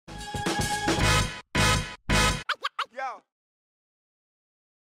go.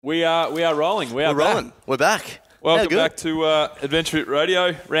 We are rolling. We're rolling. We're back. Welcome back to AdventureFit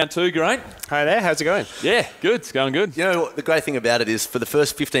Radio, round 2, Geraint. Hi there, how's it going? Yeah, good. It's going good. You know, the great thing about it is for the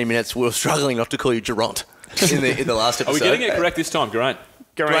first 15 minutes, we were struggling not to call you Geraint in the last episode. Are we getting it correct this time, Geraint?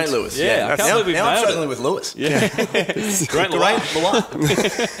 Geraint Lewis. Yeah, I can't believe we've now I'm nailed struggling it. with Lewis. Yeah. Geraint Lewis.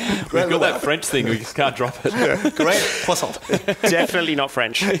 We've got that French thing. We just can't drop it. Geraint Croissant. Definitely not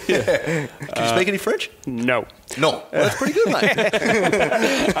French. Can you speak any French? No. No. Well, that's pretty good, mate.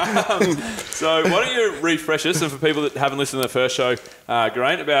 So why don't you refresh us, and for people that haven't listened to the first show,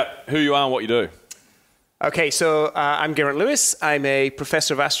 Geraint, about who you are and what you do. Okay, so I'm Geraint Lewis. I'm a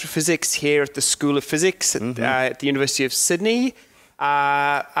professor of astrophysics here at the School of Physics at the University of Sydney.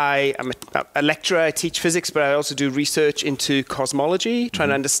 I am a lecturer. I teach physics, but I also do research into cosmology, trying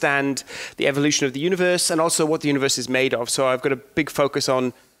to understand the evolution of the universe and also what the universe is made of. So I've got a big focus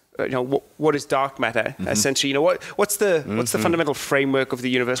on, what is dark matter? Essentially, what's the fundamental framework of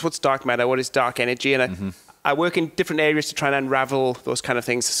the universe? What's dark matter? What is dark energy? And I work in different areas to try and unravel those kind of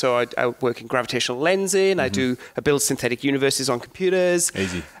things. So I work in gravitational lensing. I build synthetic universes on computers.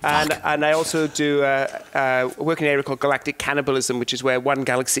 Easy. And I also do work in an area called galactic cannibalism, which is where one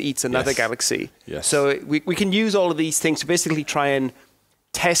galaxy eats another galaxy. Yes. So we can use all of these things to basically try and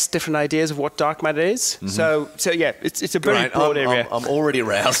test different ideas of what dark matter is. So yeah, it's a very broad area. I'm already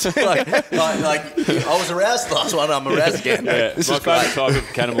aroused. like I was aroused last one. I'm aroused again. Yeah, This my is great. favourite type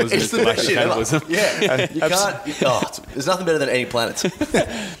of cannibalism It's is the best galactic shit ever. cannibalism. Yeah, you can't. There's nothing better than eating planets.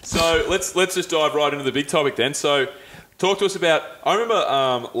 So let's just dive right into the big topic then. So talk to us about. I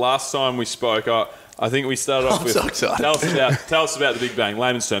remember last time we spoke. I think we started off with so excited. tell us about the Big Bang,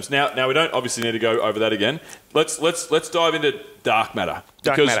 layman's terms. Now we don't obviously need to go over that again. Let's dive into dark matter.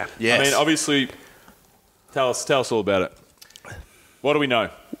 Dark matter. Yes. I mean, obviously, tell us all about it. What do we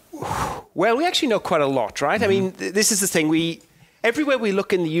know? Well, we actually know quite a lot, right? I mean, this is the thing. Everywhere we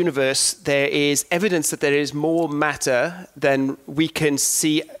look in the universe, there is evidence that there is more matter than we can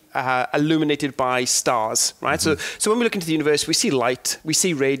see illuminated by stars, right? So when we look into the universe, we see light, we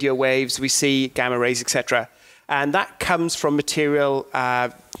see radio waves, we see gamma rays, etc. And that comes from material,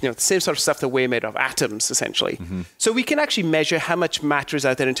 the same sort of stuff that we're made of, atoms, essentially. So we can actually measure how much matter is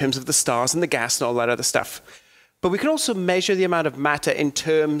out there in terms of the stars and the gas and all that other stuff. But we can also measure the amount of matter in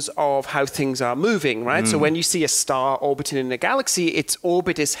terms of how things are moving, right? So when you see a star orbiting in a galaxy, its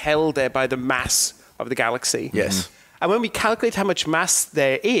orbit is held there by the mass of the galaxy. Yes. And when we calculate how much mass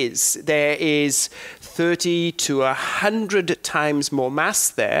there is 30 to 100 times more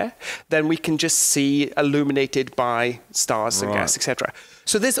mass there than we can just see illuminated by stars and gas, etc.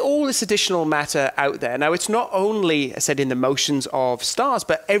 So there's all this additional matter out there. Now, it's not only, I said, in the motions of stars,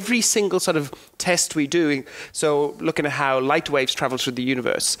 but every single sort of test we do, so looking at how light waves travel through the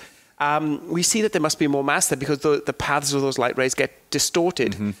universe, we see that there must be more mass there because the paths of those light rays get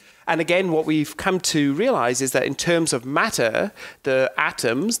distorted. And again, what we've come to realize is that in terms of matter, the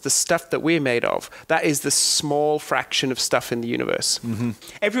atoms, the stuff that we're made of, that is the small fraction of stuff in the universe.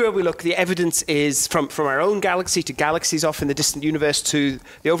 Everywhere we look, the evidence is from our own galaxy to galaxies off in the distant universe to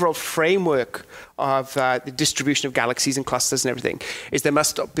the overall framework of the distribution of galaxies and clusters and everything, is there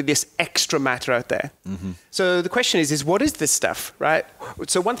must be this extra matter out there. So the question is what is this stuff, right?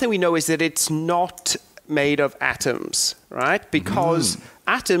 So one thing we know is that it's not made of atoms, right? Because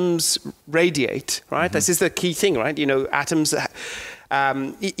atoms radiate, right? This is the key thing, right? Atoms,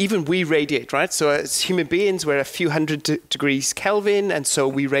 even we radiate, right? So as human beings, we're a few hundred degrees Kelvin, and so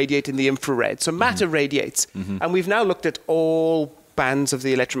we radiate in the infrared. So matter radiates. And we've now looked at all bands of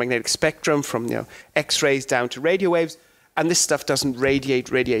the electromagnetic spectrum, from X-rays down to radio waves, and this stuff doesn't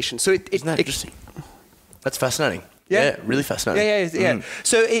radiate radiation. So Isn't that interesting? That's fascinating. Yeah, really fascinating. Yeah.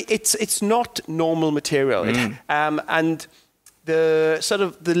 So it's not normal material. And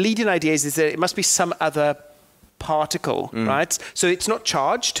the leading idea is that it must be some other particle, right? So it's not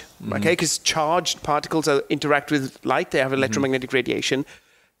charged, okay? Because charged particles interact with light; they have electromagnetic radiation.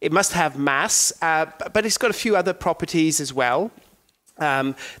 It must have mass, but it's got a few other properties as well.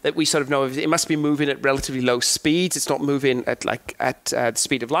 That we sort of know of. It must be moving at relatively low speeds. It's not moving at the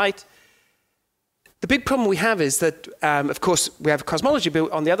speed of light. The big problem we have is that, of course, we have cosmology,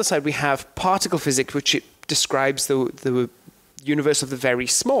 but on the other side we have particle physics, which describes the universe of the very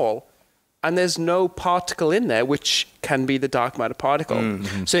small. And there's no particle in there which can be the dark matter particle.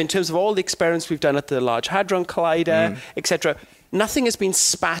 So in terms of all the experiments we've done at the Large Hadron Collider, etc., nothing has been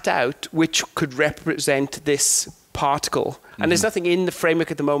spat out which could represent this particle. And there's nothing in the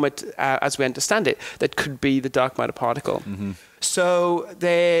framework at the moment, as we understand it, that could be the dark matter particle. So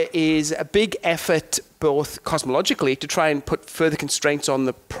there is a big effort, both cosmologically, to try and put further constraints on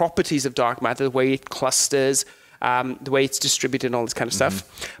the properties of dark matter, the way it clusters, the way it's distributed and all this kind of stuff.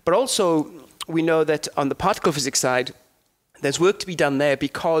 But also, we know that on the particle physics side, there's work to be done there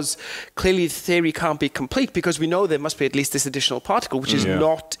because clearly the theory can't be complete because we know there must be at least this additional particle, which is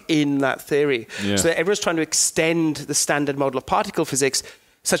not in that theory. So everyone's trying to extend the standard model of particle physics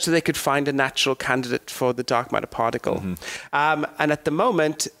such that they could find a natural candidate for the dark matter particle. And at the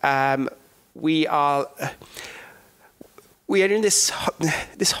moment, we are in this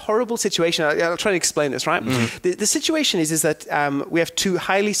horrible situation. I'll try to explain this, right? The situation is that we have two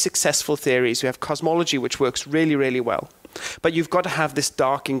highly successful theories. We have cosmology, which works really, really well. But you've got to have this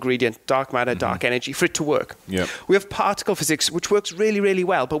dark ingredient, dark matter, dark energy, for it to work. We have particle physics, which works really, really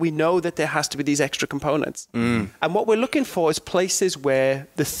well, but we know that there has to be these extra components. And what we're looking for is places where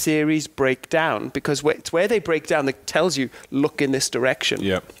the theories break down, because it's where they break down that tells you, look in this direction.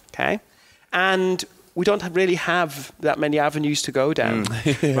 Okay? And we don't really have that many avenues to go down,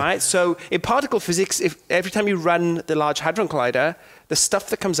 right? So in particle physics, if every time you run the Large Hadron Collider, the stuff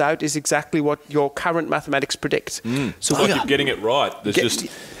that comes out is exactly what your current mathematics predict. So I keep getting it right. This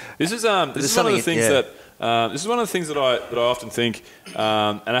is one of the things that I often think, and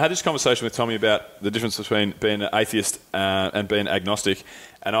I had this conversation with Tommy about the difference between being an atheist and being agnostic.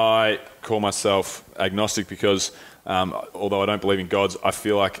 And I call myself agnostic because although I don't believe in gods, I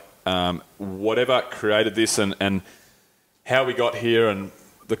feel like whatever created this and how we got here and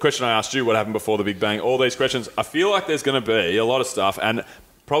the question I asked you, what happened before the Big Bang, all these questions, I feel like there's going to be a lot of stuff, and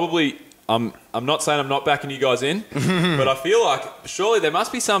probably I'm not saying I'm not backing you guys in, but I feel like surely there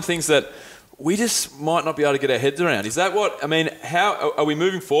must be some things that we just might not be able to get our heads around. Is that what, I mean, how are we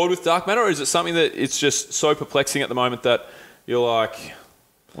moving forward with dark matter, or is it something that it's just so perplexing at the moment that you're like,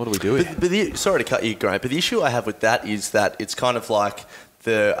 what do we do here? Sorry to cut you, Geraint, but the issue I have with that is that it's kind of like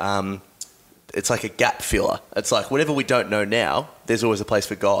it's like a gap filler. It's like whatever we don't know now, there's always a place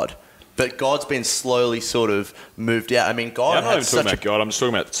for God. But God's been slowly sort of moved out. I mean, God. I'm not even talking about God. I'm just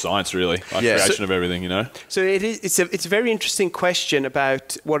talking about science, really, like creation of everything. You know. So it's a very interesting question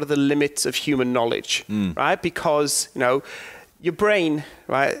about what are the limits of human knowledge, right? Because your brain,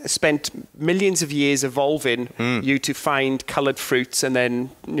 right, spent millions of years evolving you to find coloured fruits and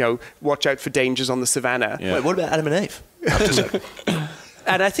then watch out for dangers on the savannah. Wait, what about Adam and Eve?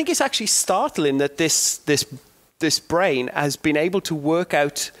 And I think it's actually startling that this brain has been able to work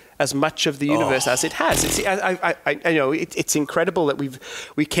out as much of the universe as it has. It's incredible that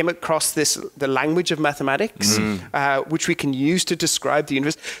we came across the language of mathematics, which we can use to describe the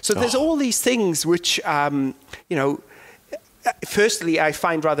universe. So there's all these things which, firstly, I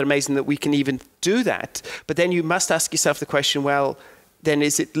find rather amazing that we can even do that. But then you must ask yourself the question, well, then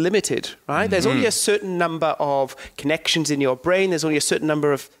is it limited, right? There's only a certain number of connections in your brain. There's only a certain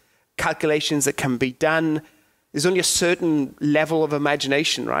number of calculations that can be done. There's only a certain level of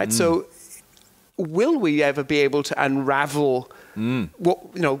imagination, right? So will we ever be able to unravel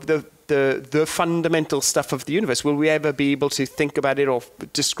what, the fundamental stuff of the universe? Will we ever be able to think about it or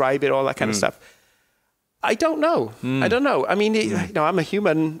describe it, all that kind of stuff? I don't know. I don't know. I mean, I'm a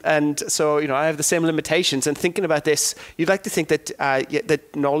human, and so I have the same limitations. And thinking about this, you'd like to think that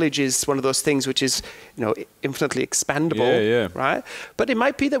that knowledge is one of those things which is infinitely expandable, right? But it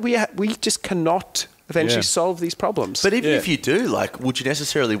might be that we just cannot eventually solve these problems. But even if you do, like, would you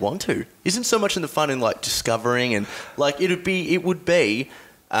necessarily want to? Isn't so much in the fun in like discovering and like it would be.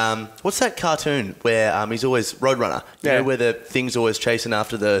 What's that cartoon where he's always Roadrunner? You know, where the thing's always chasing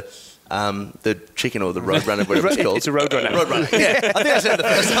after the chicken or the roadrunner, whatever it's called. It's a roadrunner. Roadrunner. Yeah, I think I said it the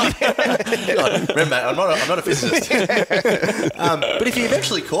first time. God, remember, I'm not a physicist. But if you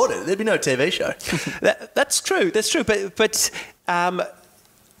eventually caught it, there'd be no TV show. That's true. That's true. But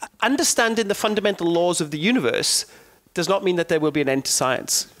understanding the fundamental laws of the universe does not mean that there will be an end to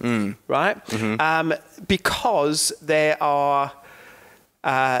science, right? Because there are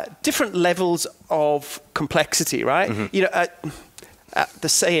different levels of complexity, right? The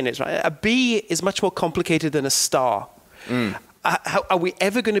saying is, right, a bee is much more complicated than a star. Are we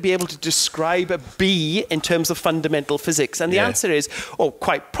ever going to be able to describe a bee in terms of fundamental physics? And the answer is,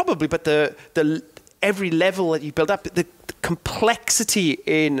 quite probably, but every level that you build up, the complexity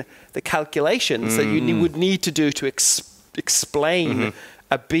in the calculations that you would need to do to explain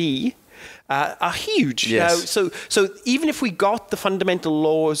a bee are huge. So even if we got the fundamental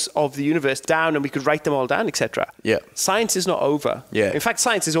laws of the universe down and we could write them all down, etc., science is not over. In fact,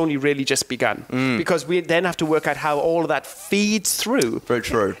 science has only really just begun because we then have to work out how all of that feeds through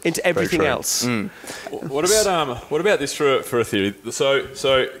into everything else. What about this for a theory?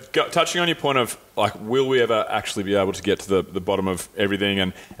 So touching on your point of like, will we ever actually be able to get to the bottom of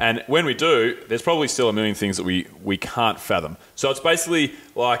everything? And when we do, there's probably still a million things that we can't fathom. So it's basically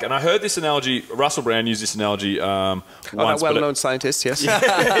like, and I heard this analogy analogy. Russell Brand used this analogy once. That well-known scientist, yes.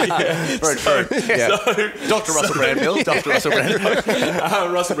 Very true. Yeah. Dr. Russell Brand, Bill. Dr. Russell Brand.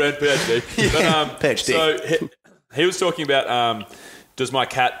 Russell Brand, PhD. But, PhD. So he was talking about, does my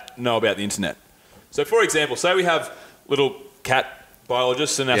cat know about the internet? So, for example, say we have little cat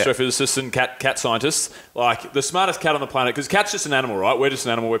biologists and astrophysicists and cat scientists, like the smartest cat on the planet, because cat's just an animal, right? We're just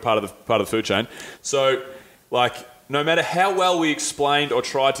an animal. We're part of the food chain. So, like, no matter how well we explained or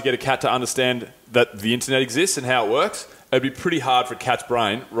tried to get a cat to understand that the internet exists and how it works, it'd be pretty hard for a cat's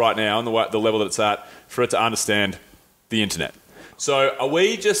brain right now, on the level that it's at, for it to understand the internet. So,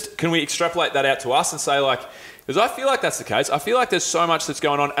 can we extrapolate that out to us and say, like, because I feel like that's the case. I feel like there's so much that's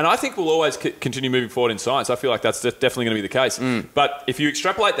going on, and I think we'll always continue moving forward in science. I feel like that's definitely going to be the case. But if you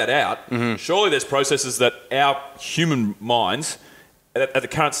extrapolate that out, surely there's processes that our human minds, at the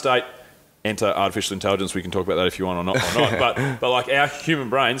current state, enter artificial intelligence. We can talk about that if you want or not. But like our human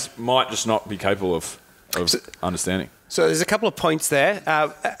brains might just not be capable of understanding. So there's a couple of points there.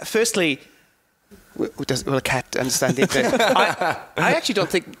 Firstly, will a cat understand the internet? I actually don't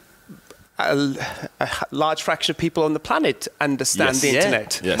think a large fraction of people on the planet understand the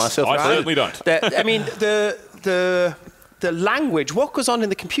internet. Yes. Myself, I certainly don't. I mean, the language, what goes on in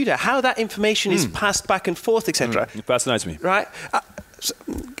the computer, how that information is passed back and forth, etc. It fascinates me. Right?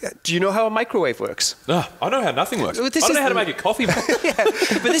 Do you know how a microwave works? I know how nothing works. I don't know how to make a coffee. Yeah,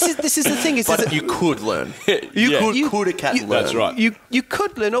 but this is the thing. But you could learn. Could a cat learn? That's right. You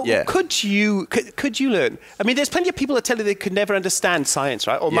could learn. Or could you learn? I mean, there's plenty of people that tell you they could never understand science,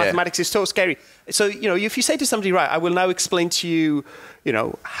 right? Or mathematics is so scary. So, if you say to somebody, right, I will now explain to you,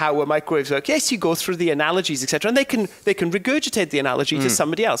 how a microwave works. Yes, you go through the analogies, etc., and they can regurgitate the analogy to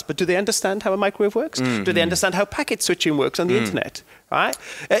somebody else. But do they understand how a microwave works? Do they understand how packet switching works on the internet? Right?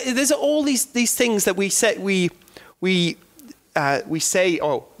 There's all these things that we say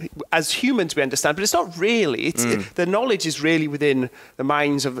as humans we understand, but it's not really. The knowledge is really within the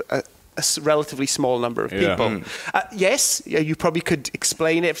minds of a relatively small number of people. Yes, you probably could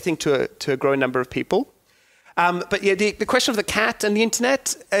explain everything to a growing number of people. But the question of the cat and the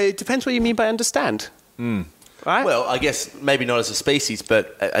internet, it depends what you mean by understand. Right? Well, I guess maybe not as a species,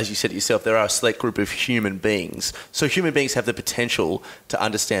 but as you said yourself, there are a select group of human beings. So human beings have the potential to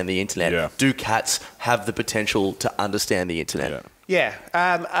understand the internet. Yeah. Do cats have the potential to understand the internet? Yeah.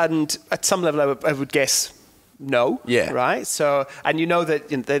 And at some level, I would guess no. Yeah. Right? So, and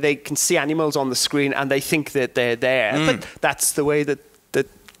that they can see animals on the screen and they think that they're there. But that's the way that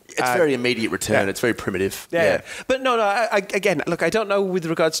it's very immediate return. It's very primitive. Yeah. But no. Again, look, I don't know with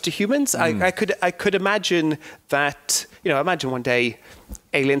regards to humans. I could imagine that. Imagine one day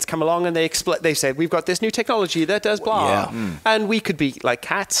aliens come along and they say we've got this new technology that does blah, and we could be like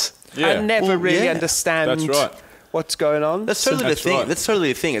cats and never really understand. That's right. What's going on? That's totally the thing. Right. That's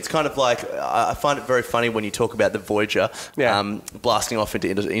totally the thing. It's kind of like I find it very funny when you talk about the Voyager blasting off into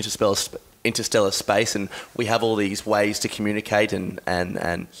interstellar space, and we have all these ways to communicate and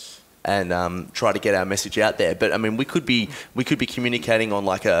try to get our message out there. But I mean, we could be communicating on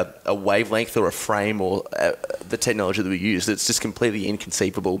like a wavelength or a frame or the technology that we use that's just completely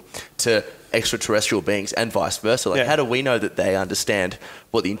inconceivable to extraterrestrial beings and vice versa. Like, how do we know that they understand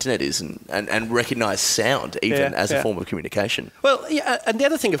what the internet is and recognize sound even as a form of communication? Well, and the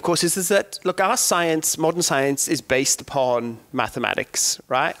other thing, of course, is that, look, our science, modern science, is based upon mathematics,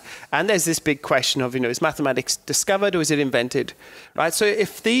 right? And there's this big question of, is mathematics discovered or is it invented, right? So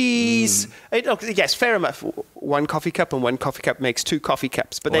if these, yes, fair enough, one coffee cup and one coffee cup makes two coffee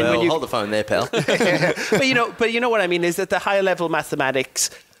cups. But then when you hold the phone there, pal. but you know what I mean is that the higher level mathematics,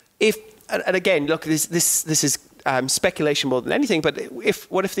 and again, look, this is speculation more than anything, but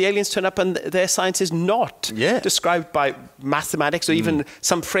what if the aliens turn up and their science is not described by mathematics or even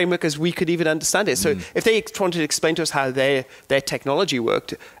some framework as we could even understand it? So if they wanted to explain to us how their technology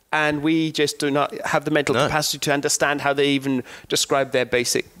worked, and we just do not have the mental capacity to understand how they even describe their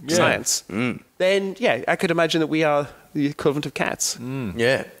basic science, then I could imagine that we are the equivalent of cats.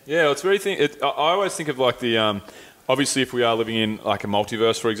 Yeah, it's very I always think of like the obviously, if we are living in like a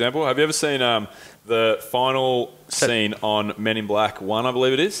multiverse, for example, have you ever seen the final scene on Men in Black 1, I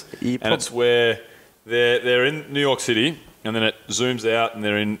believe it is? And it's where they're in New York City, and then it zooms out, and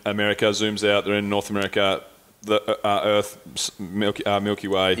they're in America, zooms out, they're in North America, the Earth, Milky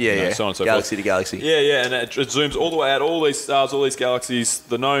Way, so on and so galaxy forth. to galaxy. And it zooms all the way out, all these stars, all these galaxies,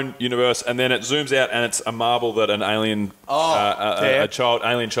 the known universe, and then it zooms out, and it's a marble that an alien,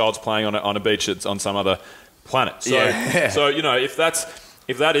 alien child's playing on a beach on some other planet. So,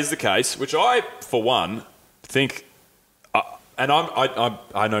 if that is the case, which I, for one, think,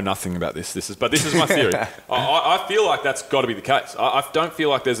 I know nothing about this. But this is my theory. I feel like that's got to be the case. I don't feel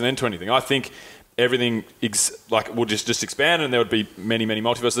like there's an end to anything. I think everything will just expand, and there would be many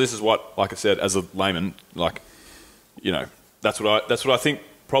multiverses. This is what, like I said, as a layman, that's what I think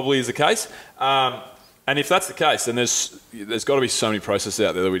probably is the case. And if that's the case, then there's got to be so many processes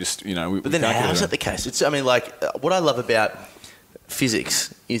out there that we just But then how is that the case? What I love about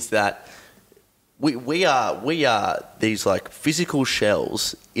physics is that we are these like physical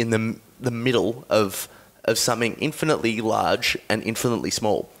shells in the middle of something infinitely large and infinitely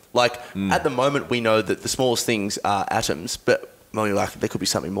small. Like at the moment, we know that the smallest things are atoms, but there could be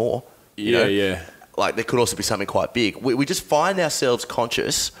something more. Yeah. Like there could also be something quite big. We just find ourselves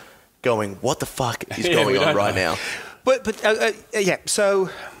conscious, going, "What the fuck is going on right now?" So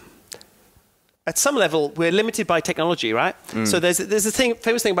at some level, we're limited by technology, right? So there's a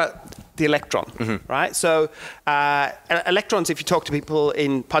famous thing about the electron, right? So electrons, if you talk to people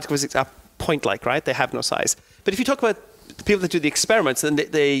in particle physics, are point-like, right? They have no size. But if you talk about the people that do the experiments, and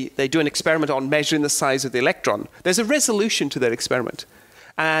they do an experiment on measuring the size of the electron, there's a resolution to that experiment.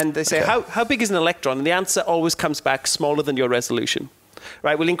 And they say, how big is an electron? And the answer always comes back smaller than your resolution.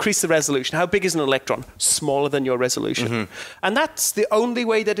 Right, we'll increase the resolution. How big is an electron? Smaller than your resolution. And that's the only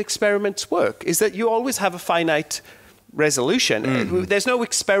way that experiments work, is that you always have a finite resolution. There's no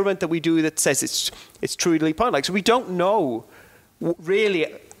experiment that we do that says it's truly point-like. So we don't know really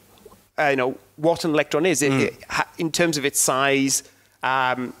what an electron is in terms of its size.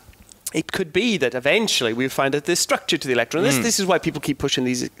 It could be that eventually we'll find that there's structure to the electron. This is why people keep pushing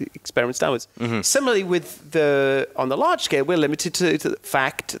these experiments downwards. Similarly, on the large scale, we're limited to the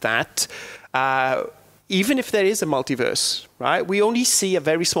fact that even if there is a multiverse, right, we only see a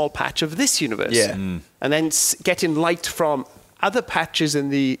very small patch of this universe. And then getting light from other patches in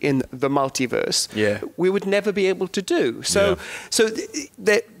the multiverse, we would never be able to do. So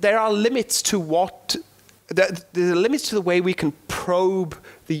there are limits to what. There are limits to the way we can probe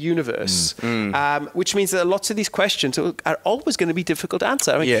the universe, which means that lots of these questions are always going to be difficult to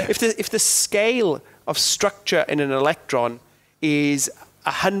answer. If the scale of structure in an electron is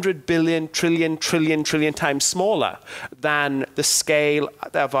 100 billion, trillion times smaller than the scale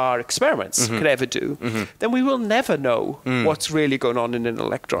of our experiments could ever do, then we will never know what's really going on in an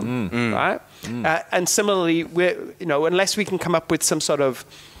electron, right? And similarly, unless we can come up with some sort of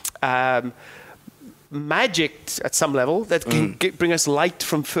magic at some level that can bring us light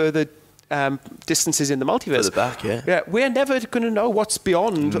from further distances in the multiverse. Further back, we're never going to know what's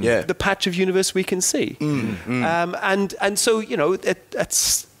beyond the patch of universe we can see. And so at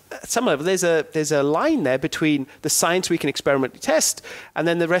some level there's a line there between the science we can experimentally test and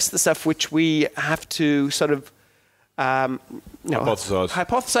then the rest of the stuff which we have to sort of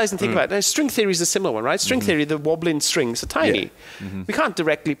hypothesize and think about. Now, string theory is a similar one, right? String theory, the wobbling strings are tiny. We can't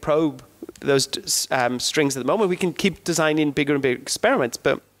directly probe those strings at the moment. We can keep designing bigger and bigger experiments,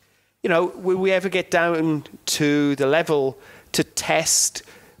 but will we ever get down to the level to test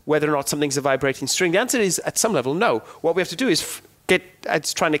whether or not something's a vibrating string? The answer is, at some level, no. What we have to do is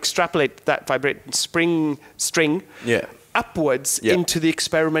try and extrapolate that vibrating string upwards into the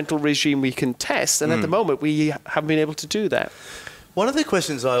experimental regime we can test, and at the moment we haven't been able to do that. One of the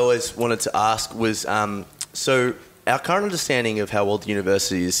questions I always wanted to ask was, so our current understanding of how old the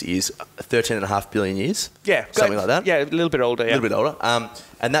universe is 13.5 billion years? Yeah. Something like that? Yeah, a little bit older, A little bit older.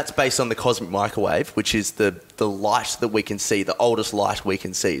 And that's based on the cosmic microwave, which is the light that we can see, the oldest light we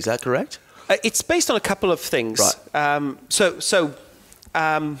can see. Is that correct? It's based on a couple of things. Right.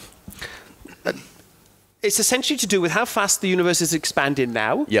 It's essentially to do with how fast the universe is expanding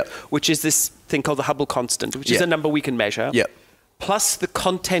now, which is this thing called the Hubble constant, which is a number we can measure, plus the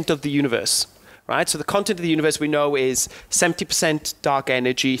content of the universe. Right? So the content of the universe we know is 70% dark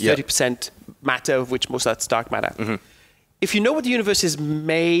energy, 30% matter, of which most of that's dark matter. If you know what the universe is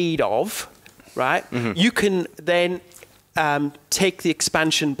made of, right, you can then take the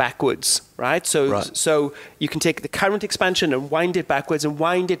expansion backwards, right? So you can take the current expansion and wind it backwards and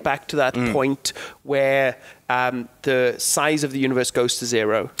wind it back to that point where the size of the universe goes to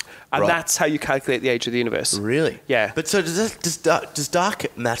zero. And that's how you calculate the age of the universe. Really? Yeah. But so does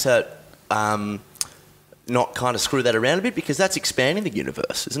dark matter not kind of screw that around a bit? Because that's expanding the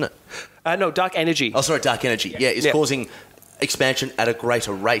universe, isn't it? No, dark energy. Oh, sorry, dark energy. Yeah, it's causing expansion at a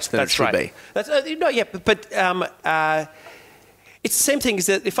greater rate than it should be. That's but it's the same thing. Is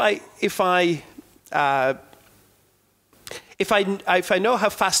that if I know how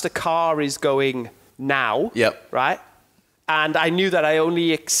fast a car is going now, right, and I knew that I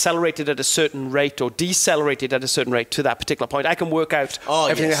only accelerated at a certain rate or decelerated at a certain rate to that particular point, I can work out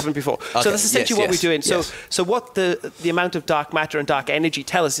everything that happened before. Okay. So that's essentially what we're doing. So what the amount of dark matter and dark energy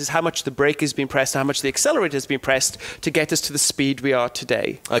tell us is how much the brake has been pressed and how much the accelerator has been pressed to get us to the speed we are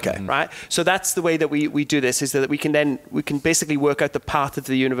today. Okay. Right? So that's the way that we do this, is that we can basically work out the path of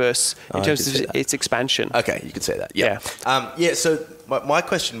the universe in terms of its expansion. Okay, you could say that. Yeah. So my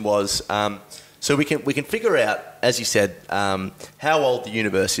question was, so we can figure out, as you said, how old the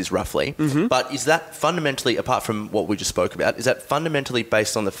universe is roughly. Mm-hmm. But is that fundamentally, apart from what we just spoke about, is that fundamentally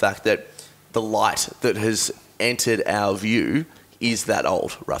based on the fact that the light that has entered our view is that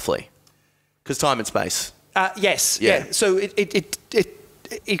old, roughly? Because time and space. Yes. Yeah. So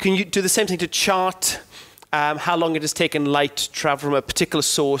you can do the same thing to chart how long it has taken light to travel from a particular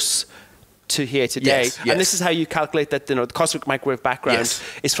source to here today. Yes. And this is how you calculate that the cosmic microwave background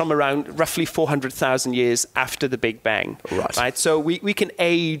is from around roughly 400,000 years after the Big Bang. Right? So we can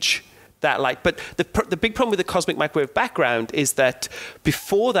age that light. But the big problem with the cosmic microwave background is that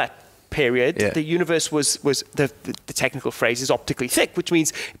before that period, the universe was the technical phrase is optically thick, which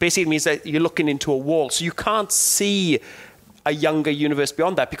basically means that you're looking into a wall. So you can't see a younger universe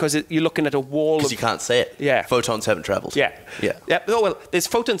beyond that because you're looking at a wall. Because you can't see it. Yeah. Photons haven't travelled. Yeah. Oh, well, there's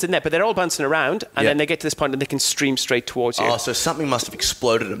photons in there, but they're all bouncing around, and then they get to this point and they can stream straight towards you. Oh, so something must have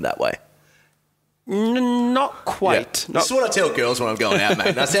exploded them that way. Not quite. This is what I tell girls when I'm going out,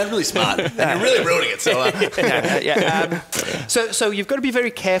 mate. I sound really smart, and you're really ruining it. So you've got to be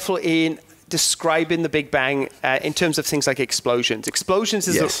very careful in describing the Big Bang in terms of things like explosions. Explosion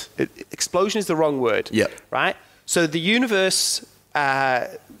is the wrong word. Yep. Right? So the universe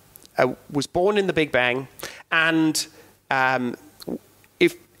was born in the Big Bang, and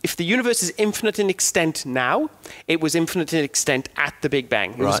if the universe is infinite in extent now, it was infinite in extent at the Big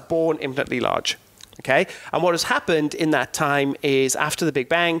Bang. It was born infinitely large. Okay? And what has happened in that time is after the Big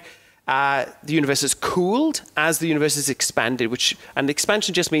Bang, the universe has cooled as the universe has expanded, and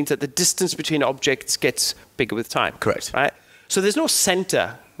expansion just means that the distance between objects gets bigger with time. Correct. Right? So there's no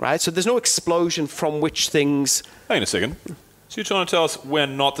center, right? So there's no explosion from which things... Hang on a second. So you're trying to tell us we're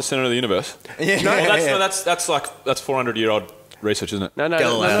not the center of the universe? Yeah. No, that's 400-year-old research, isn't it? No.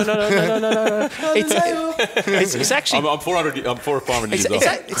 It's actually... I'm 400 years old.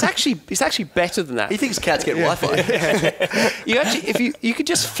 It's actually better than that. He thinks cats get Wi-Fi. You could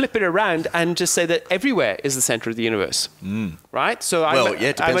just flip it around and just say that everywhere is the center of the universe. Right? So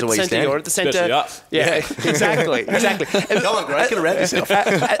it depends on where you stand. You're at the center. Especially us. Yeah, exactly. Come on, Grant, get around yourself.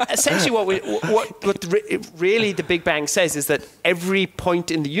 Essentially, what really the Big Bang says is that every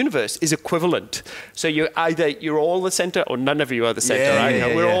point in the universe is equivalent. So you're all the center or none of you are the center,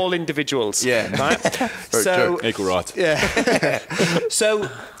 right? We're all individuals. Yeah. Right? So equal rights. Yeah. So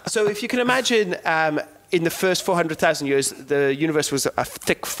if you can imagine, in the first 400,000 years, the universe was a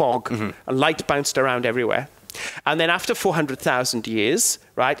thick fog, and light bounced around everywhere. And then after 400,000 years,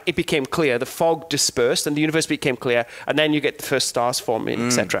 right, it became clear. The fog dispersed, and the universe became clear, and then you get the first stars forming,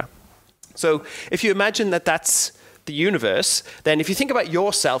 etc. So if you imagine that that's the universe, then if you think about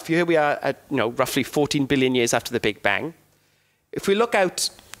yourself, here we are at roughly 14 billion years after the Big Bang. If we look out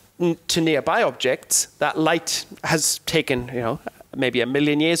to nearby objects, that light has taken, maybe 1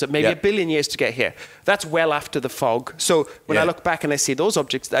 million years or maybe 1 billion years to get here. That's well after the fog. So when I look back and I see those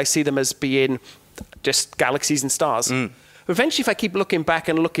objects, I see them as being just galaxies and stars. But eventually, if I keep looking back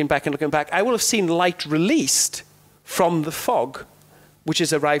and looking back and looking back, I will have seen light released from the fog, which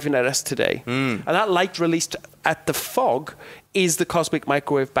is arriving at us today. And that light released at the fog is the cosmic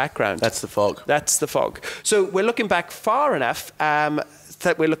microwave background. That's the fog. That's the fog. So we're looking back far enough in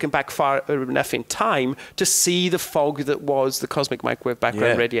time to see the fog that was the cosmic microwave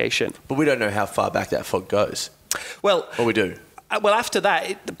background radiation. But we don't know how far back that fog goes. Well, or we do. Well, after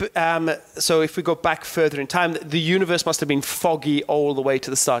that, so if we go back further in time, the universe must have been foggy all the way to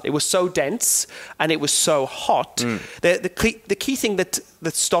the start. It was so dense and it was so hot. The key thing that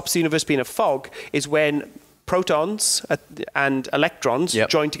stops the universe being a fog is when protons and electrons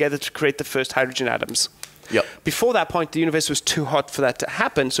join together to create the first hydrogen atoms. Before that point, the universe was too hot for that to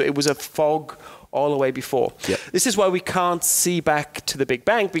happen, so it was a fog all the way before. This is why we can't see back to the Big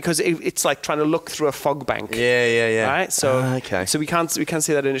Bang, because it's like trying to look through a fog bank. Right? So, so we can't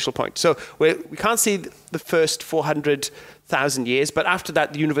see that initial point. So we can't see the first 400,000 years, but after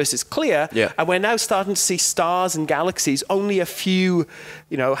that, the universe is clear, and we're now starting to see stars and galaxies only a few,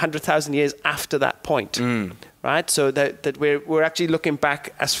 100,000 years after that point. Right? So that we're actually looking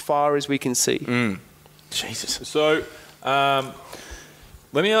back as far as we can see. Jesus. So,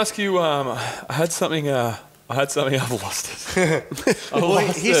 let me ask you. I had something I I had something, I've lost it. Well,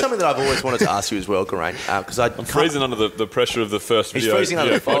 here's something that I've always wanted to ask you as well, Geraint, because I'm freezing under the pressure of the first video. He's freezing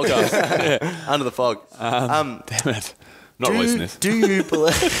under the fog. Yeah. Under the fog. Damn it. Not releasing this. Do you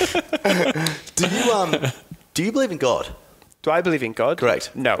believe? Do you believe in God? Do I believe in God?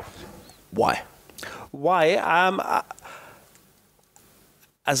 Correct. No. Why? Why?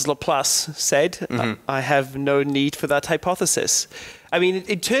 As Laplace said, I have no need for that hypothesis. I mean,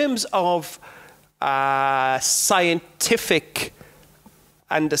 in terms of scientific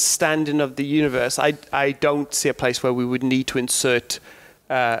understanding of the universe, I don't see a place where we would need to insert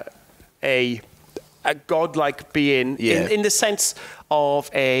a godlike being in the sense of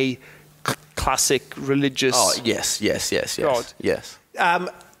a classic religious. Oh yes, God. Yes.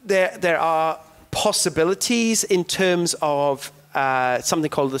 There are possibilities in terms of something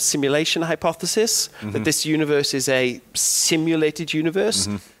called the simulation hypothesis, that this universe is a simulated universe,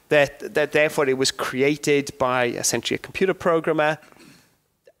 that therefore it was created by essentially a computer programmer.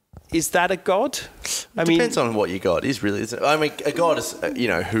 Is that a god? It depends on what your god is, really. Isn't it? I mean, a god is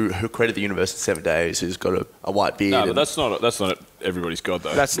who created the universe in 7 days, who's got a white beard. No, but that's not everybody's god,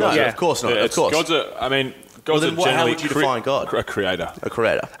 though. That's not. No, of course not. Of course. God's generally how would you define God? A creator. A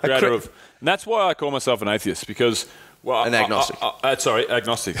creator. And that's why I call myself an atheist, because... Well, an agnostic.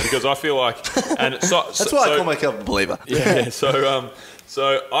 Agnostic, because I feel like... That's why I call myself a believer. Yeah, so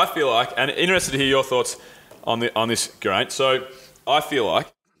I feel like... And interested to hear your thoughts on this, Geraint. So I feel like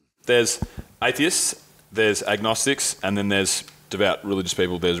there's atheists, there's agnostics, and then there's devout religious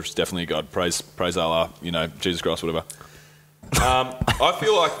people. There's definitely a God. Praise Allah, Jesus Christ, whatever. I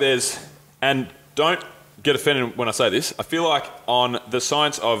feel like there's... And don't get offended when I say this. I feel like on the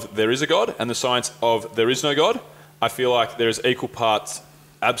science of there is a God and the science of there is no God, I feel like there is equal parts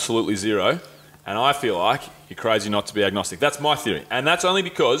absolutely zero, and I feel like you're crazy not to be agnostic. That's my theory, and that's only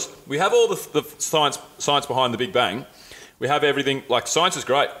because we have all the science behind the Big Bang. We have everything, like science is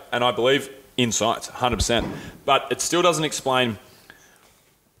great, and I believe in science, 100%, but it still doesn't explain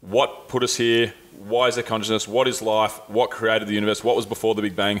what put us here, why is there consciousness, what is life, what created the universe, what was before the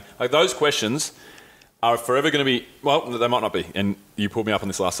Big Bang. Like those questions are forever going to be, well, they might not be, and you pulled me up on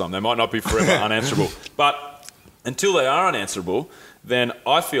this last time, they might not be forever unanswerable, but until they are unanswerable, then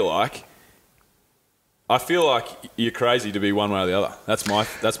I feel like you're crazy to be one way or the other. That's my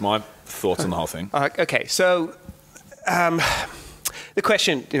thoughts on the whole thing. Okay, so the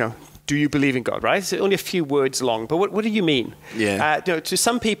question, do you believe in God? Right? It's only a few words long, but what do you mean? Yeah. To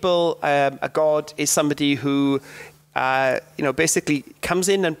some people, a God is somebody who basically comes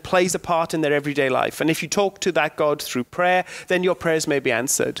in and plays a part in their everyday life. And if you talk to that God through prayer, then your prayers may be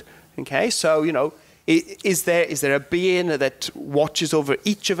answered. Okay, so is there a being that watches over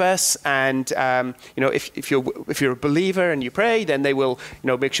each of us? And if you're a believer and you pray, then they will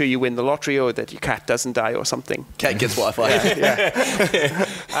make sure you win the lottery or that your cat doesn't die or something. Cat gets Wi-Fi.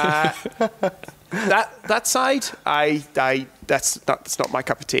 That side, that's not my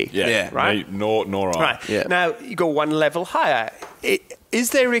cup of tea. Yeah. Right. Nor I. Right. Yeah. Now you go one level higher.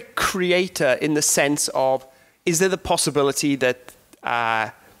 Is there a creator in the sense of? Is there the possibility that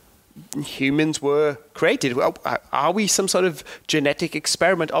humans were created? Are we some sort of genetic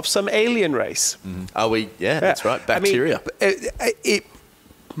experiment of some alien race? Are we? Yeah, that's right. Bacteria.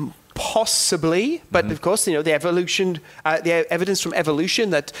 Possibly, but of course, the evidence from evolution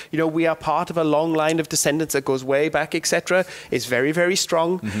that we are part of a long line of descendants that goes way back, etc., is very, very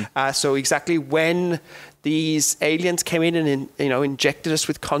strong. So exactly when these aliens came in and injected us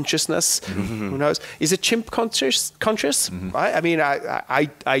with consciousness, who knows? Is a chimp conscious? Right? I mean,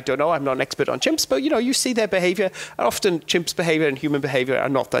 I don't know. I'm not an expert on chimps, but you see their behaviour. And often, chimps' behaviour and human behaviour are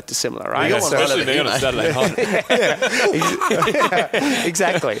not that dissimilar, right? Yeah, especially me on a Saturday night. Yeah,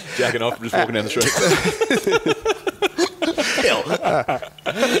 exactly. Jacking off, just walking down the street.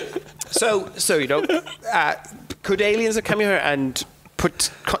 Could aliens have come here and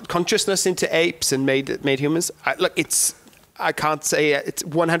put consciousness into apes and made humans? Look, I can't say it's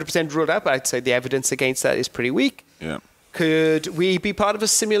 100% ruled out, but I'd say the evidence against that is pretty weak. Yeah. Could we be part of a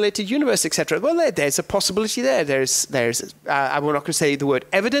simulated universe, etc.? Well, there's a possibility there. There's I'm not going to say the word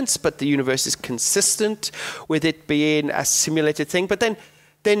evidence, but the universe is consistent with it being a simulated thing. But then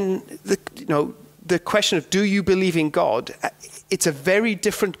the question of do you believe in God? It's a very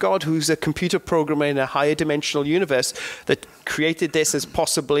different God who's a computer programmer in a higher dimensional universe that created this as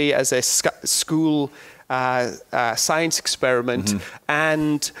possibly as a school science experiment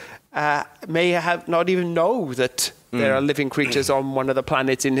and may have not even know that there there are living creatures on one of the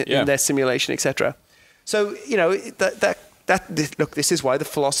planets in their simulation, etc. So, that look, this is why the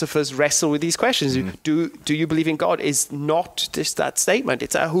philosophers wrestle with these questions. Do you believe in God is not just that statement.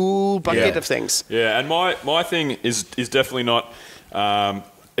 It's a whole bucket of things. Yeah, and my thing is definitely not,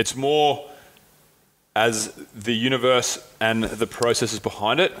 it's more as the universe and the processes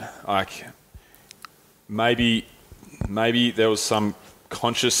behind it. Like, maybe there was some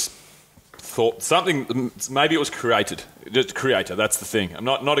conscious thought, something, maybe it was created. Just creator, that's the thing. I'm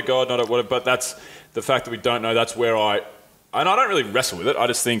not a god, not a whatever, but that's the fact that we don't know. That's where and I don't really wrestle with it. I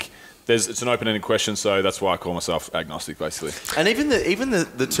just think it's an open-ended question, so that's why I call myself agnostic, basically. And even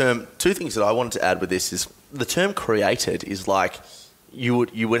the term, two things that I wanted to add with this is the term created is like, you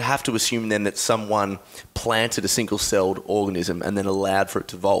would have to assume then that someone planted a single-celled organism and then allowed for it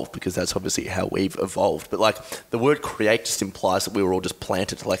to evolve, because that's obviously how we've evolved. But like the word create just implies that we were all just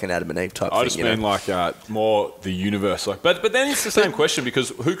planted like an Adam and Eve type thing. I just mean like more the universe. Like, but then it's the same question,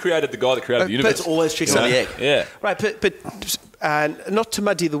 because who created the guy that created the universe? But it's always chicken or the egg. Yeah. Right, but not to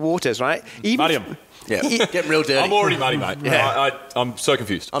muddy the waters, right? Muddy them. Yeah, getting real dirty. I'm already muddy, mate. Yeah. I'm so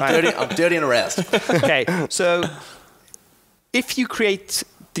confused. I'm dirty and aroused. Okay, so if you create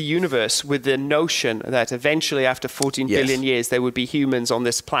the universe with the notion that eventually after 14 billion years there would be humans on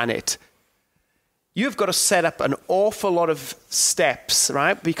this planet, you've got to set up an awful lot of steps,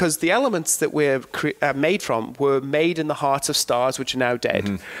 right? Because the elements that we're made from were made in the hearts of stars, which are now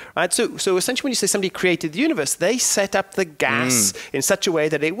dead, right? So essentially when you say somebody created the universe, they set up the gas in such a way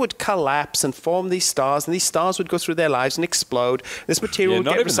that it would collapse and form these stars, and these stars would go through their lives and explode. This material would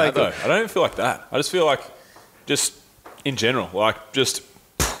not get even recycled. that, though. I don't even feel like that. I just feel like in general, like just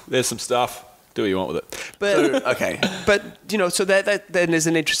there's some stuff. Do what you want with it. But okay. But so that then is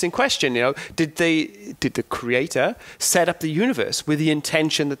an interesting question. Did the creator set up the universe with the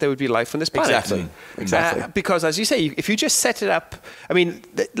intention that there would be life on this planet? Exactly. Because as you say, if you just set it up, I mean,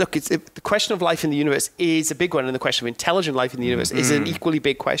 look, the question of life in the universe is a big one, and the question of intelligent life in the universe is an equally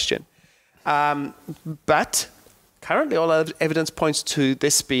big question. But currently, all evidence points to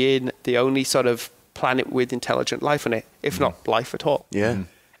this being the only sort of planet with intelligent life on it, if not life at all. Yeah.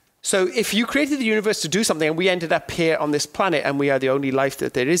 So if you created the universe to do something and we ended up here on this planet and we are the only life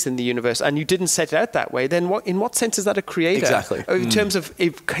that there is in the universe, and you didn't set it out that way, then in what sense is that a creator? Exactly. In terms of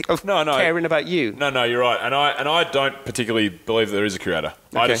caring about you? No, you're right. And I don't particularly believe that there is a creator.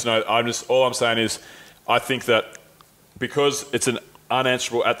 Okay. All I'm saying is I think that because it's an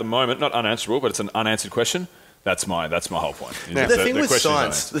unanswerable at the moment, not unanswerable, but it's an unanswered question. That's my whole point. Yeah. The thing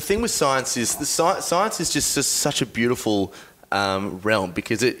with science is science is just such a beautiful realm,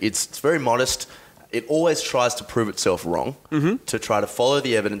 because it's very modest. It always tries to prove itself wrong, to try to follow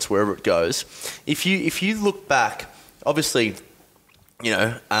the evidence wherever it goes. If you look back, obviously,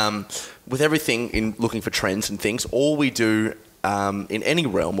 with everything in looking for trends and things, all we do in any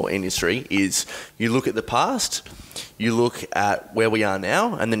realm or industry is you look at the past, you look at where we are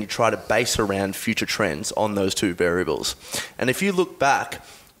now, and then you try to base around future trends on those two variables. And if you look back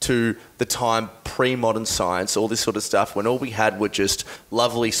to the time pre-modern science, all this sort of stuff, when all we had were just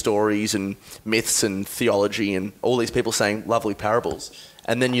lovely stories and myths and theology and all these people saying lovely parables,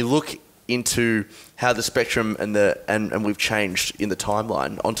 and then you look into how the spectrum and we've changed in the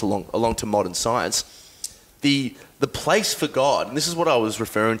timeline along to modern science, the place for God, and this is what I was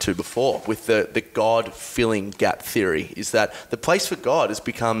referring to before with the God-filling gap theory, is that the place for God has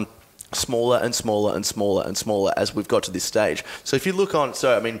become smaller and smaller and smaller and smaller as we've got to this stage. So if you look on,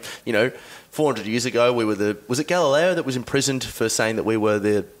 400 years ago, was it Galileo that was imprisoned for saying that we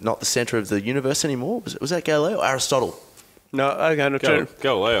were not the center of the universe anymore? Was that Galileo or Aristotle? No, I'm not sure.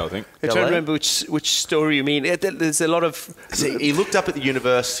 Galileo, I think. I'm trying to remember which story you mean. There's a lot of... He looked up at the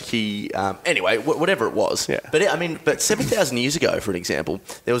universe. Anyway, whatever it was. Yeah. But 7,000 years ago, for an example,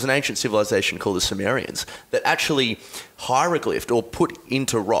 there was an ancient civilization called the Sumerians that actually hieroglyphed or put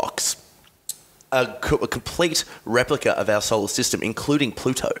into rocks a complete replica of our solar system, including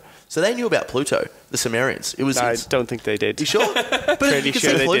Pluto. So they knew about Pluto, the Sumerians. I don't think they did. You sure? But pretty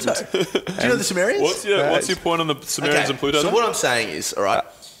sure they Pluto. didn't. Do you know the Sumerians? What's your point on the Sumerians and Pluto? So what I'm saying is, all right,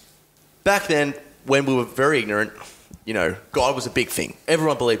 back then when we were very ignorant, God was a big thing.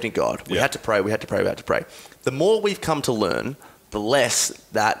 Everyone believed in God. We had to pray. We had to pray. The more we've come to learn, the less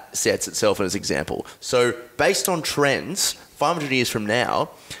that sets itself as an example. So based on trends, 500 years from now,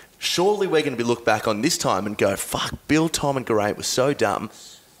 surely we're going to be looked back on this time and go, fuck, Bill, Tom and Geraint were so dumb.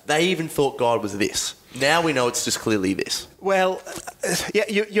 They even thought God was this. Now we know it's just clearly this. Well, yeah,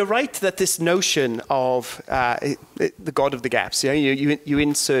 you're right that this notion of the God of the gaps, you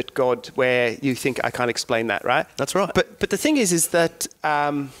insert God where you think, I can't explain that, right? That's right. But the thing is that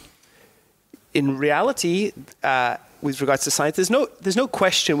in reality, with regards to science, there's no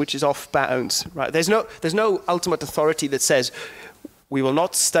question which is off bounds, right? There's no ultimate authority that says we will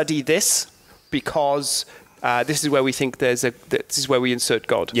not study this because this is where we think this is where we insert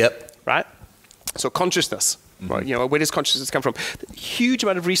God. Yep. Right. So consciousness. Right, where does consciousness come from? Huge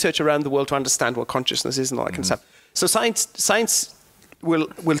amount of research around the world to understand what consciousness is and all that kind of stuff. So science will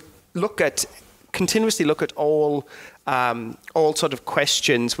continuously look at all sort of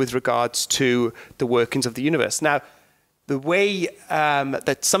questions with regards to the workings of the universe. Now, the way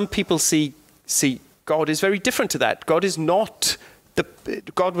that some people see God is very different to that. God is not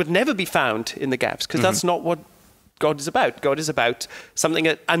God would never be found in the gaps because that's not what God is about. God is about something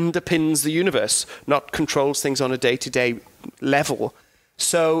that underpins the universe, not controls things on a day-to-day level.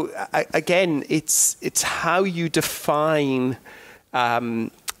 So again, it's how you define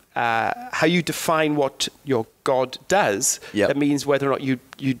what your God does. Yep. That means whether or not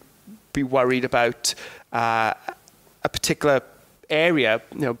you'd be worried about a particular area,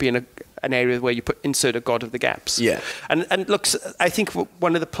 being an area where you insert a God of the gaps. Yeah. And look, I think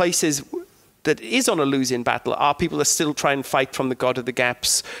one of the places that is on a losing battle are people that still try and fight from the God of the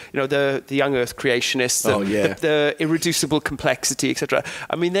gaps, the young Earth creationists, the irreducible complexity, etc.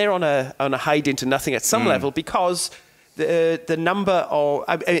 I mean, they're on a hide into nothing at some level because the number of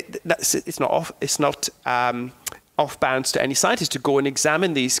it's not off bounds to any scientist to go and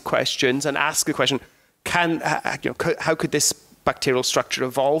examine these questions and ask the question: how could this bacterial structure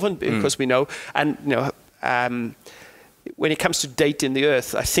evolve? And because we know, and when it comes to dating the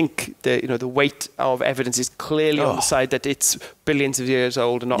Earth, I think the weight of evidence is clearly on the side that it's billions of years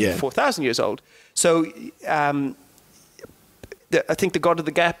old and not 4,000 years old. So I think the God of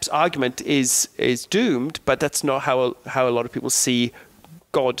the gaps argument is doomed, but that's not how a lot of people see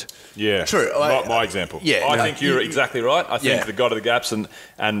God. Yeah, true. Not my example. Yeah, I think you're exactly right. I think the God of the gaps and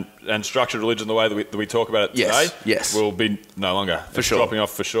structured religion, the way that we talk about it today, will be no longer. For sure. Dropping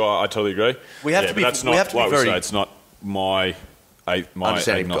off for sure. I totally agree. We have to be. That's not, we have to be very. It's not my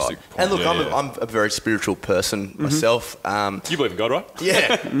understanding of God. point. And look, I'm a very spiritual person myself. You believe in God, right?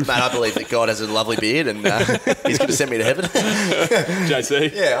 Yeah, mate, I believe that God has a lovely beard and he's going to send me to heaven.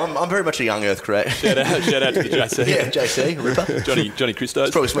 JC. Yeah, I'm very much a young Earth creator. Shout out to the JC. Yeah, JC, Ripper. Johnny Christos.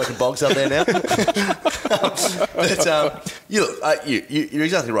 He's probably smoking bogs up there now. But you're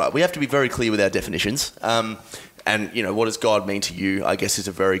exactly right. We have to be very clear with our definitions. And, what does God mean to you, I guess, is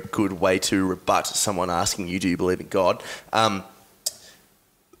a very good way to rebut someone asking you, do you believe in God?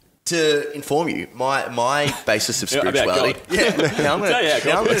 To inform you, my basis of spirituality... Now I'm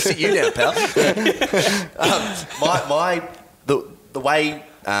going to sit you down, pal. The way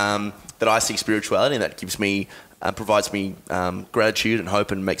that I see spirituality, and that gives me... provides me gratitude and hope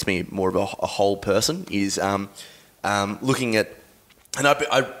and makes me more of a whole person, is looking at... And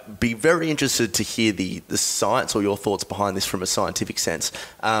I'd be very interested to hear the science or your thoughts behind this from a scientific sense.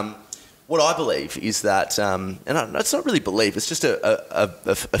 What I believe is that, and it's not really belief, it's just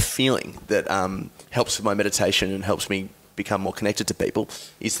a feeling that helps with my meditation and helps me become more connected to people,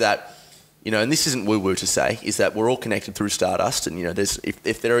 is that, and this isn't woo-woo to say, is that we're all connected through stardust, and there's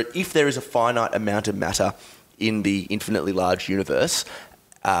if there is a finite amount of matter in the infinitely large universe,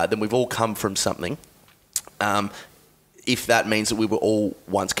 then we've all come from something. If that means that we were all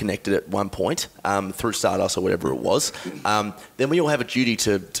once connected at one point through stardust or whatever it was, then we all have a duty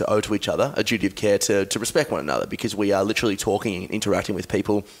to owe to each other, a duty of care to respect one another, because we are literally talking and interacting with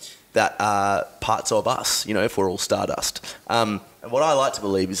people that are parts of us, if we're all stardust. And what I like to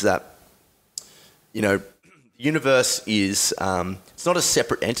believe is that, the universe is, it's not a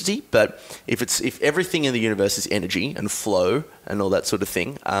separate entity, but if everything in the universe is energy and flow and all that sort of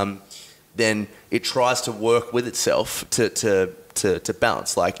thing, then it tries to work with itself to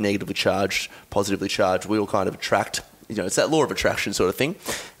balance, like negatively charged, positively charged. We all kind of attract, it's that law of attraction sort of thing.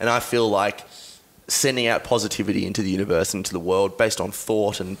 And I feel like sending out positivity into the universe, into the world, based on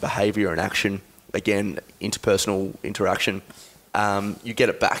thought and behavior and action, again, interpersonal interaction, you get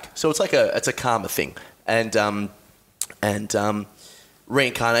it back. So it's like it's a karma thing. And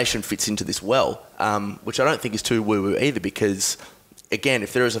reincarnation fits into this well, which I don't think is too woo-woo either, because... Again,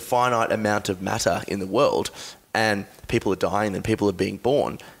 if there is a finite amount of matter in the world and people are dying and people are being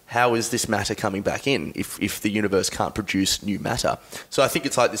born, how is this matter coming back in if the universe can't produce new matter? So I think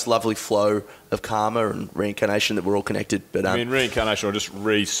it's like this lovely flow of karma and reincarnation that we're all connected. But reincarnation or just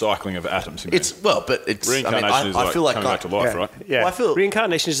recycling of atoms. Reincarnation is I feel like coming back to life, right? Yeah. Well,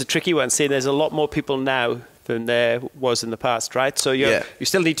 reincarnation is a tricky one. See, there's a lot more people now than there was in the past, right? So you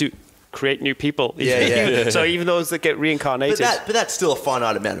still need to create new people. Yeah. So even those that get reincarnated. But that's still a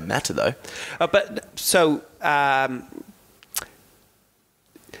finite amount of matter, though.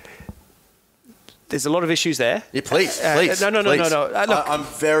 there's a lot of issues there. Yeah, please. No. Look, I'm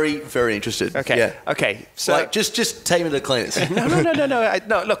very, very interested. Okay. Yeah. Okay. So like, just take me to the cleaners.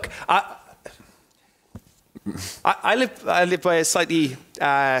 No. Look, I live by a slightly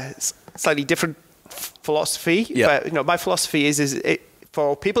different philosophy. Yeah. But my philosophy is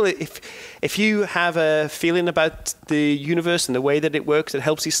for people, if you have a feeling about the universe and the way that it works, it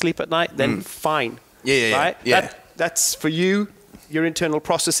helps you sleep at night, then fine. Yeah. Right? Yeah. That's for you, your internal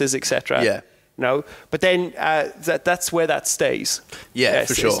processes, etc. Yeah. No, but then that's where that stays. Yeah, yes,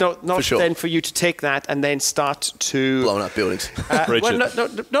 for sure. It's not for sure. then for you to take that and then start to blowing up buildings. well,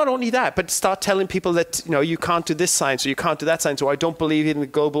 not only that, but start telling people that you can't do this science or you can't do that science, or I don't believe in the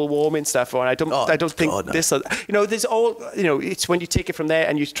global warming stuff, or I don't think God, no. this. There's all it's when you take it from there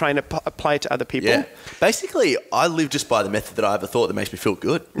and you try and apply it to other people. Yeah. Basically, I live just by the method that I ever thought that makes me feel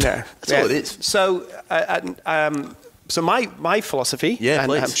good. Yeah, that's all it is. So. So my philosophy, and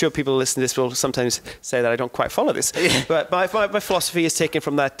please. I'm sure people listening to this will sometimes say that I don't quite follow this, but my philosophy is taken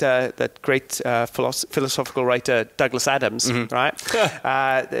from that great philosophical writer Douglas Adams, right?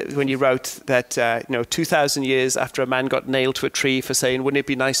 When he wrote that 2,000 years after a man got nailed to a tree for saying, "Wouldn't it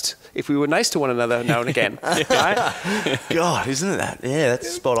be nice if we were nice to one another now and again?" Right? God, isn't it that? Yeah,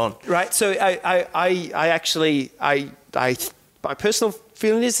 that's spot on. Right. So my personal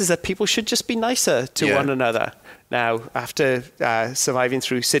feeling is that people should just be nicer to one another. Now, after surviving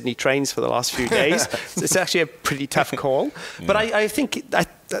through Sydney trains for the last few days, it's actually a pretty tough call. But I think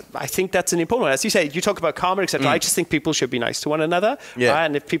that's an important one. As you say, you talk about karma, etc. I just think people should be nice to one another. Yeah.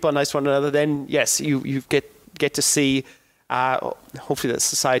 And if people are nice to one another, then yes, you get to see. Hopefully, that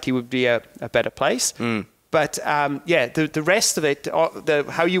society would be a better place. But the rest of it,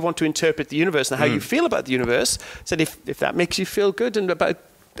 how you want to interpret the universe and how you feel about the universe, so if that makes you feel good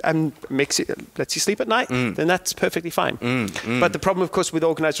and lets you sleep at night, then that's perfectly fine. But the problem, of course, with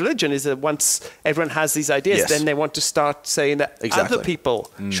organized religion is that once everyone has these ideas, then they want to start saying that other people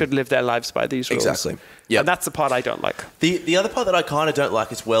should live their lives by these rules. Exactly. Yep. And that's the part I don't like. The other part that I kind of don't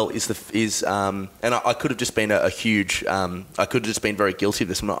like as well is and I could have just been I could have just been very guilty of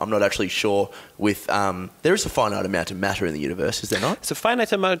this. I'm not actually sure. There is a finite amount of matter in the universe, is there not? It's a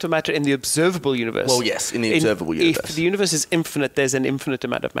finite amount of matter in the observable universe. Well, yes, in the observable universe. If the universe is infinite, there's an infinite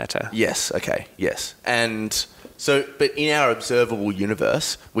amount of matter. Yes. Okay. Yes. And so, but in our observable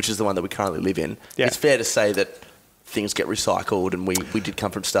universe, which is the one that we currently live in, it's fair to say that things get recycled, and we did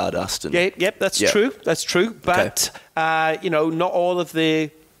come from stardust. And that's true. That's true. But not all of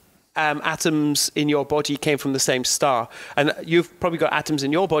the atoms in your body came from the same star, and you've probably got atoms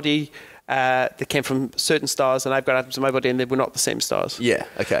in your body that came from certain stars, and I've got atoms in my body, and they were not the same stars. Yeah.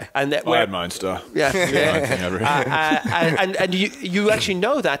 Okay. And I had my own star. Yeah. And you actually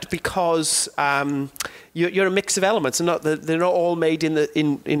know that because you're a mix of elements, and they're not all made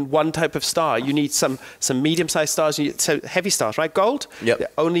in one type of star. You need some medium-sized stars, you need so heavy stars, right? Gold,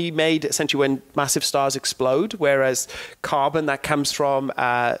 only made essentially when massive stars explode, whereas carbon, that comes from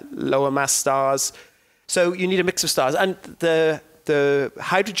lower mass stars. So you need a mix of stars, and the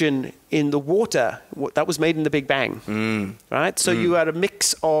hydrogen in the water, that was made in the Big Bang, right? So you had a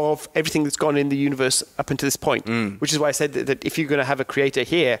mix of everything that's gone in the universe up until this point, which is why I said that if you're going to have a creator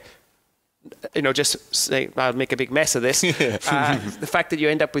here, just say, I'll make a big mess of this. The fact that you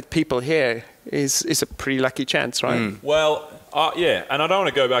end up with people here is a pretty lucky chance, right? Well, and I don't want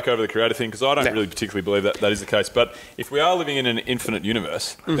to go back over the creator thing because I don't really particularly believe that is the case. But if we are living in an infinite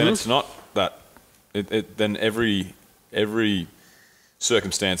universe, then it's not that. Then every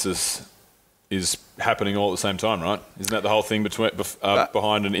circumstances is happening all at the same time, right? Isn't that the whole thing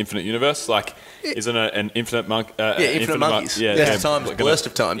behind an infinite universe? Like, isn't an infinite monk? Infinite monkeys. Times, worst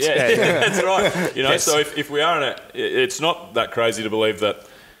of times. Yeah, that's right. So if we are it's not that crazy to believe that.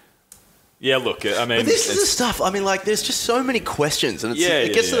 Yeah, look, I mean... But this is the stuff, I mean, like, there's just so many questions, and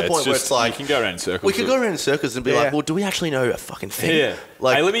it gets to the point where it's like... You can go around in circles. We could go around in circles and be like, well, do we actually know a fucking thing? Yeah.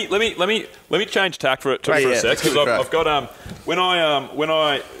 Like, hey, let me change tack for a sec, because I've got... When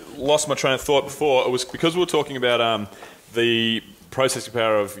I lost my train of thought before, it was because we were talking about the processing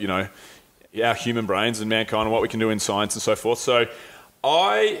power of, our human brains and mankind and what we can do in science and so forth. So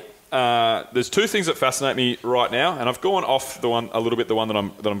there's two things that fascinate me right now, and I've gone off the one that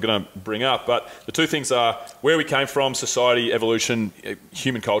I'm going to bring up. But the two things are where we came from, society, evolution,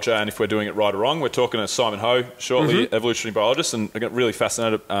 human culture, and if we're doing it right or wrong. We're talking to Simon Ho shortly, evolutionary biologist, and I got really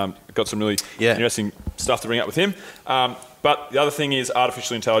fascinated. Got some really interesting stuff to bring up with him. But the other thing is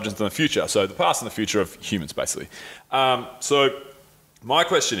artificial intelligence in the future. So the past and the future of humans, basically. So my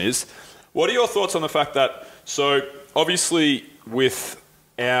question is, what are your thoughts on the fact that, so obviously with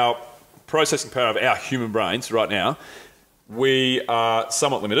our processing power of our human brains right now, we are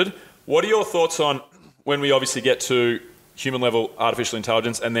somewhat limited, What are your thoughts on when we obviously get to human-level artificial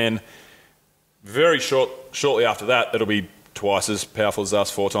intelligence, and then very shortly after that, it'll be twice as powerful as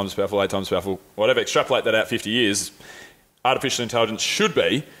us, 4 times as powerful, 8 times as powerful, whatever. Extrapolate that out 50 years, artificial intelligence should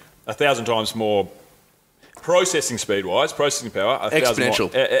be 1,000 times more processing speed-wise, processing power.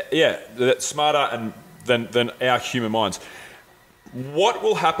 Exponential. That's smarter than our human minds. What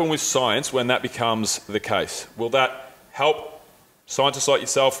will happen with science when that becomes the case? Will that help scientists like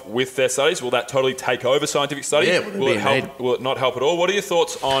yourself with their studies? Will that totally take over scientific study? Yeah, will it not help at all? What are your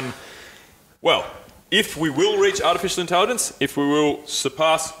thoughts on, well, if we will reach artificial intelligence, if we will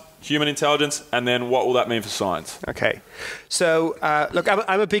surpass human intelligence, and then what will that mean for science? Okay, so look,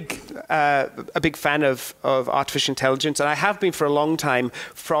 I'm a big fan of artificial intelligence, and I have been for a long time,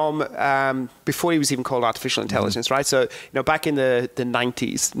 from before it was even called artificial intelligence, right? So back in the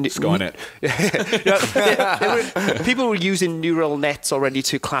 90s, Skynet. People were using neural nets already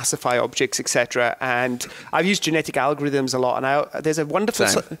to classify objects, etc. And I've used genetic algorithms a lot. And there's a wonderful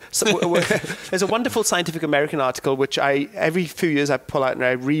there's a wonderful Scientific American article which every few years I pull out and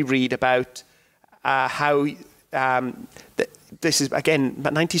I reread about how this is, again,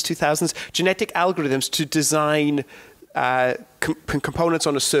 90s, 2000s, genetic algorithms to design components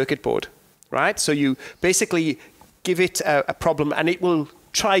on a circuit board, right? So you basically give it a problem and it will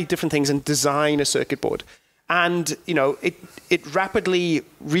try different things and design a circuit board. And, it rapidly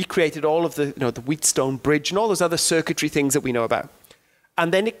recreated all of the Wheatstone Bridge and all those other circuitry things that we know about.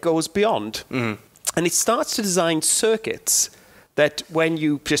 And then it goes beyond. And it starts to design circuits that when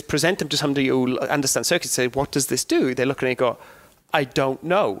you just present them to somebody who understands circuits, say, what does this do? They look at it and go, I don't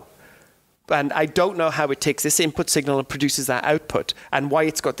know. And I don't know how it takes this input signal and produces that output, and why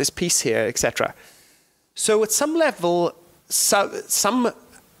it's got this piece here, etc. So at some level, some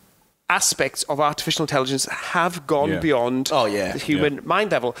aspects of artificial intelligence have gone beyond the human mind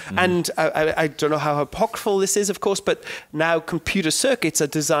level. And I don't know how apocryphal this is, of course, but now computer circuits are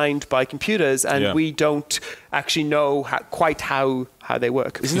designed by computers, and we don't actually know quite how they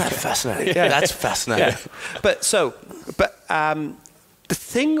work. Isn't that fascinating? That's fascinating. But the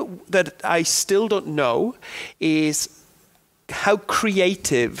thing that I still don't know is how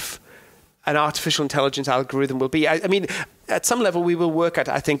creative an artificial intelligence algorithm will be. I mean, at some level, we will work at,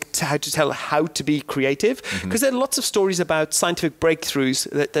 I think, how to tell how to be creative, because there are lots of stories about scientific breakthroughs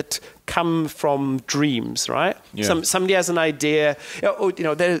that come from dreams, right? Yeah. Somebody has an idea. There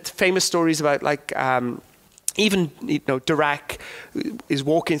are famous stories about, like, even Geraint is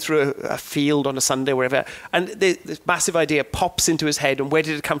walking through a field on a Sunday, wherever, and this massive idea pops into his head. And where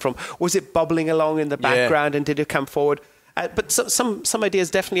did it come from? Was it bubbling along in the background, and did it come forward? But some ideas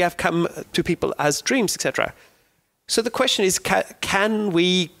definitely have come to people as dreams, etc. So the question is, can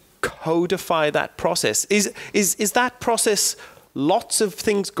we codify that process? Is that process lots of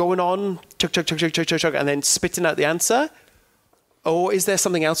things going on, chug, chug, chug, chug, chug, chug, chug, and then spitting out the answer? Or is there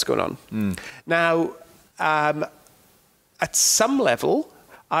something else going on? Now, at some level,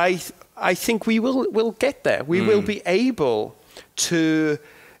 I think we will get there. We will be able to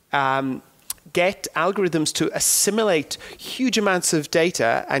get algorithms to assimilate huge amounts of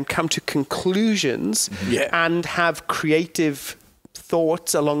data and come to conclusions and have creative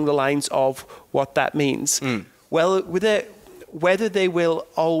thoughts along the lines of what that means. Well, whether they will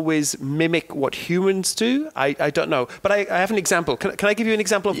always mimic what humans do, I don't know. But I have an example. Can I give you an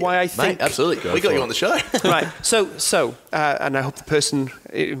example of why I think... Mate, absolutely. We got you on the show. Right. So, and I hope the person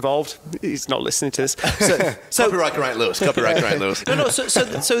involved is not listening to this. So Copyright Geraint Lewis. Copyright Geraint Lewis. No.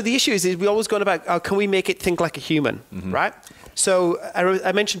 So the issue is we always going about, can we make it think like a human, right? So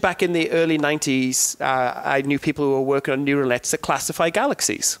I mentioned back in the early 90s, I knew people who were working on neural nets that classify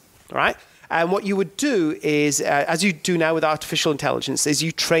galaxies, right? And what you would do is, as you do now with artificial intelligence, is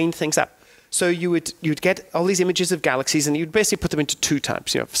you train things up. So you'd get all these images of galaxies, and you'd basically put them into two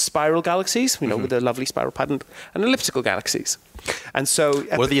types. You have spiral galaxies, with a lovely spiral pattern, and elliptical galaxies. And so,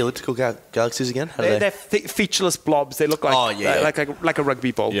 what are the elliptical galaxies again? They're featureless blobs. They look like like a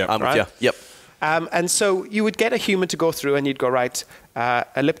rugby ball. Yeah, right? Yep. And so you would get a human to go through, and you'd go, right,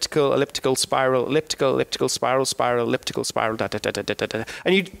 elliptical, spiral, elliptical, spiral, elliptical, spiral,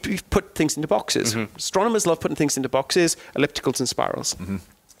 and you'd put things into boxes. Astronomers love putting things into boxes, ellipticals and spirals.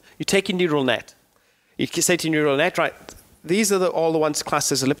 You take your neural net. You say to your neural net, right, these are all the ones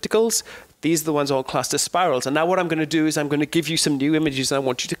classed as ellipticals. These are the ones all classed as spirals. And now what I'm going to do is I'm going to give you some new images, and I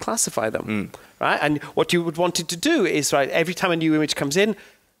want you to classify them. Right? And what you would want it to do is, right, every time a new image comes in,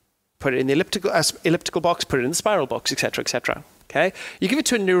 put it in the elliptical box, put it in the spiral box, etc., etc. Okay? You give it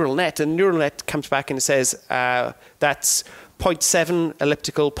to a neural net, and the neural net comes back and it says, that's 0.7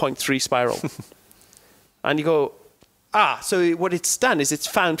 elliptical, 0.3 spiral. And you go, So what it's done is it's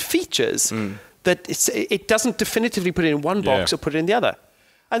found features that it doesn't definitively put it in one box or put it in the other.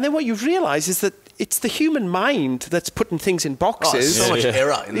 And then what you realize is that it's the human mind that's putting things in boxes. So much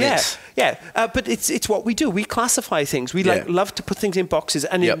error in this. But it's what we do. We classify things. We love to put things in boxes.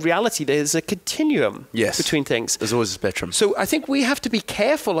 And in reality, there's a continuum between things. There's always a spectrum. So I think we have to be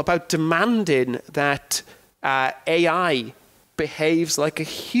careful about demanding that AI behaves like a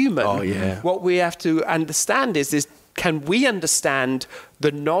human. What we have to understand is can we understand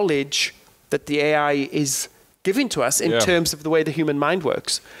the knowledge that the AI is giving to us in terms of the way the human mind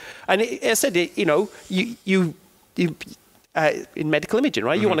works? And as I said, you in medical imaging,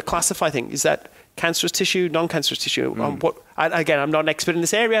 right? You want to classify things. Is that cancerous tissue, non-cancerous tissue? Again, I'm not an expert in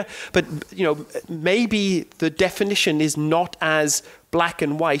this area, but maybe the definition is not as black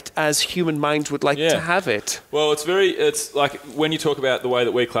and white as human minds would like to have it. Well, it's like when you talk about the way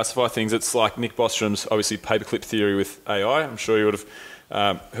that we classify things, it's like Nick Bostrom's obviously paperclip theory with AI. I'm sure you would have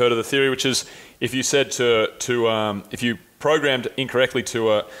heard of the theory, which is if you said if you programmed incorrectly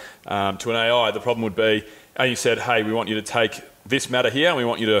to an AI, the problem would be, and you said, hey, we want you to take this matter here and we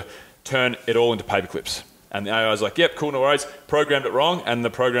want you to turn it all into paperclips. And the AI was like, yep, cool, no worries. Programmed it wrong, and the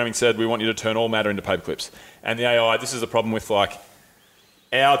programming said, we want you to turn all matter into paperclips. And the AI, this is the problem with like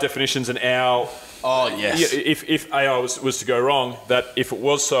our definitions and our... If AI was to go wrong, that if it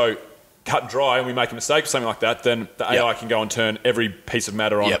was so cut and dry and we make a mistake or something like that, then the AI can go and turn every piece of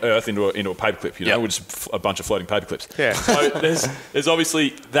matter on Earth into a paperclip, which is a bunch of floating paperclips. Yeah. So there's obviously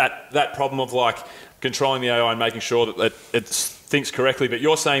that problem of like controlling the AI and making sure that it thinks correctly. But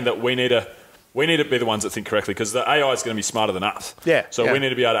you're saying that we need to be the ones that think correctly because the AI is going to be smarter than us. Yeah. So we need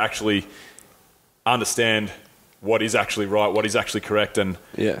to be able to actually understand what is actually right, what is actually correct, and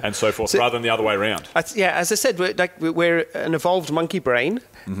so forth, rather than the other way around. As I said, we're an evolved monkey brain,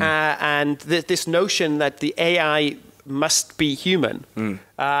 and this notion that the AI must be human,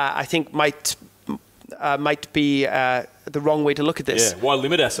 I think might be the wrong way to look at this. Yeah. Why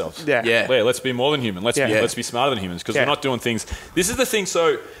limit ourselves? Let's be more than human. Let's be smarter than humans because we're not doing things. This is the thing.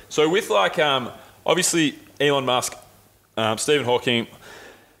 So with like obviously Elon Musk, Stephen Hawking,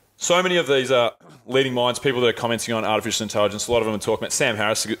 so many of these leading minds, people that are commenting on artificial intelligence, a lot of them are talking about, Sam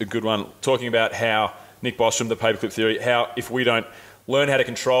Harris, a good one, talking about how Nick Bostrom, the paperclip theory, how if we don't learn how to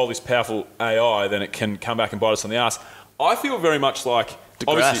control this powerful AI, then it can come back and bite us on the ass. I feel very much like...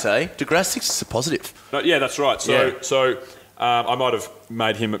 DeGrasse thinks it's a positive. No, that's right. So I might have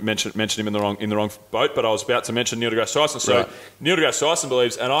made him mention him in the wrong boat, but I was about to mention Neil deGrasse Tyson. So Neil deGrasse Tyson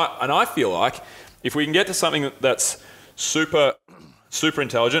believes, and I feel like if we can get to something that's super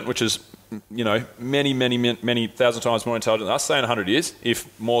intelligent, which is many thousand times more intelligent than us, say in 100 years,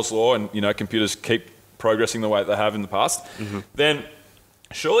 if Moore's law and computers keep progressing the way that they have in the past, then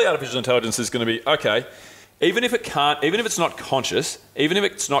surely artificial intelligence is going to be okay. Even if it's not conscious, even if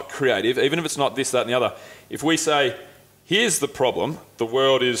it's not creative, even if it's not this, that, and the other, if we say, here's the problem, the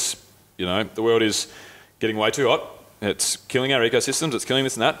world is getting way too hot, it's killing our ecosystems, it's killing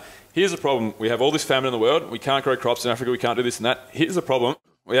this and that. Here's the problem, we have all this famine in the world, we can't grow crops in Africa, we can't do this and that. Here's the problem,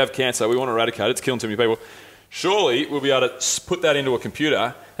 we have cancer, we want to eradicate it, it's killing too many people. Surely we'll be able to put that into a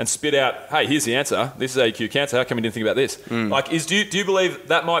computer and spit out, hey, here's the answer, this is AQ cancer, how come we didn't think about this? Do you believe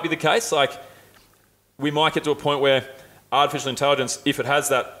that might be the case? Like, we might get to a point where artificial intelligence, if it has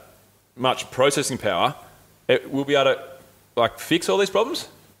that much processing power, it will be able to fix all these problems?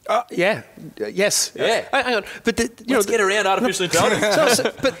 Yes. Yeah. Hang on. But let's get around artificial intelligence.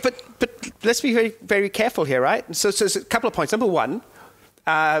 But let's be very, very careful here, right? So there's a couple of points. Number one,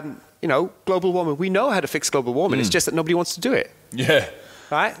 global warming. We know how to fix global warming. It's just that nobody wants to do it. Yeah.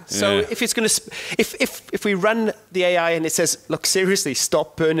 Right? So if it's going to... If we run the AI and it says, look, seriously,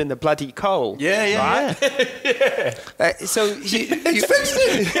 stop burning the bloody coal. Yeah. So it's fixed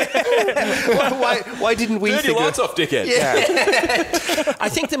it. Why didn't we turn your lights off, dickhead. Yeah. I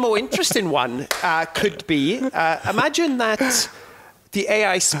think the more interesting one could be, imagine that the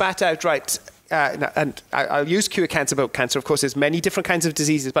AI spat out, right... and I'll use cure cancer, but cancer, of course, there's many different kinds of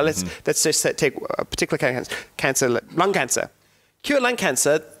diseases, but let's just take a particular kind of cancer, lung cancer. Cure lung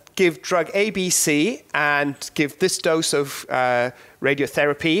cancer, give drug A, B, C, and give this dose of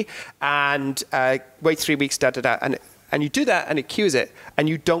radiotherapy, and wait 3 weeks, and you do that, and it cures it, and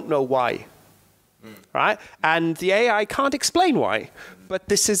you don't know why, right? And the AI can't explain why, but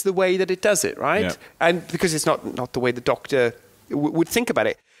this is the way that it does it, right? Yeah. And because it's not the way the doctor would think about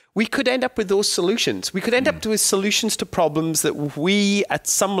it. We could end up with those solutions. We could end up with solutions to problems that we, at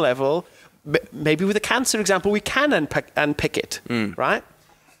some level... Maybe with a cancer example, we can unpick it, right?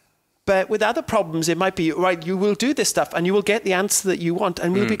 But with other problems, it might be, right, you will do this stuff and you will get the answer that you want.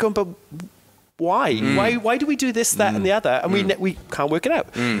 And we'll be going, but why? Why do we do this, that, and the other? And we can't work it out.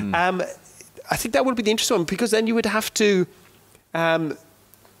 I think that would be the interesting one, because then you would have to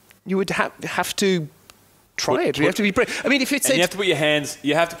try it. You have to be brave. I mean, if it's you have to put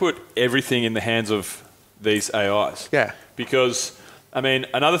you have to put everything in the hands of these AIs. Yeah. Because I mean,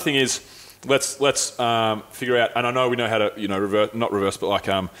 another thing is, let's figure out, and I know we know how to, not reverse, but like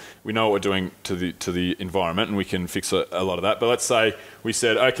we know what we're doing to the environment, and we can fix a lot of that. But let's say we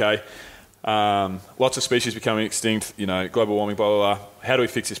said, okay, lots of species becoming extinct, global warming, blah blah blah. How do we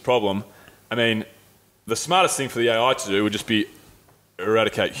fix this problem? I mean, the smartest thing for the AI to do would just be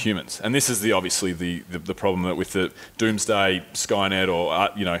eradicate humans, and this is obviously the problem that with the doomsday Skynet or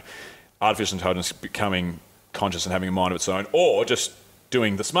artificial intelligence becoming conscious and having a mind of its own, or just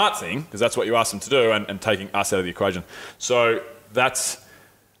doing the smart thing, because that's what you ask them to do, and taking us out of the equation. So that's,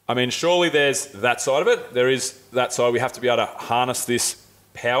 I mean, surely there's that side of it. There is that side. We have to be able to harness this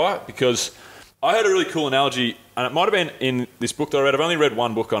power, because I heard a really cool analogy, and it might have been in this book that I read. I've only read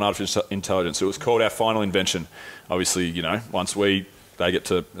one book on artificial intelligence. It was called Our Final Invention. Obviously, once they get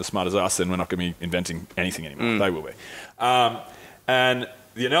to as smart as us, then we're not going to be inventing anything anymore. They will be. And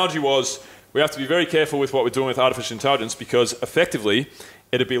the analogy was, we have to be very careful with what we're doing with artificial intelligence, because effectively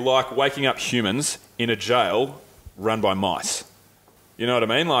it'd be like waking up humans in a jail run by mice. You know what I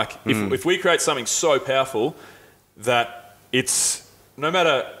mean? Like if we create something so powerful that it's, no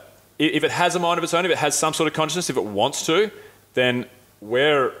matter if it has a mind of its own, if it has some sort of consciousness, if it wants to, then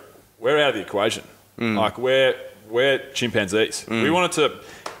we're out of the equation. Like we're chimpanzees. We wanted to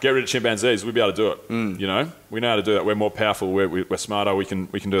get rid of chimpanzees, we'd be able to do it. We know how to do that. We're more powerful. We're smarter. We can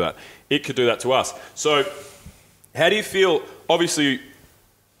do that. It could do that to us. So, how do you feel? Obviously,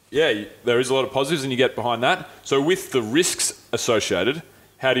 yeah, there is a lot of positives, and you get behind that. So, with the risks associated,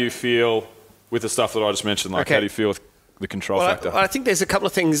 how do you feel with the stuff that I just mentioned? Like, how do you feel with the control factor? I think there's a couple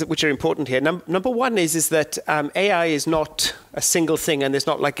of things which are important here. Number one is that AI is not a single thing, and there's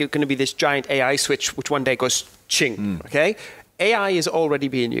not like going to be this giant AI switch which one day goes ching. Okay. AI is already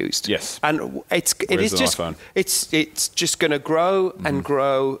being used. Yes. And it's just going to grow and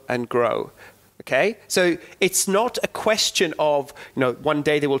grow and grow. Okay? So it's not a question of, one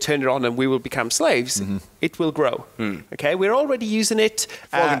day they will turn it on and we will become slaves. It will grow. Okay? We're already using it.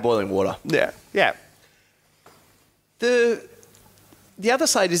 Frog in boiling water. Yeah. Yeah. The other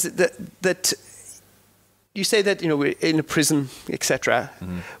side is that you say that we're in a prison, etc.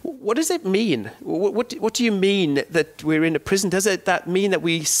 What does it mean? What do you mean that we're in a prison? Does that mean that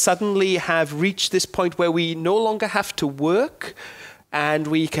we suddenly have reached this point where we no longer have to work, and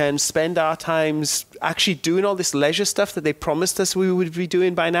we can spend our times actually doing all this leisure stuff that they promised us we would be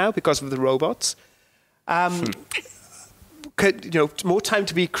doing by now because of the robots? More time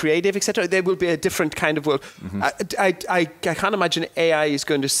to be creative, etc. There will be a different kind of world. I can't imagine AI is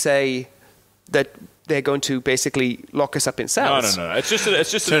going to say that they're going to basically lock us up in cells. No. It's just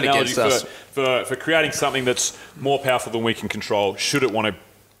an analogy for creating something that's more powerful than we can control. Should it want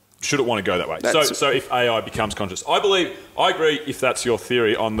to go that way? So if AI becomes conscious, I agree. If that's your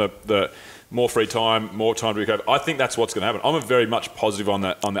theory on the more free time, more time to be creative, I think that's what's going to happen. I'm very much positive on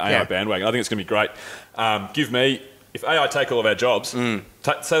the AI bandwagon. I think it's going to be great. If AI take all of our jobs, say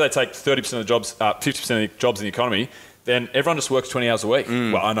they take 30% of the jobs, 50% of the jobs in the economy, then everyone just works 20 hours a week.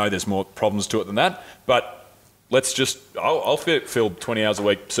 Well, I know there's more problems to it than that, but I'll fill 20 hours a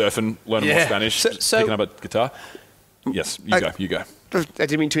week surfing, learning more Spanish, picking up a guitar. Yes, you go. I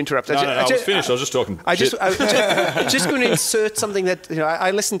didn't mean to interrupt. No, I was finished. I was just talking. I'm just going to insert something that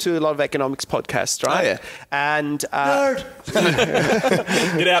I listen to a lot of economics podcasts, right? Oh, yeah. And nerd,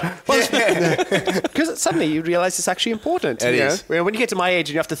 get out. Because suddenly you realise it's actually important. It is. When you get to my age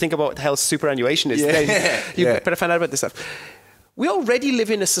and you have to think about what the hell superannuation is, then you better find out about this stuff. We already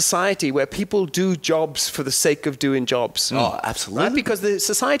live in a society where people do jobs for the sake of doing jobs. Oh, absolutely. Right? Because the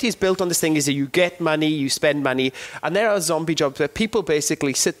society is built on this thing is that you get money, you spend money, and there are zombie jobs where people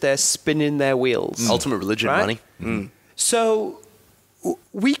basically sit there spinning their wheels. Ultimate religion, money. So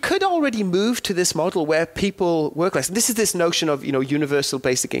we could already move to this model where people work less. This is this notion of universal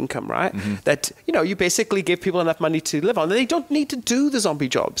basic income, right? That you basically give people enough money to live on, and they don't need to do the zombie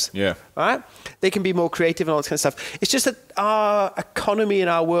jobs. Yeah, right. They can be more creative and all this kind of stuff. It's just that our economy and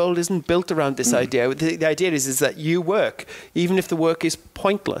our world isn't built around this idea. The idea is that you work, even if the work is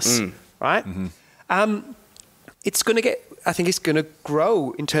pointless, right? It's going to get. I think it's going to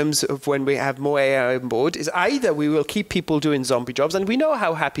grow in terms of when we have more AI on board. Is either we will keep people doing zombie jobs, and we know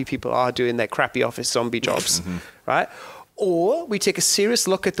how happy people are doing their crappy office zombie jobs, right? Or we take a serious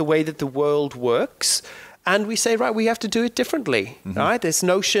look at the way that the world works, and we say, right, we have to do it differently, right? This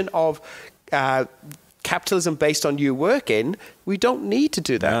notion of capitalism based on you working, we don't need to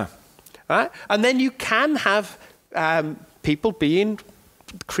do that. right? And then you can have people being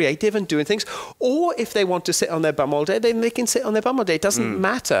creative and doing things. Or if they want to sit on their bum all day, then they can sit on their bum all day. It doesn't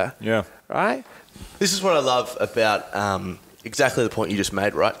matter. Yeah. Right? This is what I love about exactly the point you just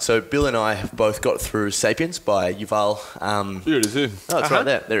made, right? So Bill and I have both got through *Sapiens* by Yuval. Here it is. Here. Oh, it's right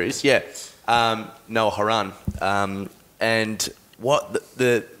there. There it is. Yeah. Noah Haran. And what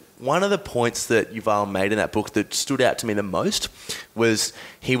one of the points that Yuval made in that book that stood out to me the most was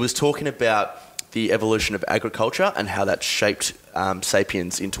he was talking about the evolution of agriculture and how that shaped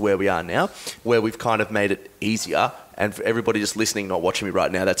 *Sapiens* into where we are now, where we've kind of made it easier. And for everybody just listening, not watching me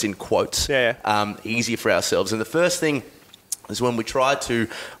right now, that's in quotes. Easier for ourselves. And the first thing is when we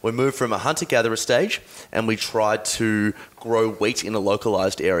moved from a hunter-gatherer stage and we tried to grow wheat in a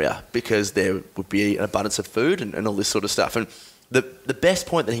localized area because there would be an abundance of food and all this sort of stuff. And the best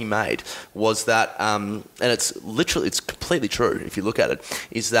point that he made was that, and it's completely true if you look at it,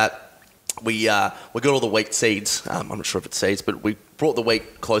 is that we got all the wheat seeds. I'm not sure if it's seeds, but we brought the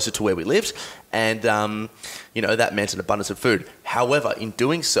wheat closer to where we lived, and that meant an abundance of food. However, in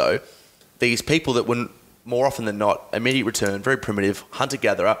doing so, these people that wouldn't, more often than not, immediate return, very primitive,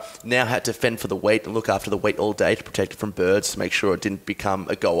 hunter-gatherer, now had to fend for the wheat and look after the wheat all day to protect it from birds, to make sure it didn't become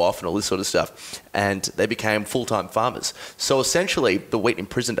a go-off and all this sort of stuff. And they became full-time farmers. So essentially, the wheat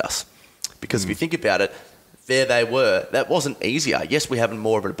imprisoned us. Because if you think about it, there they were. That wasn't easier. Yes, we have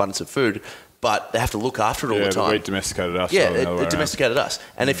more of an abundance of food, but they have to look after it all the time. The wheat domesticated us. Yeah, it domesticated us.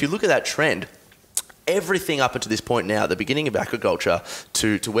 And if you look at that trend, everything up until this point now, the beginning of agriculture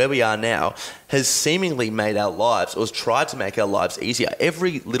to where we are now, has seemingly made our lives, or has tried to make our lives easier.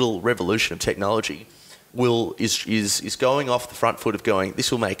 Every little revolution of technology is going off the front foot of going,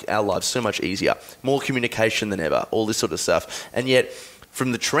 this will make our lives so much easier. More communication than ever, all this sort of stuff. And yet,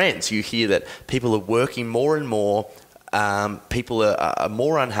 from the trends, you hear that people are working more and more, people are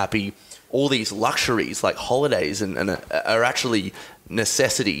more unhappy. All these luxuries like holidays and are actually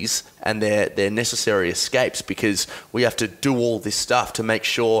necessities, and they're necessary escapes because we have to do all this stuff to make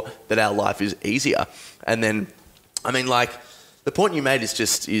sure that our life is easier. And then, I mean, like, the point you made is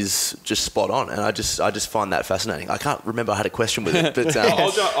just spot on, and I just find that fascinating. I can't remember I had a question with it, but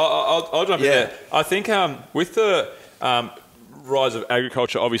I'll jump in there. I think with the rise of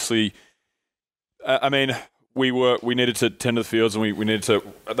agriculture, obviously, I mean, we needed to tend to the fields, and we needed to.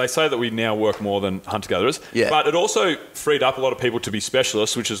 They say that we now work more than hunter-gatherers, but it also freed up a lot of people to be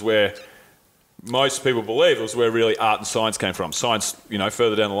specialists, which is where most people believe it was where really art and science came from. Science,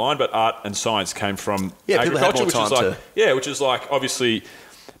 further down the line, but art and science came from agriculture, which is like obviously,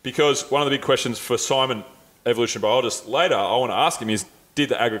 because one of the big questions for Simon, evolutionary biologist, later I want to ask him is, did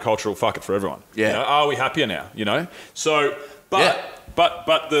the agricultural fuck it for everyone? Are we happier now? So, but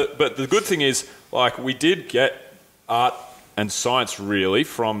the good thing is, like, we did get art and science really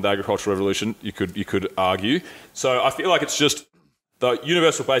from the agricultural revolution. You could argue. So I feel like it's just the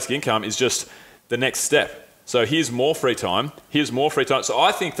universal basic income is just the next step. So here's more free time. So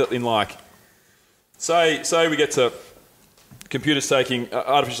I think that in, like, say we get to computers taking,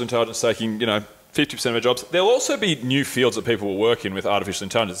 artificial intelligence taking, 50% of our jobs. There'll also be new fields that people will work in with artificial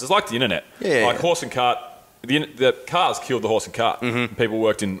intelligence. It's like the internet, like horse and cart. The cars killed the horse and cart. People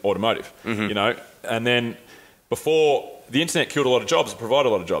worked in automotive, and then before the internet killed a lot of jobs, it provided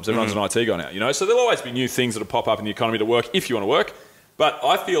a lot of jobs. Everyone's an IT guy now, So there'll always be new things that'll pop up in the economy to work if you want to work. But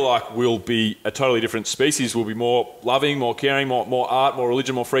I feel like we'll be a totally different species. We'll be more loving, more caring, more art, more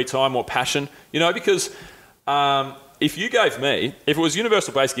religion, more free time, more passion. Because if you gave me, if it was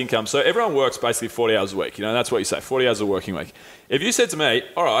universal basic income, so everyone works basically 40 hours a week. That's what you say, 40 hours a working week. If you said to me,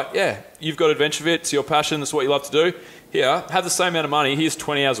 all right, you've got AdventureFit, it's your passion, that's what you love to do. Here, have the same amount of money, here's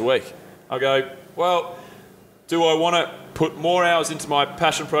 20 hours a week. I'll go, well, do I want to put more hours into my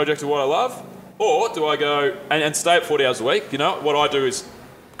passion project of what I love? Or do I go and stay at 40 hours a week? What I do is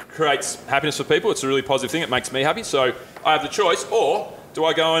creates happiness for people. It's a really positive thing. It makes me happy. So I have the choice. Or do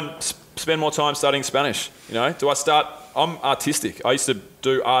I go and spend more time studying Spanish? Do I start... I'm artistic. I used to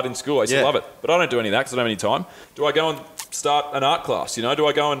do art in school. I used to love it. But I don't do any of that because I don't have any time. Do I go and start an art class? Do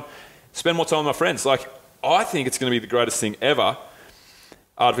I go and spend more time with my friends? Like, I think it's going to be the greatest thing ever,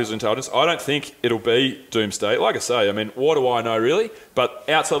 artificial intelligence. I don't think it'll be doomsday. Like I say, I mean, what do I know really? But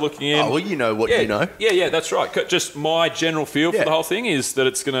outside looking in... Oh, well, you know what you know. Yeah, that's right. Just my general feel for the whole thing is that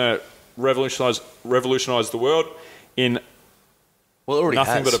it's going to revolutionise the world in... Well, it already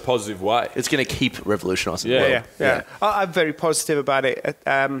nothing has. but a positive way. It's going to keep revolutionising the world. Yeah. I'm very positive about it.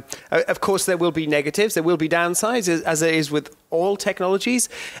 Of course, there will be negatives. There will be downsides, as it is with all technologies.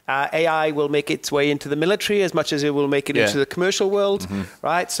 AI will make its way into the military as much as it will make it into the commercial world,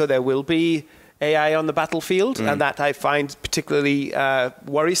 right? So there will be AI on the battlefield, and that I find particularly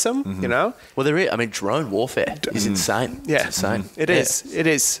worrisome. You know, well, there is. I mean, drone warfare is insane. Yeah, it's insane. It is. It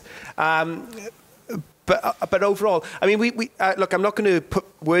is. But overall, I mean, we look. I'm not going to put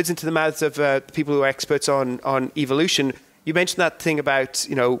words into the mouths of people who are experts on evolution. You mentioned that thing about,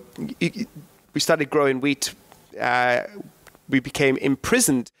 you know, we started growing wheat. We became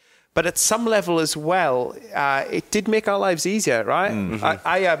imprisoned. But at some level as well, it did make our lives easier, right?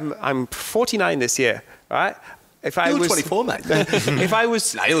 I'm 49 this year, right? If I was 24, mate. If I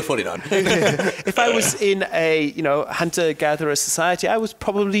was, no, you look 49. If I was in a hunter-gatherer society, I would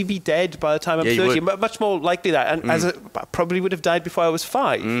probably be dead by the time I'm 30. Much more likely that, and I probably would have died before I was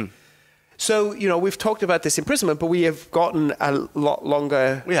 5. So we've talked about this imprisonment, but we have gotten a lot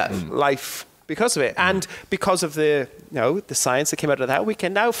longer life because of it, and because of the science that came out of that, we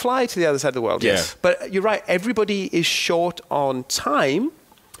can now fly to the other side of the world. Yes, but you're right. Everybody is short on time,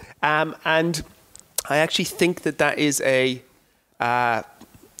 and I actually think that is a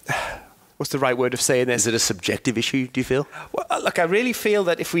what's the right word of saying this? Is it a subjective issue, do you feel? Well, look, I really feel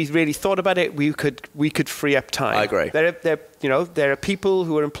that if we really thought about it, we could free up time. I agree. There are people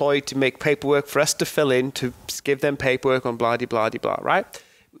who are employed to make paperwork for us to fill in, to give them paperwork on blah, blah, blah, blah, right?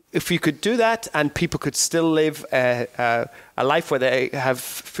 If we could do that and people could still live a life where they have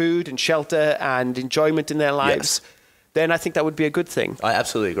food and shelter and enjoyment in their lives, then I think that would be a good thing. I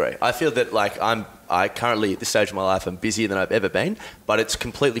absolutely agree. I feel that I currently at this stage of my life I'm busier than I've ever been, but it's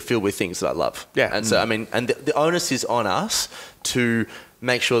completely filled with things that I love. Yeah. And so I mean, and the onus is on us to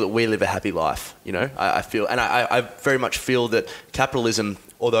make sure that we live a happy life. I feel, and I very much feel that capitalism,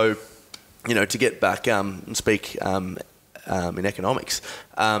 although to get back and speak in economics,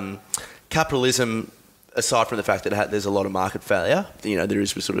 capitalism, aside from the fact that there's a lot of market failure, there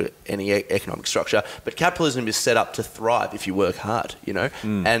is with sort of any economic structure, but capitalism is set up to thrive if you work hard,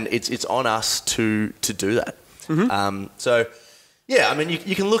 and it's on us to do that. So, yeah, I mean,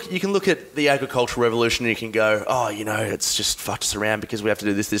 you can look at the agricultural revolution and you can go, oh, it's just fucked us around because we have to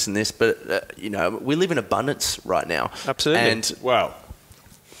do this, this, and this, but we live in abundance right now. Absolutely. And wow,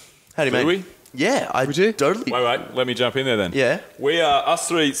 how do you mean? We? Yeah, I do. Totally. Wait, let me jump in there then. Yeah. We are, us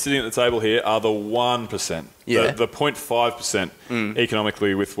three sitting at the table here are the 1%. Yeah. The 0.5%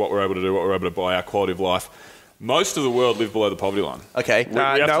 economically with what we're able to do, what we're able to buy, our quality of life. Most of the world live below the poverty line. Okay.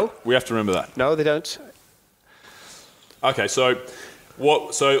 We have to remember that. No, they don't. Okay, so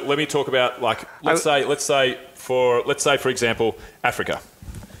let me talk about, like, let's say for example, Africa.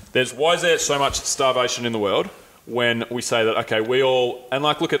 Why is there so much starvation in the world? When we say that, okay, we all, and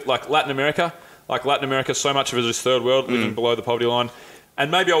look at Latin America, so much of it is third world, living below the poverty line.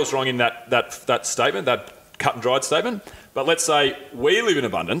 And maybe I was wrong in that statement, that cut and dried statement, but let's say we live in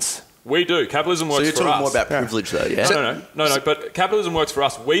abundance. We do. Capitalism works for us. So you're talking more about privilege though, yeah? No, but capitalism works for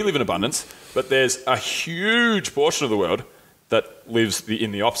us. We live in abundance, but there's a huge portion of the world that lives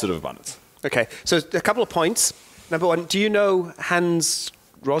in the opposite of abundance. Okay, so a couple of points. Number one, do you know Hans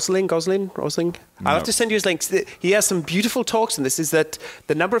Rosling? No. I'll have to send you his links. He has some beautiful talks on this, is that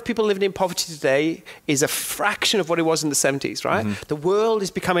the number of people living in poverty today is a fraction of what it was in the 70s, right? The world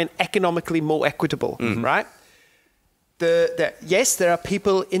is becoming economically more equitable, right? Yes, there are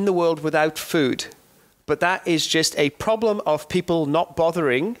people in the world without food, but that is just a problem of people not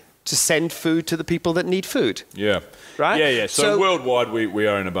bothering to send food to the people that need food. Yeah. Right? Yeah. So worldwide, we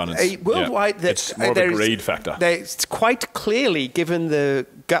are in abundance. Worldwide, it's more of a greed factor. There's quite clearly, given the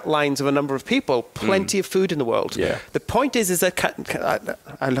gut lines of a number of people, plenty of food in the world. Yeah. The point is that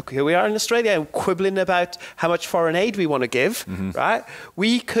look, here we are in Australia, quibbling about how much foreign aid we want to give. Right?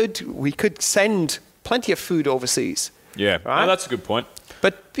 We could send plenty of food overseas. Yeah. Right? No, that's a good point.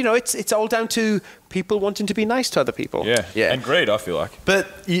 But it's all down to people wanting to be nice to other people. Yeah. And greed, I feel like. But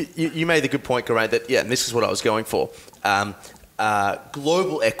you made the good point, Geraint, that and this is what I was going for.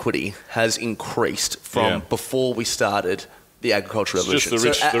 Global equity has increased from before we started the agricultural revolution.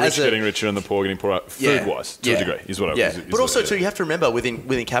 Just the rich getting richer and the poor getting poorer, food-wise, to a degree, is what I was. But also, too, you have to remember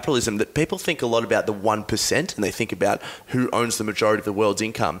within capitalism that people think a lot about the 1%, and they think about who owns the majority of the world's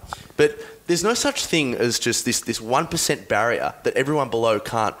income. But there's no such thing as just this 1% barrier that everyone below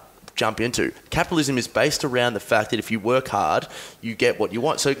can't jump into. Capitalism is based around the fact that if you work hard, you get what you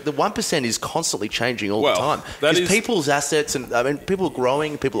want. So the 1% is constantly changing all the time. Because people's assets, and I mean, people are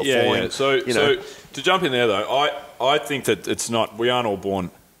growing, people are falling. Yeah. So to jump in there though, I think that it's not. We aren't all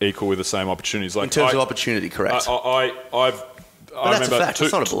born equal with the same opportunities. Like in terms of opportunity, correct. But that's a fact.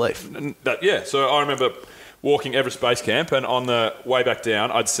 It's not a belief. So I remember walking Everest Base Camp, and on the way back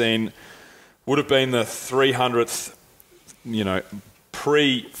down, I'd seen would have been the 300th,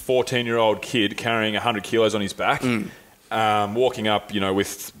 pre-14-year-old kid carrying 100 kilos on his back, walking up,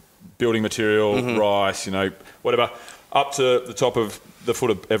 with building material, rice, whatever, up to the top of the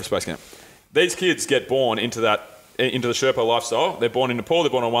foot of Everspace Camp. These kids get born into the Sherpa lifestyle. They're born in Nepal, they're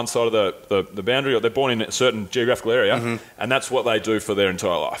born on one side of the boundary, or they're born in a certain geographical area, and that's what they do for their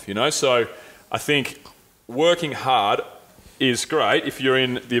entire life, So I think working hard is great if you're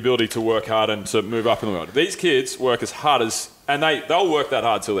in the ability to work hard and to move up in the world. These kids work as hard as, and they'll work that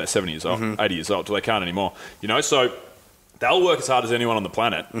hard till they're 70 years old, 80 years old, till they can't anymore. So they'll work as hard as anyone on the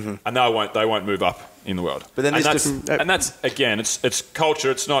planet, and they won't move up in the world. But then that's again, it's culture.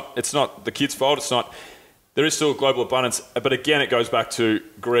 It's not the kids' fault. There is still global abundance, but again, it goes back to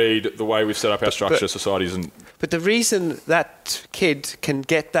greed, the way we've set up our structure, societies, and. But the reason that kid can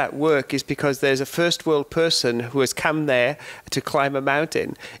get that work is because there's a first world person who has come there to climb a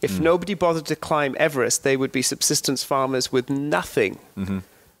mountain. If nobody bothered to climb Everest, they would be subsistence farmers with nothing,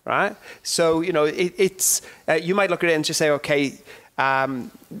 right? So, it's you might look at it and just say, okay,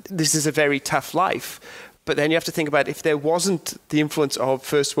 this is a very tough life. But then you have to think about if there wasn't the influence of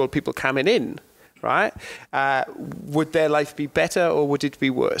first world people coming in, right? Would their life be better or would it be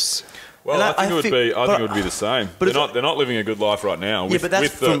worse? Well, I think it would be the same. But they're not living a good life right now with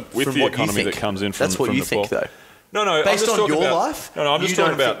the economy that comes in from That's what you think, though. No. Based on your life? No, I'm just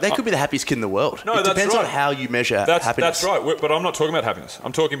talking about. They could be the happiest kid in the world. No, it depends on how you measure happiness. That's right. But I'm not talking about happiness.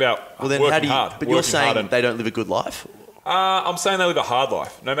 I'm talking about working hard. But you're saying they don't live a good life? I'm saying they live a hard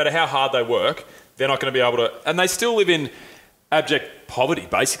life. No matter how hard they work, they're not going to be able to. And they still live in abject poverty,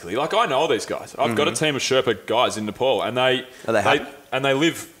 basically. Like, I know all these guys. I've got a team of Sherpa guys in Nepal, and they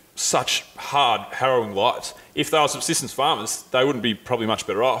live such hard, harrowing lives. If they were subsistence farmers, they wouldn't be probably much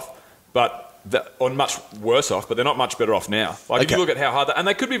better off, or much worse off. But they're not much better off now. Like, if you look at how hard, and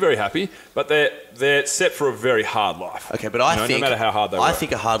they could be very happy, but they're set for a very hard life. Okay, but I think no matter how hard they work, I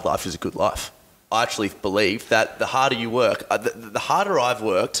think a hard life is a good life. I actually believe that the harder you work, the harder I've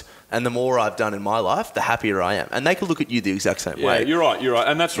worked, and the more I've done in my life, the happier I am. And they could look at you the exact same way. Yeah, you're right,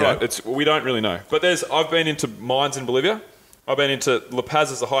 and that's right. We don't really know. But I've been into mines in Bolivia. I've been into La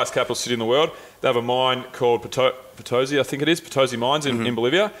Paz, is the highest capital city in the world. They have a mine called Potosi, I think it is, Potosi Mines in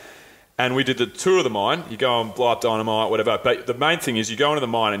Bolivia. And we did the tour of the mine. You go and blow up dynamite, whatever. But the main thing is you go into the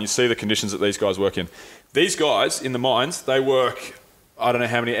mine and you see the conditions that these guys work in. These guys in the mines, they work, I don't know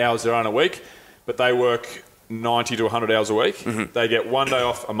how many hours there are in a week, but they work 90 to 100 hours a week. They get one day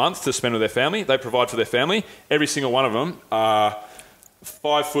off a month to spend with their family. They provide for their family. Every single one of them are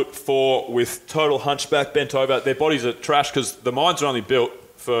 5'4" with total hunchback, bent over. Their bodies are trash because the mines are only built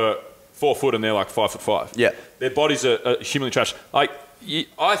for 4 foot and they're like 5'5". Yeah. Their bodies are humanly trash. Like,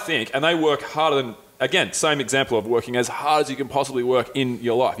 I think, and they work harder than, again, same example of working as hard as you can possibly work in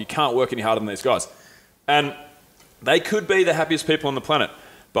your life. You can't work any harder than these guys. And they could be the happiest people on the planet.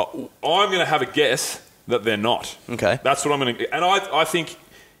 But I'm going to have a guess that they're not. Okay. That's what I'm going to... And I think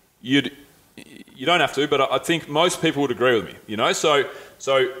you don't have to, but I think most people would agree with me, So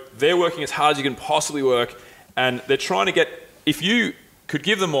they're working as hard as you can possibly work, and they're trying to get... If you could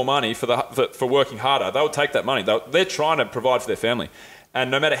give them more money for working harder, they would take that money. They're trying to provide for their family. And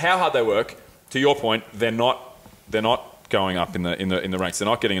no matter how hard they work, to your point, they're not going up in the ranks. They're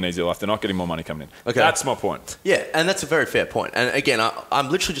not getting an easier life. They're not getting more money coming in. Okay. That's my point. Yeah, and that's a very fair point. And again, I'm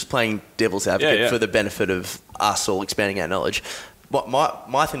literally just playing devil's advocate for the benefit of us all expanding our knowledge. But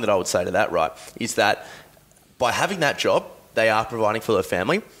my thing that I would say to that, right, is that by having that job, they are providing for their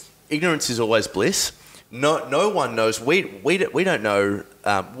family. Ignorance is always bliss. No one knows. We don't know.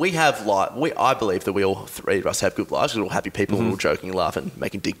 I believe that we all three of us have good lives. We're all happy people. We're all joking, laughing,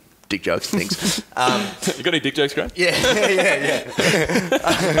 making dick jokes and things. You got any dick jokes, Grant? Yeah.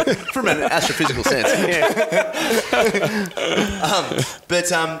 From an astrophysical sense.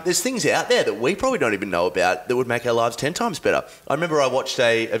 But there's things out there that we probably don't even know about that would make our lives 10 times better. I remember I watched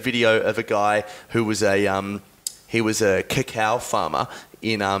a video of a guy who was a cacao farmer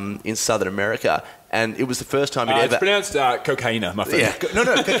in Southern America. And it was the first time he'd ever... It's pronounced cocaina, my friend. Yeah. No,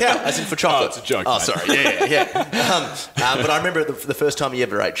 cacao, as in for chocolate. Oh, it's a joke. Oh, mate. Sorry. Yeah. But I remember the first time he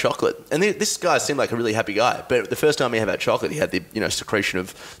ever ate chocolate. And this guy seemed like a really happy guy. But the first time he ever had chocolate, he had the secretion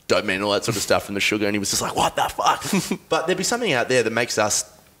of dopamine and all that sort of stuff from the sugar. And he was just like, what the fuck? But there'd be something out there that makes us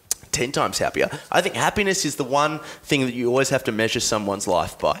 10 times happier. I think happiness is the one thing that you always have to measure someone's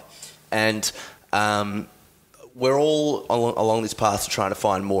life by. And... we're all along this path trying to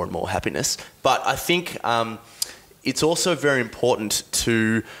find more and more happiness. But I think it's also very important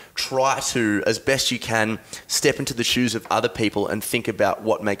to try to, as best you can, step into the shoes of other people and think about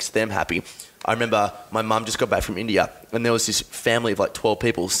what makes them happy. I remember my mum just got back from India, and there was this family of like 12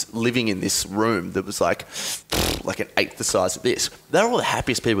 people living in this room that was like an eighth the size of this. They're all the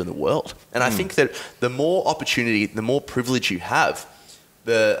happiest people in the world. And I think that the more opportunity, the more privilege you have,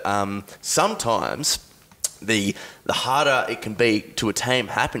 sometimes the harder it can be to attain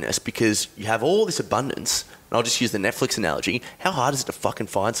happiness because you have all this abundance. And I'll just use the Netflix analogy. How hard is it to fucking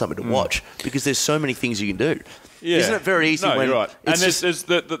find something to watch? Because there's so many things you can do. Yeah. Isn't it very easy? No, when you're right. And it's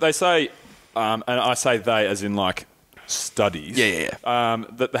they say, and I say they as in like studies.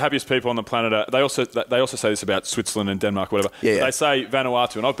 That the happiest people on the planet are. They also say this about Switzerland and Denmark, whatever. They say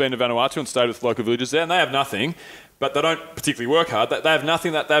Vanuatu, and I've been to Vanuatu and stayed with local villagers there, and they have nothing. But they don't particularly work hard. They have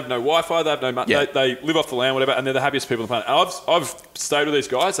nothing. They have no Wi-Fi. They have no. They live off the land, whatever, and they're the happiest people on the planet. And I've stayed with these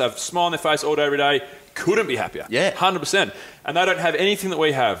guys. They have a smile on their face all day, every day. Couldn't be happier. 100%. And they don't have anything that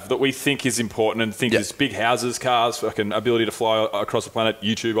we have that we think is important and think is big houses, cars, fucking ability to fly across the planet,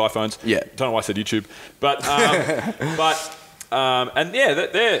 YouTube, iPhones. Don't know why I said YouTube, but and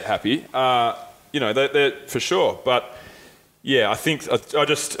they're happy. They're for sure. But yeah, I think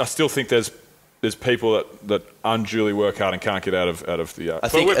I still think there's people that unduly work hard and can't get out of the. I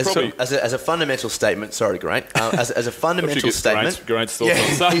think as a fundamental statement. Sorry, Geraint. As a fundamental statement, Geraint's still on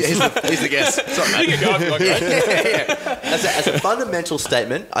he's the guest. Sorry, mate. You can go if you like, Geraint. As a fundamental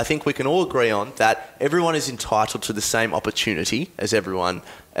statement, I think we can all agree on that everyone is entitled to the same opportunity as everyone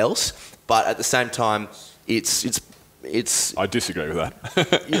else, but at the same time, it's. I disagree with that.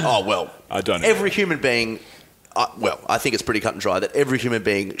 Oh well, I don't. Every human being. I think it's pretty cut and dry that every human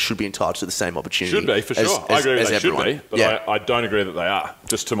being should be entitled to the same opportunity. Should be, for sure. I agree they everyone. Should be, but I don't agree that they are.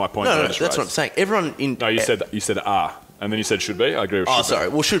 Just to my point. No, that's what I'm saying. Everyone in... No, you said are, and then you said should be. I agree with should be. Oh, sorry.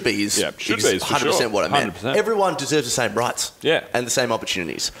 Well, should be is 100% what I meant. 100%. Everyone deserves the same rights. Yeah. And the same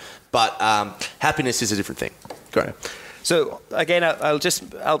opportunities. But happiness is a different thing. Great. So again, I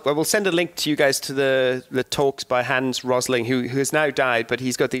will send a link to you guys to the talks by Hans Rosling, who has now died, but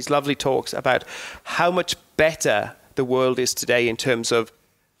he's got these lovely talks about how much better the world is today in terms of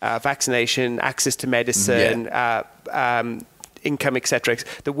vaccination, access to medicine, income, etc.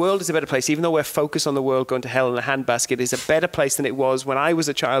 The world is a better place. Even though we're focused on the world going to hell in a handbasket, it's a better place than it was when I was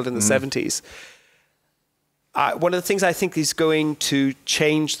a child in the 70s. One of the things I think is going to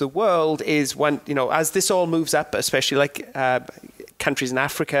change the world is when, as this all moves up, especially like countries in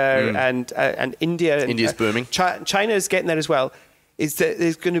Africa and India. India's booming. China is getting there as well. Is that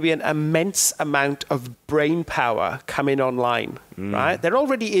there's going to be an immense amount of brain power coming online, right? There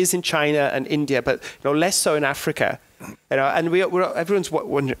already is in China and India, but less so in Africa. And everyone's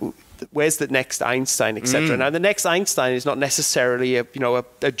wondering, where's the next Einstein, etc. Now, the next Einstein is not necessarily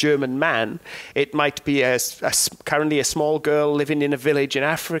a German man. It might be currently a small girl living in a village in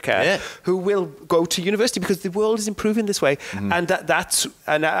Africa who will go to university because the world is improving this way. And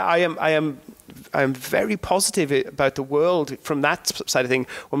I am very positive about the world from that side of thing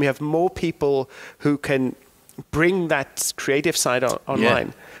when we have more people who can bring that creative side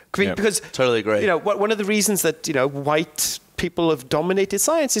online. Because totally agree. One of the reasons that white people have dominated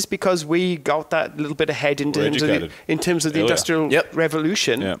science is because we got that little bit ahead in terms of the Industrial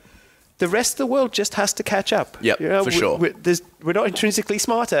Revolution. The rest of the world just has to catch up. For sure. We're not intrinsically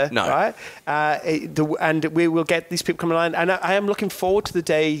smarter, right? And we will get these people coming online. And I am looking forward to the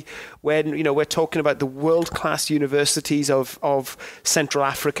day when we're talking about the world-class universities of Central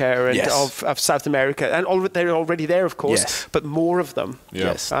Africa and of South America, and they're already there, of course, but more of them.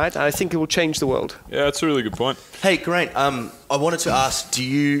 Right? And I think it will change the world. Yeah, that's a really good point. Hey, Geraint, I wanted to ask: Do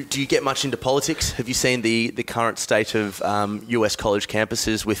you get much into politics? Have you seen the current state of US college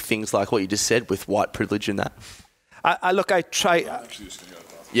campuses with things like what you just said, with white privilege and that? I try.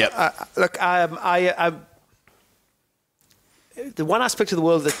 The one aspect of the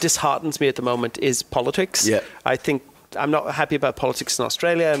world that disheartens me at the moment is politics. I think I'm not happy about politics in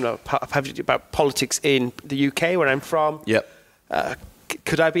Australia. I'm not happy about politics in the UK, where I'm from.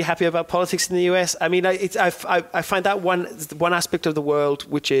 Could I be happy about politics in the US? I mean, I find that one aspect of the world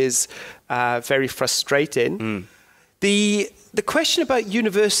which is very frustrating. The question about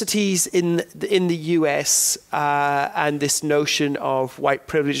universities in the US and this notion of white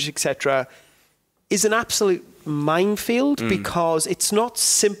privilege, etc., is an absolute minefield because it's not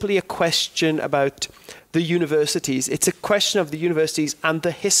simply a question about the universities. It's a question of the universities and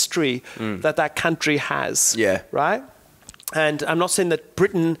the history that country has. Right? And I'm not saying that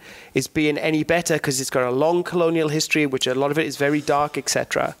Britain is being any better because it's got a long colonial history, which a lot of it is very dark,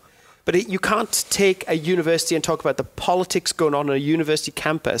 etc. But you can't take a university and talk about the politics going on a university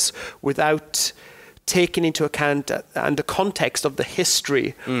campus without taking into account and the context of the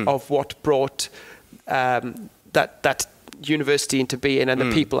history of what brought that university into being and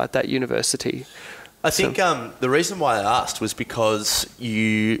the people at that university. I think the reason why I asked was because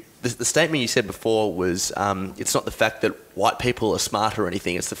the statement you said before was it's not the fact that white people are smart or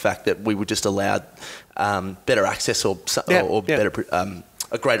anything, it's the fact that we were just allowed better access or better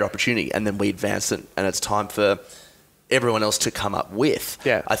a greater opportunity, and then we advance it, and it's time for everyone else to come up with.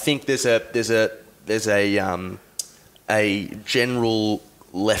 Yeah. I think there's a general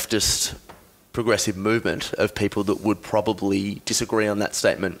leftist progressive movement of people that would probably disagree on that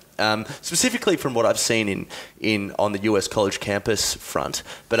statement, specifically from what I've seen on the US college campus front.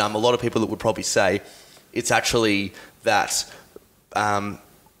 But a lot of people that would probably say it's actually that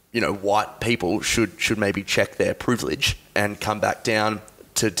white people should maybe check their privilege and come back down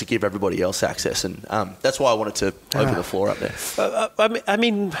to give everybody else access, and that's why I wanted to open the floor up there. I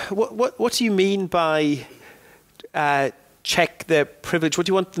mean, what do you mean by check their privilege? What do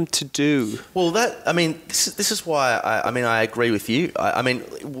you want them to do? Well, this is why I agree with you. I mean,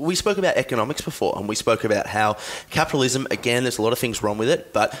 we spoke about economics before, and we spoke about how capitalism, again, there's a lot of things wrong with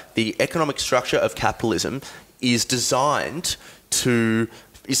it, but the economic structure of capitalism is designed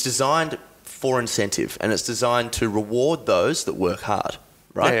for incentive, and it's designed to reward those that work hard,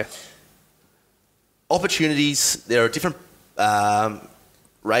 right? Yeah. Opportunities, there are different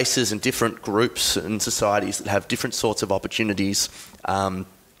races and different groups and societies that have different sorts of opportunities, and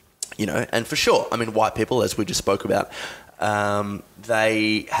for sure, I mean, white people, as we just spoke about,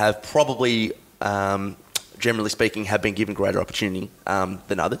 they have probably, generally speaking, have been given greater opportunity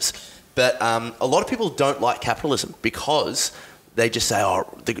than others. But a lot of people don't like capitalism because they just say, oh,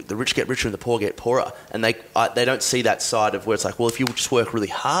 the rich get richer and the poor get poorer. And they don't see that side of where it's like, well, if you just work really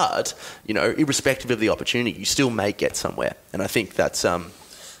hard, irrespective of the opportunity, you still may get somewhere. And I think that's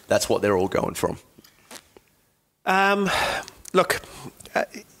what they're all going from. Look,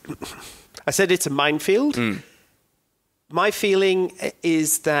 I said it's a minefield. My feeling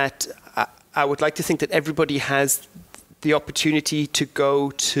is that I would like to think that everybody has the opportunity to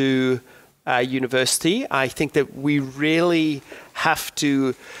go to university. I think that we really have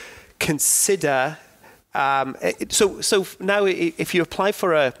to consider. So now, if you apply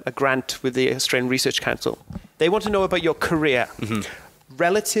for a grant with the Australian Research Council, they want to know about your career.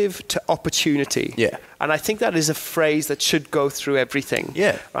 Relative to opportunity. Yeah. And I think that is a phrase that should go through everything.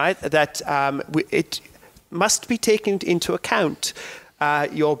 Yeah. Right? That it must be taken into account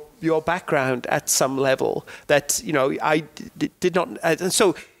your background at some level. That, I did not... and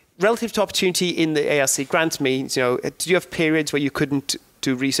so relative to opportunity in the ARC grant means, do you have periods where you couldn't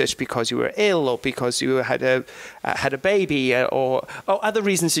do research because you were ill or because you had a baby or other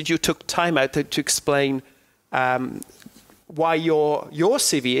reasons that you took time out to explain why your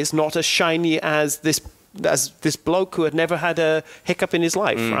CV is not as shiny as this bloke who had never had a hiccup in his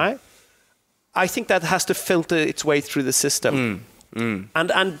life, right? I think that has to filter its way through the system.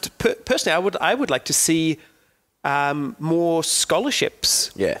 And personally, I would like to see more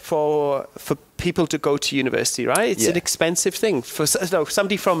scholarships for people to go to university, right? It's an expensive thing. For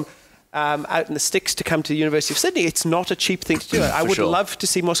somebody from out in the sticks to come to the University of Sydney, it's not a cheap thing to do. I would love to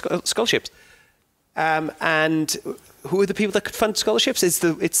see more scholarships. And who are the people that could fund scholarships? It's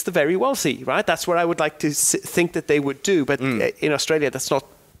the very wealthy, right? That's what I would like to think that they would do. But in Australia, that's not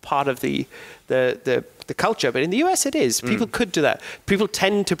part of the culture. But in the US, it is. People could do that. People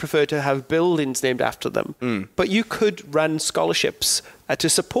tend to prefer to have buildings named after them. But you could run scholarships to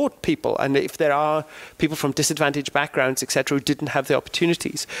support people. And if there are people from disadvantaged backgrounds, etc., who didn't have the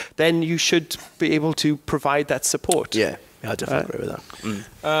opportunities, then you should be able to provide that support. Yeah, I definitely agree with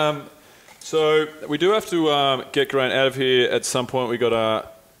that. So we do have to get Geraint out of here at some point. We got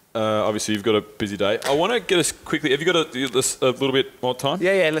obviously you've got a busy day. I want to get us quickly. Have you got a little bit more time?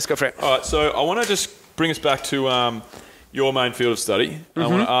 Yeah, let's go for it. All right. So I want to just bring us back to your main field of study. I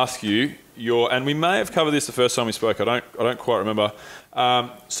want to ask you and we may have covered this the first time we spoke. I don't quite remember.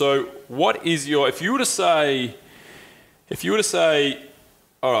 So what is if you were to say,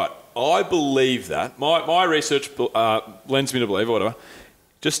 all right, I believe that my research lends me to believe or whatever.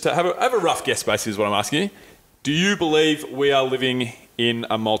 Just to have a rough guess, basically, is what I'm asking you. Do you believe we are living in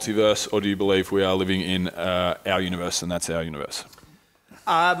a multiverse, or do you believe we are living in our universe, and that's our universe?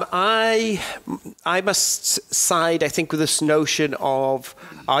 I must side, I think, with this notion of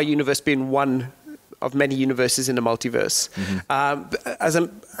our universe being one of many universes in a multiverse. As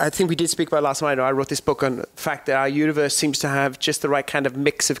I think we did speak about last night, I wrote this book on the fact that our universe seems to have just the right kind of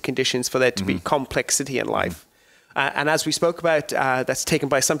mix of conditions for there to be complexity in life. And as we spoke about, that's taken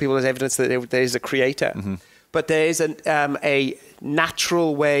by some people as evidence that there is a creator. But there is a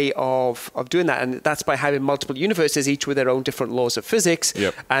natural way of doing that, and that's by having multiple universes, each with their own different laws of physics.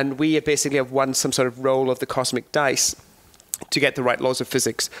 And we basically have won some sort of roll of the cosmic dice to get the right laws of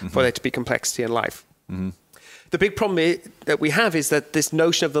physics for there to be complexity in life. The big problem that we have is that this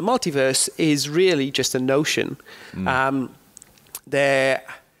notion of the multiverse is really just a notion.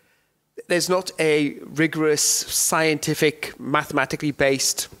 there's not a rigorous, scientific, mathematically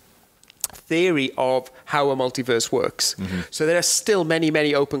based theory of how a multiverse works. So there are still many,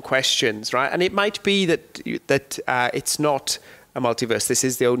 many open questions, right? And it might be that it's not a multiverse. This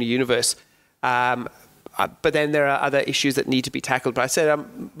is the only universe. But then there are other issues that need to be tackled. But I said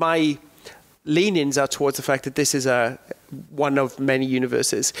my leanings are towards the fact that this is one of many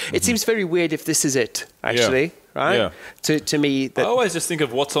universes. It seems very weird if this is it, actually, right? Yeah. To me, I always just think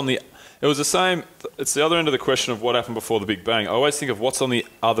of what's on the. It was the same. It's the other end of the question of what happened before the Big Bang. I always think of what's on the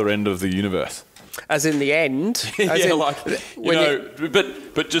other end of the universe. As in the end.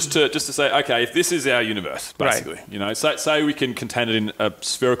 But just to say, okay, if this is our universe, basically, say we can contain it in a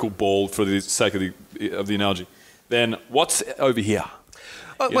spherical ball for the sake of the analogy, then what's over here?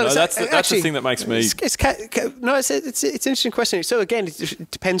 That's the thing that makes me. It's an interesting question. So again, it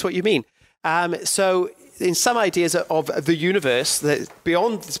depends what you mean. So in some ideas of the universe, that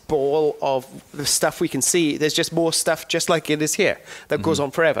beyond this ball of the stuff we can see, there's just more stuff just like it is here that goes on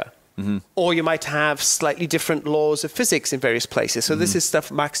forever. Or you might have slightly different laws of physics in various places. So this is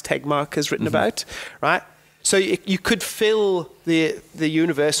stuff Max Tegmark has written about, right? So you could fill the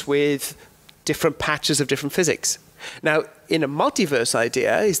universe with different patches of different physics. Now, in a multiverse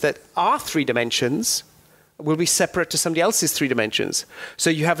idea is that our 3 dimensions will be separate to somebody else's 3 dimensions. So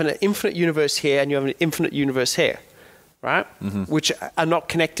you have an infinite universe here and you have an infinite universe here, right? Which are not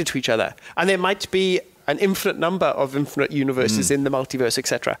connected to each other. And there might be an infinite number of infinite universes in the multiverse,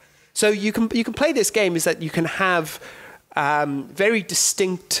 etc. So you can play this game is that you can have very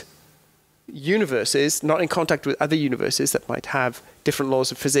distinct universes, not in contact with other universes that might have different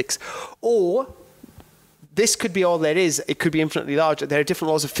laws of physics, or this could be all there is. It could be infinitely larger. There are different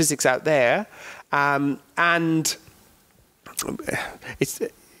laws of physics out there, and it's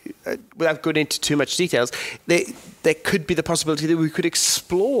without going into too much details, there could be the possibility that we could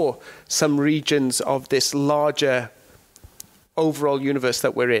explore some regions of this larger overall universe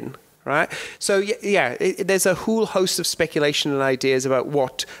that we're in, right? So there's a whole host of speculation and ideas about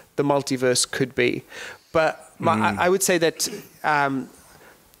what the multiverse could be, but I would say that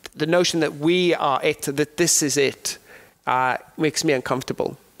the notion that we are it, that this is it, makes me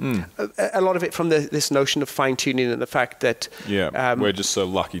uncomfortable. A lot of it from this notion of fine-tuning and the fact that we're just so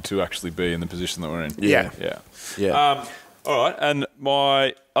lucky to actually be in the position that we're in. Yeah. All right, and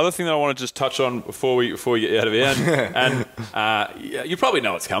my other thing that I want to just touch on before we get out of here, and you probably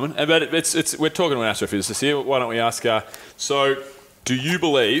know what's coming, but we're talking to an astrophysicist here. Why don't we ask? So, do you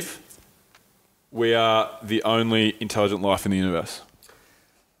believe we are the only intelligent life in the universe?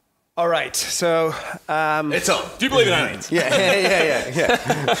 All right, so it's on. Do you believe in aliens? Yeah.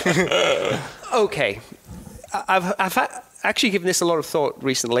 Okay, I've actually given this a lot of thought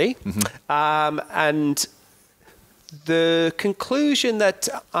recently, and the conclusion that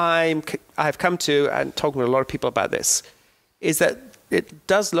I've come to, and talking to a lot of people about this, is that it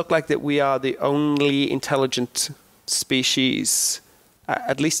does look like that we are the only intelligent species,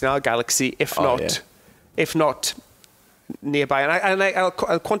 at least in our galaxy, if not nearby. And I'll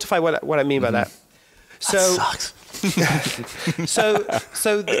quantify what I mean by that. So, that sucks.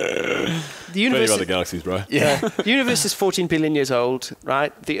 so the universe. Many other galaxies, bro. Yeah. The universe is 14 billion years old,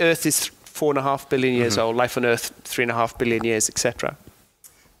 right? The Earth is 4.5 billion years old. Life on Earth 3.5 billion years, etc.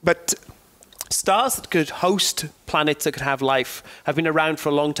 But stars that could host planets that could have life have been around for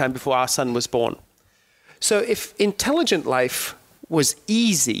a long time before our sun was born. So if intelligent life was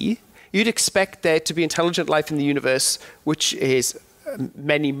easy, you'd expect there to be intelligent life in the universe, which is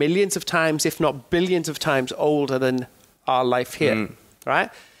many millions of times, if not billions of times older than our life here,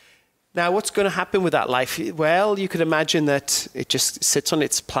 right? Now, what's going to happen with that life? Well, you could imagine that it just sits on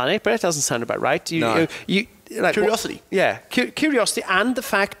its planet, but it doesn't sound about right. Curiosity. Curiosity, and the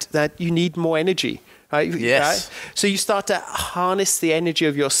fact that you need more energy. Right? Yes. Right? So you start to harness the energy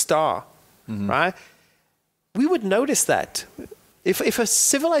of your star, right? We would notice that. If a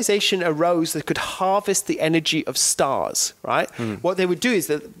civilization arose that could harvest the energy of stars, right? What they would do is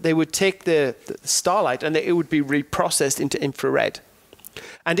that they would take the starlight and it would be reprocessed into infrared.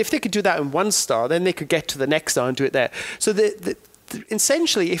 And if they could do that in one star, then they could get to the next star and do it there. So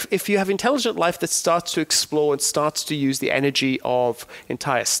essentially, if you have intelligent life that starts to explore and starts to use the energy of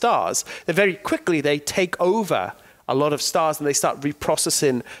entire stars, then very quickly they take over a lot of stars and they start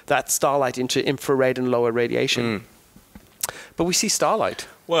reprocessing that starlight into infrared and lower radiation. But we see starlight.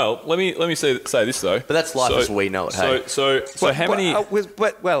 Well, let me say this though. But that's life as we know it. Hey? So how many?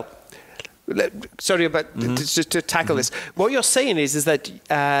 Sorry, but just to tackle this, what you're saying is that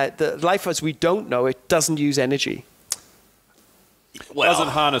the life as we don't know it doesn't use energy. Well, doesn't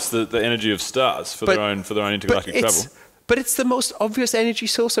harness the energy of stars for their own intergalactic travel. But it's the most obvious energy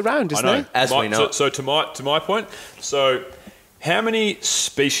source around, isn't it? As we know. So to my point, so how many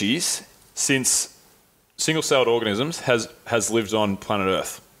species since single-celled organisms has lived on planet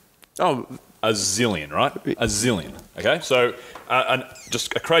Earth? Oh, a zillion, right? A zillion. Okay, so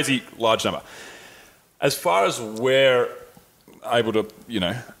just a crazy large number. As far as we're able to,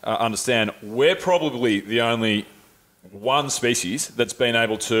 understand, we're probably the only one species that's been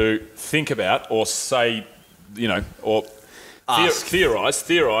able to think about or say, or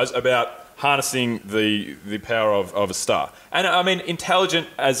theorize about harnessing the power of a star. And I mean intelligent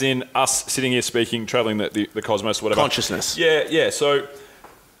as in us sitting here speaking, travelling the cosmos, whatever. Consciousness. Yeah. So,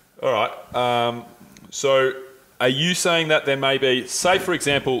 all right. So are you saying that there may be, say for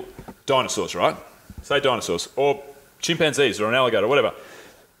example, dinosaurs, right? Say dinosaurs, or chimpanzees, or an alligator, or whatever.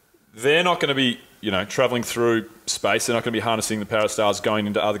 They're not going to be, travelling through space. They're not going to be harnessing the power of stars, going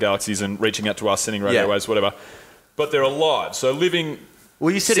into other galaxies and reaching out to us, sending radio waves, whatever. But they're alive. So living...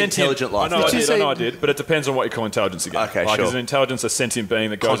 Well, you said intelligent life. I know I did, but it depends on what you call intelligence again. Okay, like, sure. Is an intelligence a sentient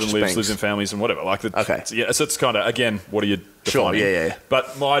being that goes and lives in families and whatever? Okay. So it's kind of, again, what are you defining? Sure, yeah.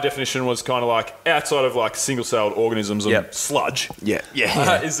 But my definition was kind of like, outside of like single-celled organisms and sludge. Yeah.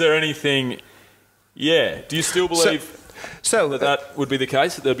 Is there anything... Yeah. Do you still believe... So that would be the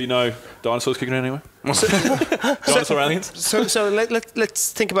case. That there'd be no dinosaurs kicking around anywhere. Dinosaur aliens. So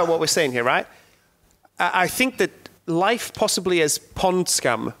let's think about what we're saying here, right? I think that life, possibly as pond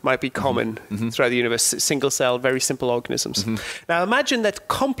scum, might be common throughout the universe. Single-celled, very simple organisms. Now imagine that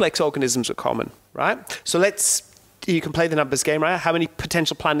complex organisms are common, right? So you can play the numbers game, right? How many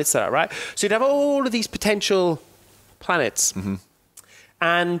potential planets there are, right? So you'd have all of these potential planets.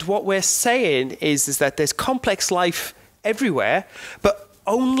 And what we're saying is that there's complex life everywhere, but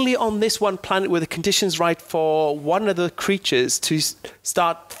only on this one planet were the conditions right for one of the creatures to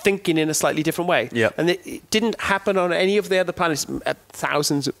start thinking in a slightly different way. Yep. And it didn't happen on any of the other planets,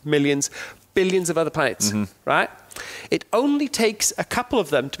 thousands, millions, billions of other planets, right? It only takes a couple of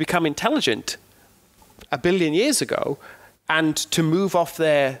them to become intelligent 1 billion years ago and to move off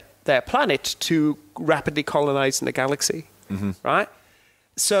their planet to rapidly colonize the galaxy, right?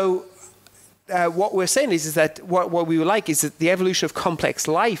 So what we're saying is that what we would like is that the evolution of complex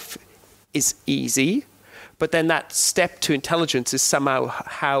life is easy, but then that step to intelligence is somehow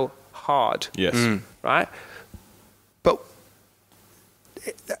how hard. Yes. Right? But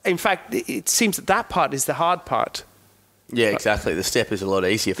in fact, it seems that part is the hard part. Yeah, exactly. The step is a lot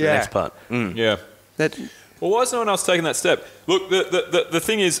easier for the next part. Yeah. Well, why is no one else taking that step? Look, the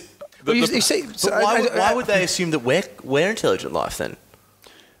thing is... why would they assume that we're intelligent life then?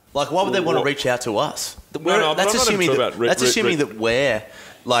 Like, why would they want to reach out to us? That's assuming that we're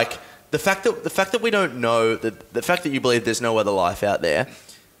like the fact that we don't know the fact that you believe there's no other life out there,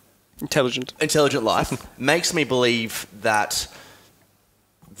 intelligent life, makes me believe that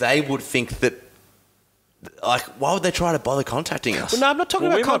they would think that. Like, why would they try to bother contacting us? Well, no, I'm not talking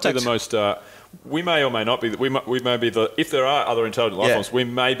about contact. We might be the most. We may or may not be. We may be the. If there are other intelligent life forms, we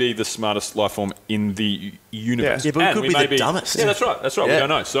may be the smartest life form in the universe. Yeah, but we could be the dumbest. Yeah, that's right. Yeah. We don't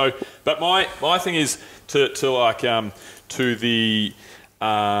know. So, but my thing is to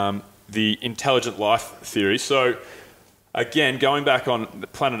the intelligent life theory. So, again, going back on the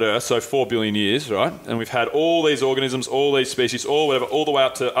planet Earth, so 4 billion years, right? And we've had all these organisms, all these species, all whatever, all the way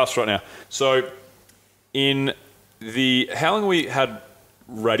up to us right now. So, how long we had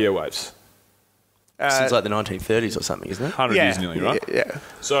radio waves? Since like the 1930s or something, isn't it? 100 years nearly, right? Yeah.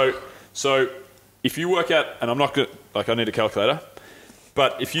 So if you work out, and I'm not good, like I need a calculator,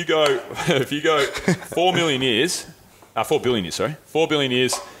 but if you go 4 billion years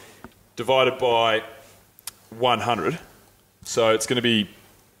divided by 100, so it's going to be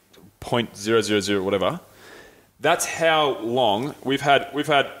 0.000 whatever. That's how long we've had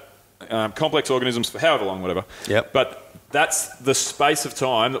complex organisms for however long, whatever. Yep. But that's the space of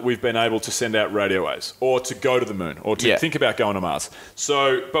time that we've been able to send out radio waves, or to go to the moon, or to think about going to Mars.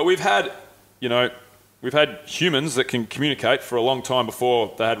 So, but we've had humans that can communicate for a long time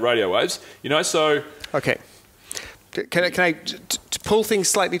before they had radio waves. So okay. Can I pull things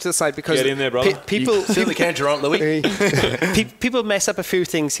slightly to the side, because get in there, brother. People certainly can, Geraint, Louis. People mess up a few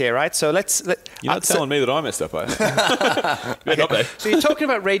things here, right? So you're not telling me that I messed up, okay. So you're talking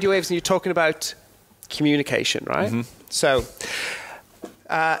about radio waves and you're talking about communication, right? So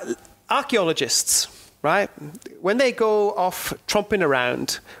archaeologists, right? When they go off tromping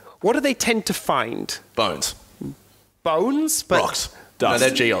around, what do they tend to find? Bones. Bones? But rocks. Dust. No,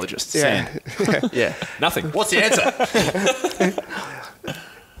 they're geologists. Yeah. Yeah. Nothing. What's the answer?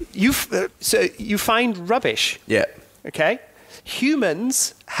 So you find rubbish. Yeah. Okay?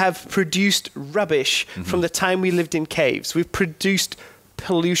 Humans have produced rubbish from the time we lived in caves. We've produced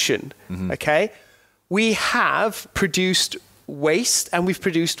pollution, okay? We have produced waste, and we've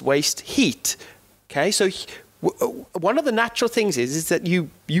produced waste heat, okay? So one of the natural things is that you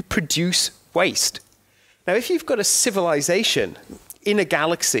produce waste. Now, if you've got a civilization in a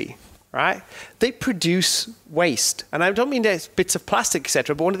galaxy, right, they produce waste. And I don't mean there's bits of plastic,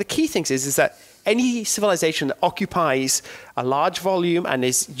 etc., but one of the key things is that any civilization that occupies a large volume and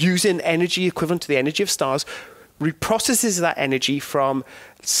is using energy equivalent to the energy of stars reprocesses that energy from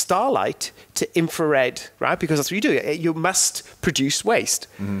starlight to infrared, right? Because that's what you do. You must produce waste,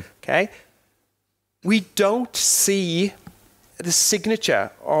 okay? We don't see the signature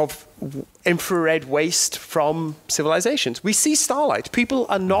of infrared waste from civilizations. We see starlight. People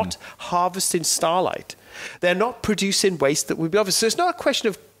are not harvesting starlight. They're not producing waste that would be obvious. So it's not a question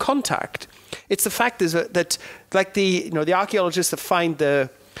of contact. It's the fact is that like the archaeologists that find the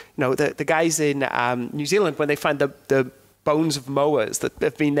guys in New Zealand when they find the bones of moas that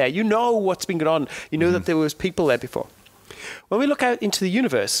have been there. You know what's been going on. You know that there was people there before. When we look out into the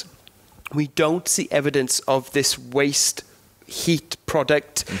universe, we don't see evidence of this waste heat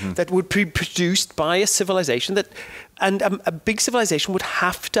product that would be produced by a civilization and a big civilization would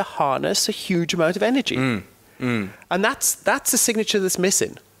have to harness a huge amount of energy. And that's the signature that's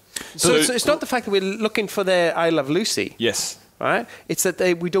missing. So it's not the fact that we're looking for their I Love Lucy. Yes. Right? It's that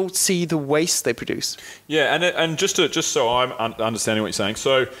we don't see the waste they produce. Yeah, and just so I'm understanding what you're saying.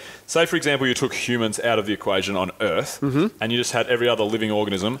 So, say for example, you took humans out of the equation on Earth, and you just had every other living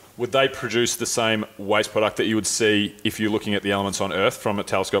organism. Would they produce the same waste product that you would see if you're looking at the elements on Earth from a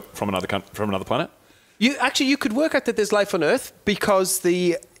telescope from another planet? You could work out that there's life on Earth because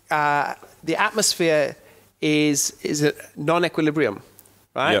the atmosphere is a non-equilibrium,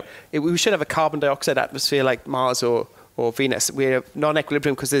 right? Yep. We should have a carbon dioxide atmosphere like Mars or Venus. We're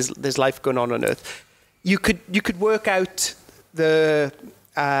non-equilibrium because there's life going on Earth. You could work out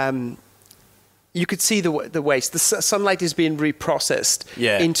you could see the waste. The sunlight is being reprocessed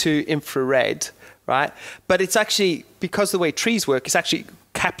into infrared, right? But it's actually, because the way trees work, it's actually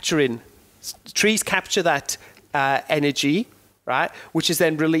trees capture that energy, right? Which is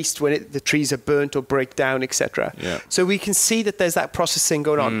then released when the trees are burnt or break down, etc. Yeah. So we can see that there's that processing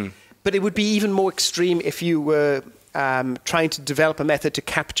going on. But it would be even more extreme if you were trying to develop a method to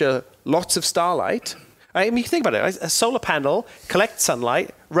capture lots of starlight. I mean, you think about it. Right? A solar panel collects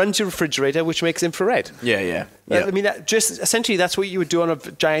sunlight, runs your refrigerator, which makes infrared. Yeah. I mean, essentially that's what you would do on a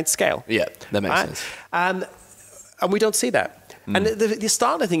giant scale. Yeah, that makes sense. And we don't see that. And the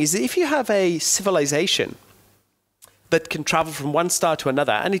startling thing is that if you have a civilization that can travel from one star to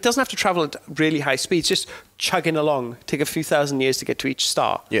another, and it doesn't have to travel at really high speeds, just chugging along, take a few thousand years to get to each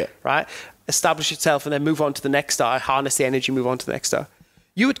star, right? Establish itself and then move on to the next star, harness the energy, move on to the next star.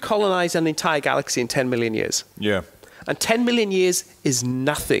 You would colonize an entire galaxy in 10 million years. Yeah. And 10 million years is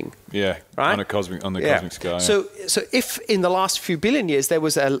nothing. Yeah, right? on the cosmic scale. Yeah. So if in the last few billion years there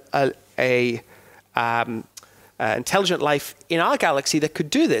was a intelligent life in our galaxy that could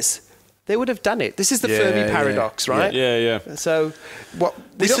do this, they would have done it. This is the Fermi paradox, right? Yeah. So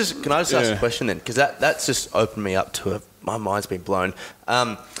can I just ask a question then? Because that's just opened me up to my mind's been blown.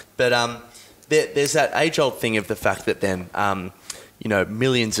 There's that age-old thing of the fact that then,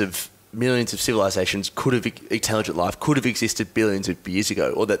 millions of civilizations intelligent life could have existed billions of years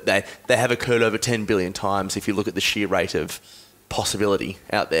ago, or that they have occurred over 10 billion times if you look at the sheer rate of possibility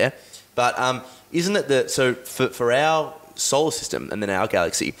out there. But isn't it so for our solar system and then our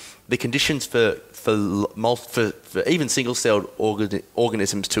galaxy, the conditions for even single-celled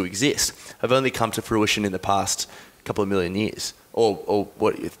organisms to exist have only come to fruition in the past couple of million years, or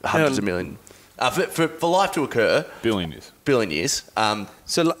hundreds of million. For life to occur, billion years.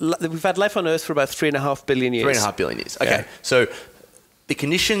 So we've had life on Earth for about 3.5 billion years. 3.5 billion years. Okay, yeah. So the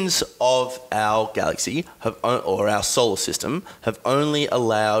conditions of our galaxy or our solar system have only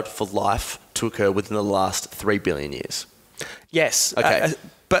allowed for life to occur within the last 3 billion years. Yes. Okay.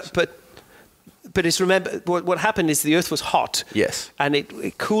 But it's remember what happened is the Earth was hot. Yes. And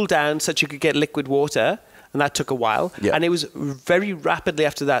it cooled down such you could get liquid water. And that took a while. Yep. And it was very rapidly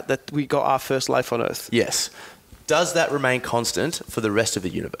after that we got our first life on Earth. Yes. Does that remain constant for the rest of the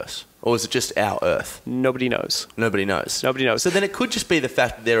universe? Or is it just our Earth? Nobody knows. Nobody knows. So then it could just be the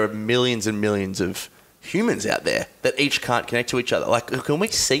fact that there are millions and millions of humans out there that each can't connect to each other. Like, can we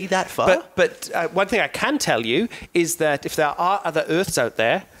see that far? But one thing I can tell you is that if there are other Earths out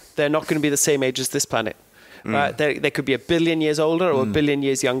there, they're not going to be the same age as this planet. They could be 1 billion years older or 1 billion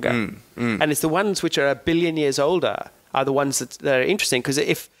years younger. And it's the ones which are 1 billion years older are the ones that are interesting. Because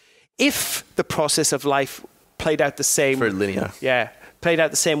if the process of life played out the same... For linear. Yeah. played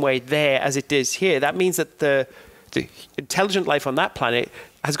out the same way there as it is here, that means that the intelligent life on that planet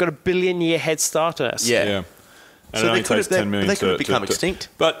has got a billion-year head start on us. Yeah. And so they could have become extinct.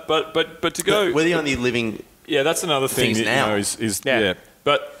 But to go... We're the only living... Yeah, that's another thing.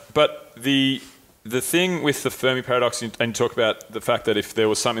 But the thing with the Fermi paradox, and you talk about the fact that if there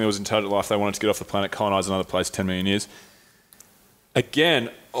was something that was intelligent life, they wanted to get off the planet, colonize another place 10 million years. Again,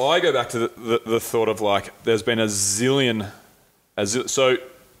 I go back to the thought of like, there's been a zillion... So,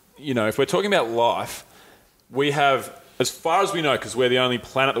 if we're talking about life, we have, as far as we know, because we're the only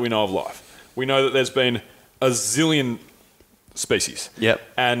planet that we know of life, we know that there's been a zillion species. Yep.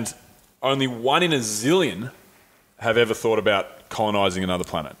 And only 1 in a zillion have ever thought about colonizing another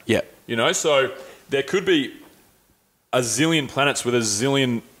planet. Yep. So there could be a zillion planets with a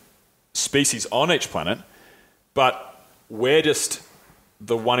zillion species on each planet, but we're just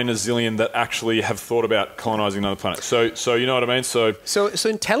the 1 in a zillion that actually have thought about colonizing another planet. So you know what I mean? So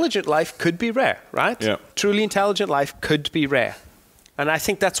intelligent life could be rare, right? Yeah. Truly intelligent life could be rare. And I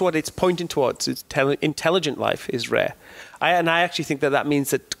think that's what it's pointing towards. Intelligent life is rare. I actually think that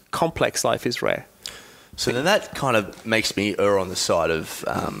means that complex life is rare. So then that kind of makes me err on the side of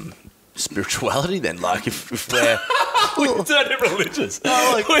spirituality then. Like if we're... We turned it religious.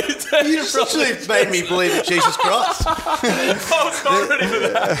 You essentially made me believe in Jesus Christ. I was not ready for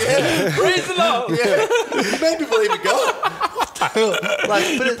that. Yeah. Praise the Lord. Yeah. You made me believe in God.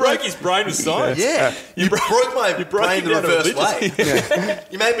 You broke his brain with science. Yeah. You broke my brain the reverse way. Yeah.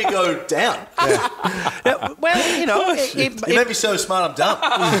 You made me go down. Yeah, well, you made me so smart I'm dumb.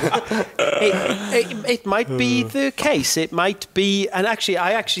 It might be the case. It might be, and actually,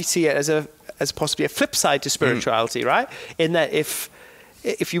 I actually see it as possibly a flip side to spirituality, right? In that if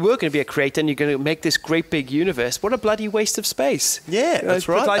you were going to be a creator and you're going to make this great big universe, what a bloody waste of space. Yeah, that's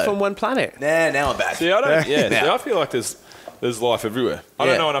right. Put life on one planet. Now I'm back. See, I feel like there's life everywhere. I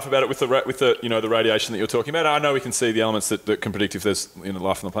don't know enough about it with the radiation that you're talking about. I know we can see the elements that can predict if there's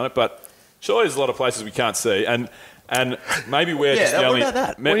life on the planet, but surely there's a lot of places we can't see, and maybe we're just the only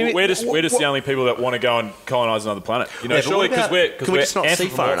we're just the only people that want to go and colonize another planet. Surely because we're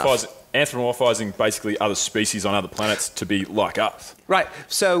anthropomorphizing basically other species on other planets to be like us. Right.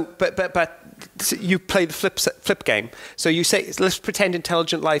 So, but you play the flip game. So you say, let's pretend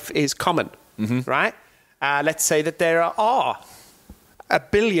intelligent life is common, right? Let's say that there are 1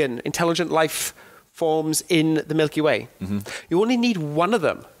 billion intelligent life forms in the Milky Way. You only need one of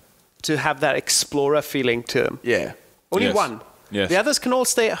them to have that explorer feeling to them. Yeah. Only one. Yes. The others can all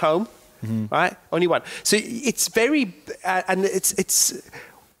stay at home, right? Only one. So it's very, and it's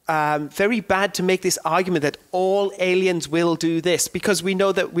very bad to make this argument that all aliens will do this, because we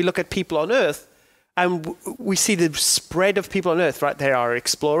know that we look at people on Earth and we see the spread of people on Earth, right? There are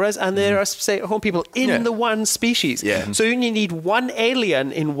explorers and there are stay-at-home people in the one species. Yeah. So you only need one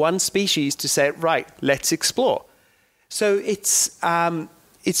alien in one species to say, right, let's explore. So I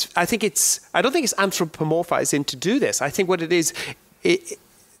don't think it's anthropomorphizing to do this. I think what it is,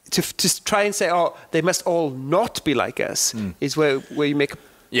 to try and say, oh, they must all not be like us, is where you make.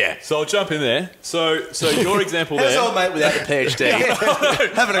 Yeah. So I'll jump in there. So your example there. How's old mate without a PhD?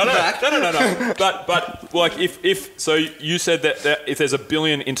 Having a crack. No. But like if so, you said that if there's 1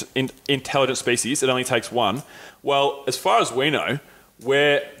 billion intelligent species, it only takes one. Well, as far as we know,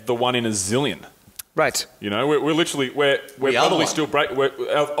 we're the 1 in a zillion. Right. We're literally we're probably still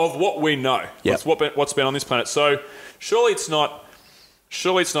of what we know. Yep. What's been on this planet. So surely it's not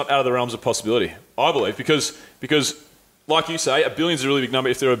out of the realms of possibility. I believe because like you say, 1 billion is a really big number.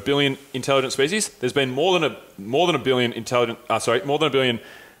 If there are 1 billion intelligent species, there's been more than a billion more than a billion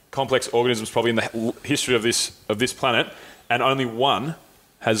complex organisms probably in the history of this planet, and only one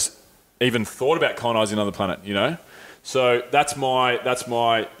has even thought about colonizing another planet. So that's my.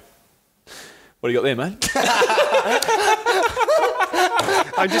 What do you got there, mate?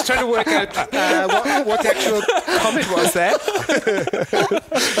 I'm just trying to work out what the actual comment was there.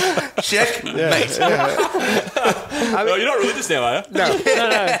 Check, mate. Yeah. You're not religious now, are you? No.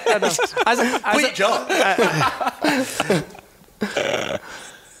 Quit your job.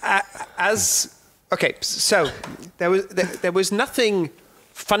 Okay, so there was nothing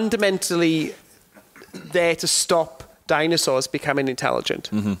fundamentally there to stop dinosaurs becoming intelligent.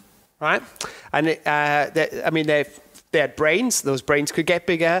 Right? And they had brains. Those brains could get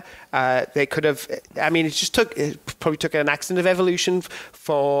bigger. They could have. It probably took an accident of evolution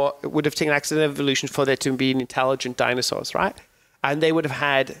for there to be intelligent dinosaurs, right? And they would have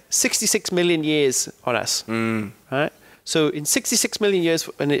had 66 million years on us, right? So in 66 million years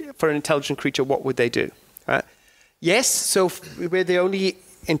for an intelligent creature, what would they do? Right? Yes. So we're the only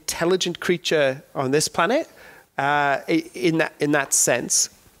intelligent creature on this planet. in that sense.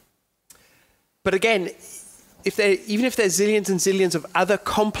 But again, even if there's zillions and zillions of other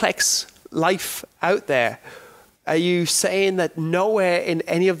complex life out there, are you saying that nowhere in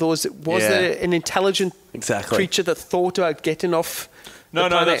any of those was there an intelligent creature that thought about getting off? No,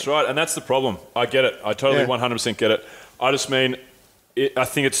 that's right, and that's the problem. I get it. I totally 100% get it. I just mean, I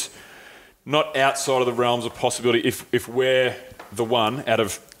think it's not outside of the realms of possibility if we're the one out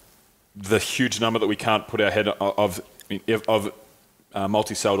of the huge number that we can't put our head of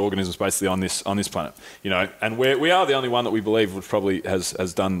multi-celled organisms basically on this planet, and we are the only one that we believe which probably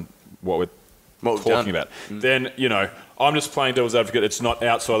has done what we're talking about. Then I'm just playing devil's advocate. It's not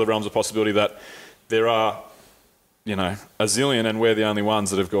outside the realms of possibility that there are a zillion and we're the only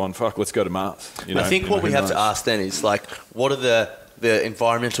ones that have gone, fuck, let's go to Mars. I think what we have to ask then is what are the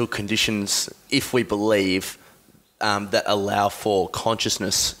environmental conditions, if we believe, that allow for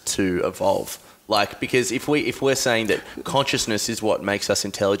consciousness to evolve? Because if we're saying that consciousness is what makes us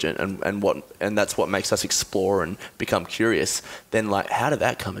intelligent and that's what makes us explore and become curious, then how did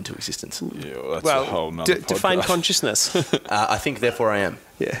that come into existence? Yeah, that's a whole nother podcast. Define consciousness. I think therefore I am.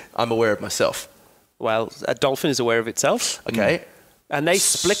 Yeah. I'm aware of myself. Well, a dolphin is aware of itself. Okay. And they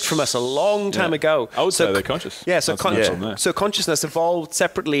split from us a long time ago. I would say they're conscious. Yeah, so consciousness evolved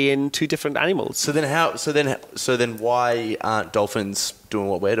separately in two different animals. So then why aren't dolphins doing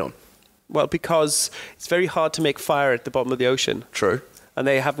what we're doing? Well, because it's very hard to make fire at the bottom of the ocean. True. And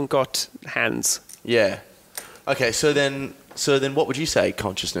they haven't got hands. Yeah. Okay, so then what would you say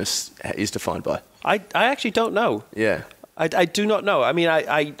consciousness is defined by? I actually don't know. Yeah. I do not know. I mean,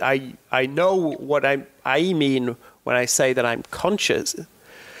 I know what I mean when I say that I'm conscious,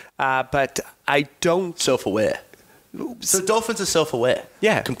 but I don't... Self-aware. So dolphins are self-aware.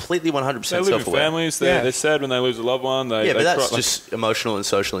 Yeah. Completely 100% self-aware. They live in families. They're sad when they lose a loved one. But that's just emotional and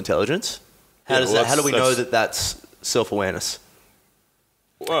social intelligence. How do we know that that's self-awareness?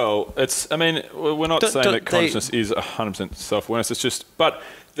 Well, we're not saying that consciousness is 100% self-awareness. It's just... But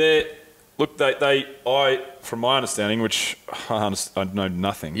they're... Look, from my understanding, which I know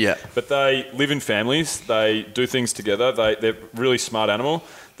nothing, but they live in families, they do things together, they're really smart animal,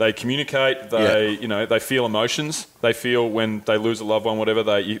 they communicate, they feel emotions, they feel when they lose a loved one, whatever,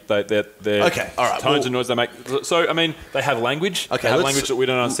 their tones and noise they make. So, they have language, language that we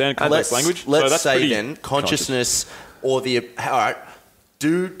don't understand, complex language. Let's say then, consciousness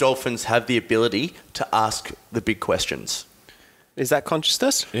do dolphins have the ability to ask the big questions? Is that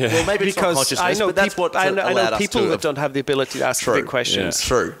consciousness? Yeah. Well, maybe it's not consciousness, but that's what I know people that don't have the ability to ask big questions. Yeah.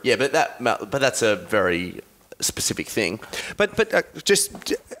 True. Yeah, but that's a very specific thing. But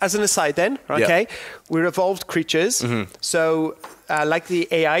just as an aside then, okay, we're evolved creatures. Mm-hmm. So like the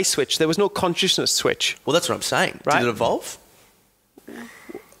AI switch, there was no consciousness switch. Well, that's what I'm saying. Right? Did it evolve?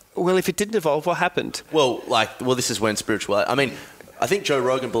 Well, if it didn't evolve, what happened? Well, this is when spirituality... I think Joe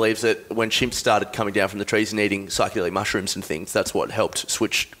Rogan believes that when chimps started coming down from the trees and eating psychedelic mushrooms and things, that's what helped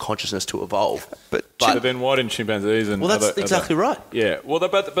switch consciousness to evolve. But then why didn't chimpanzees and that's exactly right. Yeah. Well,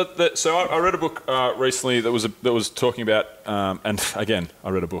 so I read a book recently that was talking about, and again,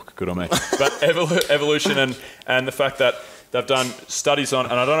 I read a book, good on me, but evolution and the fact that they've done studies on,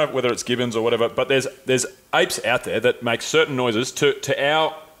 and I don't know whether it's gibbons or whatever, but there's apes out there that make certain noises to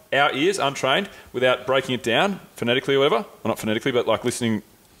our ears, untrained, without breaking it down phonetically or whatever. Well, not phonetically, but listening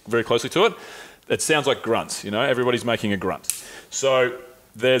very closely to it. It sounds like grunts, everybody's making a grunt. So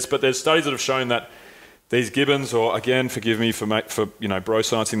there's studies that have shown that these gibbons, or again, forgive me for bro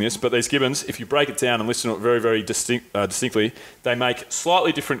sciencing this, but these gibbons, if you break it down and listen to it very, very distinctly, they make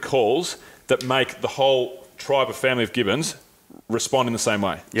slightly different calls that make the whole tribe of family of gibbons respond in the same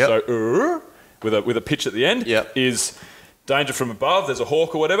way. Yep. So with a pitch at the end is... Danger from above, there's a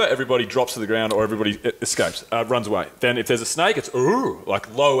hawk or whatever, everybody drops to the ground or everybody escapes, runs away. Then if there's a snake, it's low at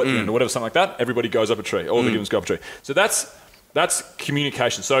the end or whatever, something like that, everybody goes up a tree. All the gibbons go up a tree. So that's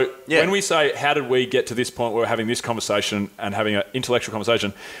communication. So when we say, how did we get to this point where we're having this conversation and having an intellectual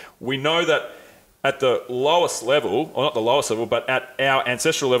conversation, we know that at the lowest level, or not the lowest level, but at our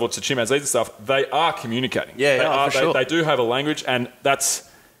ancestral level to chimpanzees and stuff, they are communicating. They do have a language, and that's,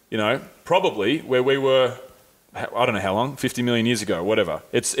 probably where we were... I don't know how long, 50 million years ago, whatever.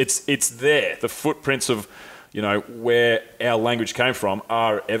 It's there. The footprints of, where our language came from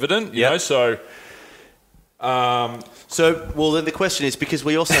are evident. You know, so. Well, then the question is, because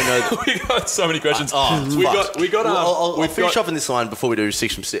we also know that we got so many questions. I'll finish off in this line before we do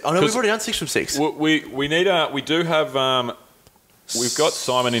 6 from 6. Oh no, we've already done 6 from 6. We do have. We've got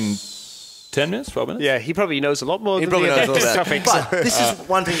Simon in 10 minutes, 12 minutes. Yeah, he probably knows a lot more than knows all that. But this is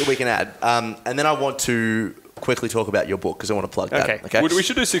one thing that we can add, and then I want to quickly talk about your book because I want to plug that. Okay. We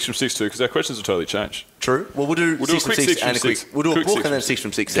should do 6 from 6 too because our questions will totally change. True. Well, we'll do 6 from 6 and a quick. We'll do a book and then 6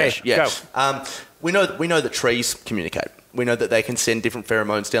 from 6. Okay, Yeah. go. We know that trees communicate. We know that they can send different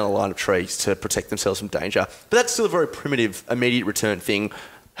pheromones down the line of trees to protect themselves from danger. But that's still a very primitive, immediate return thing.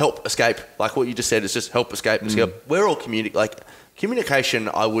 Help, escape. Like what you just said is just help, escape, escape. We're all communication,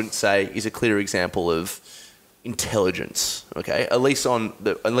 I wouldn't say, is a clear example of intelligence. Okay, at least on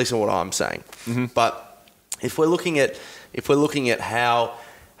what I'm saying. But if we're looking at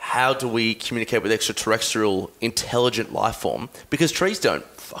how do we communicate with extraterrestrial intelligent life form, because trees don't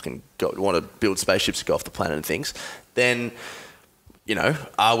fucking want to build spaceships to go off the planet and things, then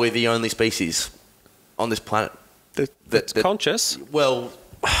are we the only species on this planet that's conscious? Well,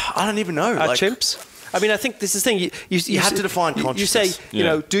 I don't even know. Chimps? I mean, I think this is the thing. You have to define consciousness. You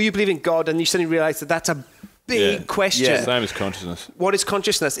say, do you believe in God? And you suddenly realize that that's a big question. Yeah. Same as consciousness. What is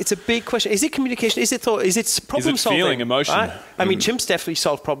consciousness? It's a big question. Is it communication? Is it thought? Is it problem solving? Is it feeling, emotion? Right? I mean, chimps definitely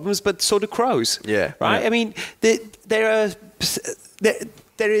solve problems, but so do crows. Yeah. Right? Yeah. I mean, there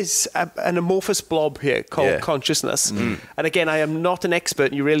is an amorphous blob here called consciousness. And again, I am not an expert,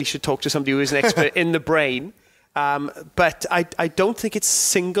 and you really should talk to somebody who is an expert in the brain. But I don't think it's a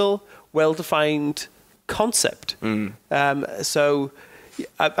single, well-defined concept. So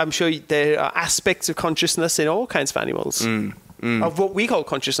I'm sure there are aspects of consciousness in all kinds of animals, of what we call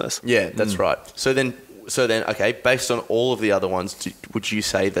consciousness. Yeah, that's right. So then, okay, based on all of the other ones, would you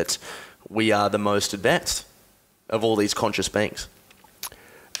say that we are the most advanced of all these conscious beings?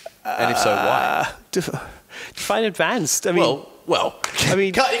 And if so, why? Define advanced. I mean, well, I mean,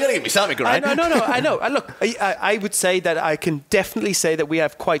 you got to give me something, Geraint. I know. Look, I would say that I can definitely say that we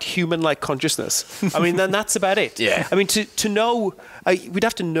have quite human-like consciousness. I mean, then that's about it. Yeah. I mean, to know, we'd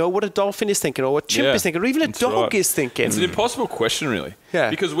have to know what a dolphin is thinking, or what a chimp is thinking, or even a dog is thinking. It's an impossible question, really.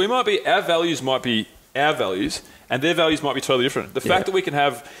 Yeah. Because our values might be our values, and their values might be totally different. The fact that we can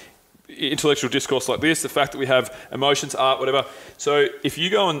have intellectual discourse like this, the fact that we have emotions, art, whatever. So if you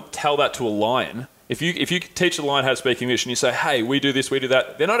go and tell that to a lion, if you teach a lion how to speak English and you say, hey, we do this, we do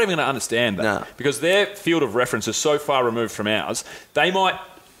that, they're not even going to understand that. Because their field of reference is so far removed from ours, they might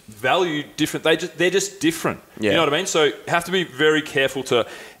value different. They're just different. You know what I mean? So you have to be very careful to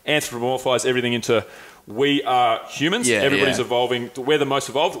anthropomorphize everything into we are humans, everybody's evolving, we're the most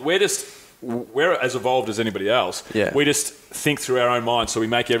evolved, we're as evolved as anybody else. Yeah. We just think through our own minds, so we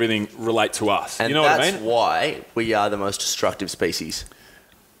make everything relate to us. And you know what I mean? That's why we are the most destructive species.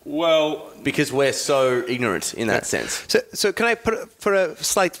 Well, because we're so ignorant in that sense. So can I put a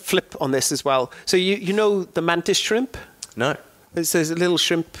slight flip on this as well? So you know the mantis shrimp? No. It's a little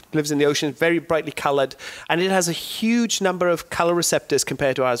shrimp, lives in the ocean, very brightly coloured, and it has a huge number of colour receptors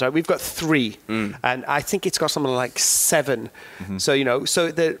compared to ours. Right? We've got 3, and I think it's got something like 7. So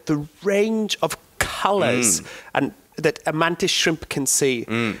so the range of colours and that a mantis shrimp can see,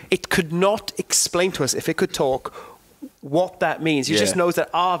 it could not explain to us, if it could talk, what that means. It just knows that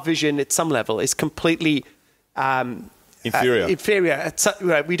our vision at some level is completely inferior.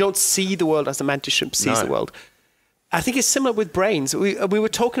 We don't see the world as the mantis shrimp sees the world. I think it's similar with brains. We were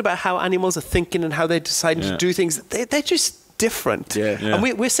talking about how animals are thinking and how they're deciding to do things. They're just different. And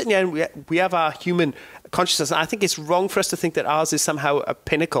we're sitting here and we have our human consciousness. And I think it's wrong for us to think that ours is somehow a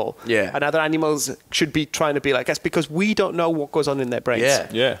pinnacle. And other animals should be trying to be like us because we don't know what goes on in their brains.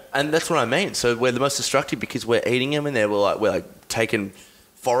 And that's what I mean. So we're the most destructive because we're eating them and we're like taking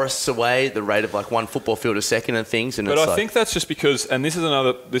forests away at the rate of like 1 football field a second and things. And but I think that's just because, and this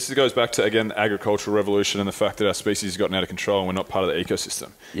goes back to, again, the agricultural revolution and the fact that our species has gotten out of control and we're not part of the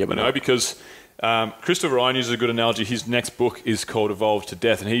ecosystem. Because Christopher Ryan uses a good analogy. His next book is called Evolved to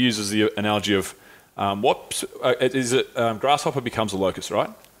Death, and he uses the analogy of grasshopper becomes a locust,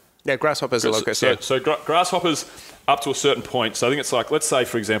 right? Yeah, grasshopper's a locust, So grasshoppers up to a certain point, so I think it's like, let's say,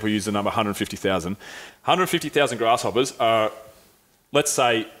 for example, use the number 150,000. 150,000 grasshoppers are, let's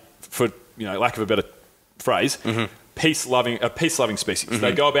say, for lack of a better phrase, peace-loving species.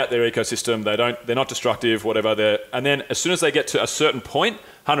 They go about their ecosystem. They're not destructive, whatever. And then as soon as they get to a certain point,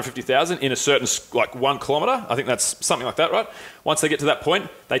 150,000 in a certain 1 kilometre, I think that's something like that, right? Once they get to that point,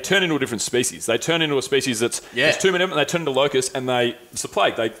 they turn into a different species. They turn into a species that's there's too many of them, and they turn into locusts, and it's a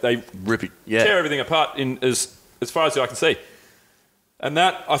plague. They rip it, tear everything apart as far as I can see. And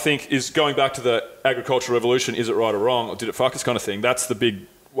that, I think, is going back to the agricultural revolution. Is it right or wrong, or did it fuck us kind of thing? That's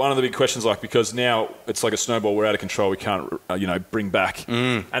one of the big questions, because now it's like a snowball. We're out of control. We can't, bring back.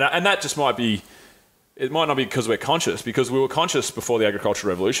 And that just might be. It might not be because we're conscious, because we were conscious before the agricultural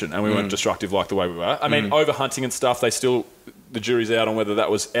revolution, and we weren't destructive like the way we were. I mean, overhunting and stuff. The jury's out on whether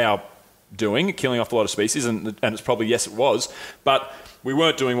that was our doing, killing off a lot of species, and it's probably, yes, it was, but we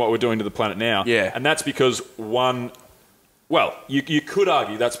weren't doing what we're doing to the planet now. Yeah. And that's because you could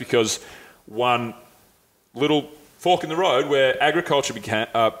argue that's because one little fork in the road where agriculture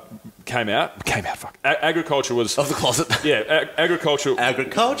came out. Agriculture was... Of the closet. Yeah, agriculture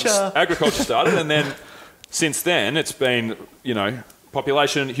started, and then since then it's been,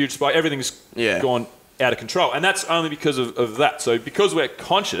 population, huge spike, everything's gone out of control. And that's only because of that. So because we're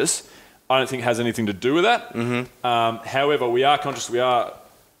conscious, I don't think it has anything to do with that. Mm-hmm. However, we are conscious, we are,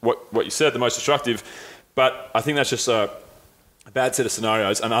 what you said, the most destructive. But I think that's just a bad set of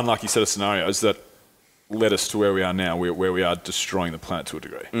scenarios, an unlucky set of scenarios that led us to where we are now, where we are destroying the planet to a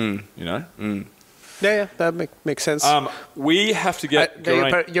degree. Yeah, that makes sense. We have to get...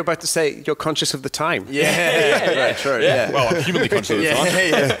 You're about to say you're conscious of the time. Yeah, true. Yeah. Well, I'm humanly conscious of the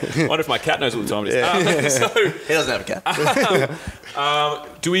time. I wonder if my cat knows what the time it is. So, he doesn't have a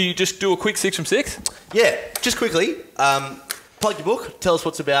cat. Do we just do a quick 6 from 6? Yeah, just quickly. Plug your book. Tell us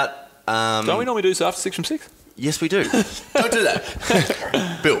what's about... Don't we normally do this after 6 from 6? Yes, we do. Don't do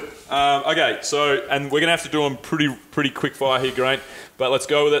that. Bill. Okay, so, and we're going to have to do them pretty quick fire here, Geraint, but let's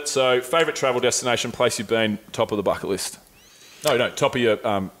go with it. So, favourite travel destination, place you've been, top of the bucket list? No, top of your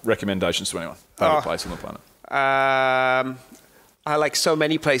recommendations to anyone. Favourite place on the planet? I like so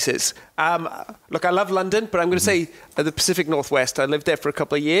many places. Look, I love London, but I'm going to say the Pacific Northwest. I lived there for a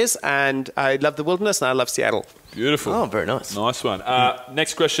couple of years, and I love the wilderness, and I love Seattle. Beautiful. Oh, very nice. Nice one.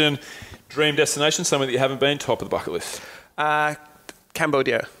 Next question, dream destination, somewhere that you haven't been, top of the bucket list?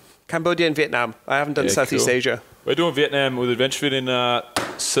 Cambodia and Vietnam. I haven't done Southeast Asia. We're doing Vietnam with AdventureFit in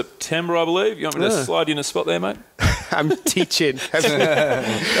September, I believe. You want me to slide you in a spot there, mate? I'm teaching.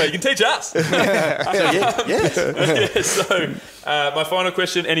 No, you can teach us. So, my final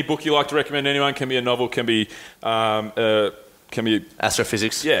question, any book you like to recommend anyone? Can be a novel, can be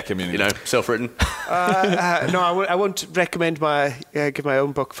astrophysics. Yeah, can be self-written. No, I won't recommend give my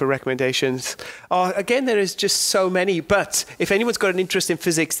own book for recommendations. Again, there is just so many. But if anyone's got an interest in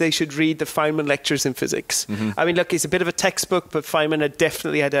physics, they should read the Feynman Lectures in Physics. Mm-hmm. I mean, look, it's a bit of a textbook, but Feynman had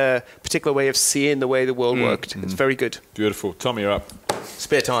definitely had a particular way of seeing the way the world worked. It's very good. Beautiful. Tommy, you're up.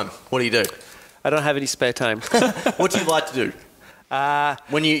 Spare time. What do you do? I don't have any spare time. What do you like to do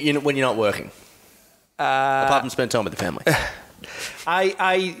when you're not working? Apart from spend time with the family.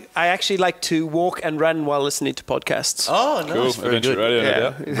 I actually like to walk and run while listening to podcasts. Oh, nice. Cool. Very good. Radio,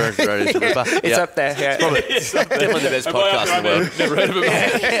 yeah. Very good. It's up there. Yeah. It's definitely the best podcast in the world. Never heard of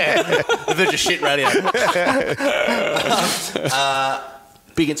it. The Virgin Shit Radio.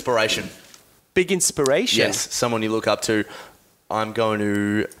 Big inspiration. Big inspiration? Yes, someone you look up to. I'm going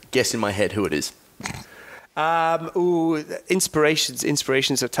to guess in my head who it is.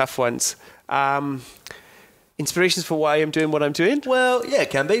 Inspirations are tough ones. Inspirations for why I'm doing what I'm doing? Well, yeah,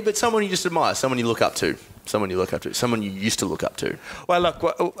 it can be, but someone you just admire, someone you look up to, someone you used to look up to. Well, look,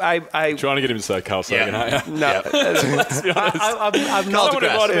 I trying to get him to say Carl Sagan, aren't you? No, let's be honest. I'm not. Someone who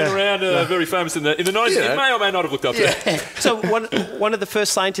might have been around, very famous in the 90s, you may or may not have looked up to him. So one of the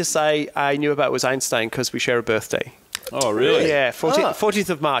first scientists I knew about was Einstein because we share a birthday. Oh, really? Yeah, 14th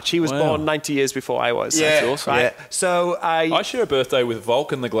of March. He was born 90 years before I was. Yeah. That's awesome. Right? Yeah. So I share a birthday with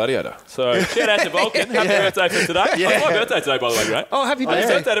Vulcan the Gladiator. So shout out to Vulcan. Happy birthday for today. Yeah. It's my birthday today, by the way, Geraint. Oh, happy birthday.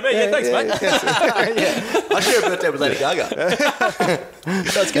 Happy birthday to me. Yeah, thanks, mate. I share a birthday with Lady Gaga.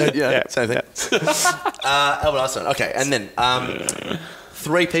 That's good. Yeah, same thing. Albert Einstein. Okay, and then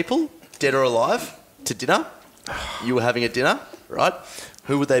 3 people, dead or alive, to dinner. You were having a dinner, right?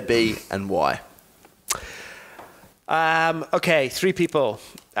 Who would they be and why? Okay, 3 people.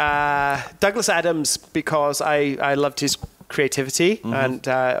 Douglas Adams, because I loved his creativity and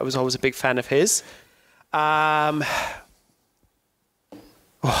I was always a big fan of his. For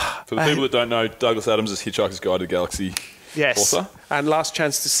the people that don't know, Douglas Adams is Hitchhiker's Guide to the Galaxy author. And Last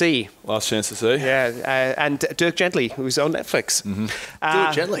Chance to See. Last Chance to See. Yeah, and Dirk Gently, who's on Netflix. Do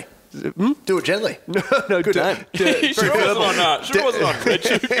it gently. Do it gently. No, good name. Sure it wasn't on Red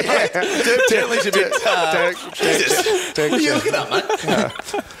Tube. Dirk Gently's a bit... Jesus. What are you looking at, mate?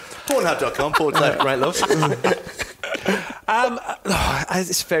 Pornhub.com/Geraint Loves.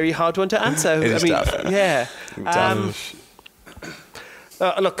 It's a very hard one to answer. It is tough. Yeah.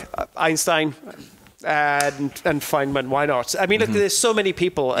 Look, Einstein and Feynman, why not? I mean, look, there's so many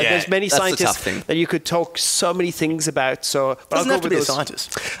people. And there's many scientists that you could talk so many things about. So, but doesn't have to be a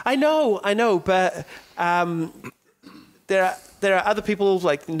scientist. I know, but there are other people,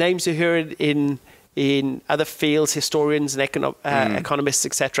 like names you hear in other fields, historians and economists,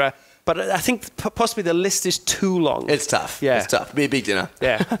 etc. but I think possibly the list is too long. It's tough. Yeah. It's tough. It'll be a big dinner.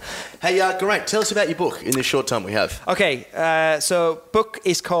 Yeah. Hey, Geraint, tell us about your book in this short time we have. Okay, so book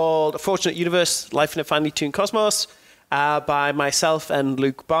is called A Fortunate Universe, Life in a Finely Tuned Cosmos, by myself and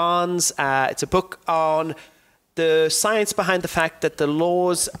Luke Barnes. It's a book on the science behind the fact that the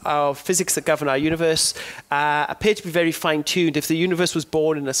laws of physics that govern our universe appear to be very fine-tuned. If the universe was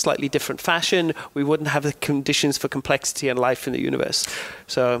born in a slightly different fashion, we wouldn't have the conditions for complexity and life in the universe.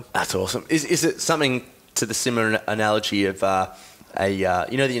 So that's awesome. Is it something to the similar analogy of the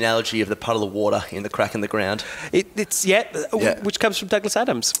analogy of the puddle of water in the crack in the ground? It's which comes from Douglas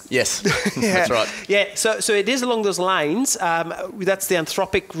Adams. Yes, that's right. Yeah, so it is along those lines. That's the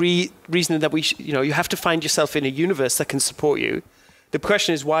anthropic reasoning that you have to find yourself in a universe that can support you. The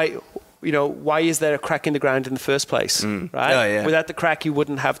question is why is there a crack in the ground in the first place, right? Oh, yeah. Without the crack, you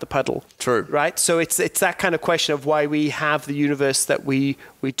wouldn't have the puddle. True. Right? So it's that kind of question of why we have the universe that we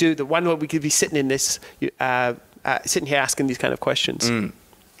do. The one where we could be sitting in this, sitting here asking these kind of questions.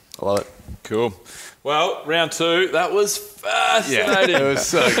 I love it. Cool. Well, round 2, that was fascinating. It was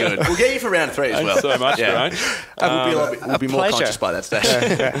so good. We'll get you for round 3 as well. Thanks so much, Geraint. We'll be more conscious by that stage.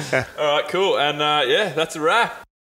 All right, cool. And that's a wrap.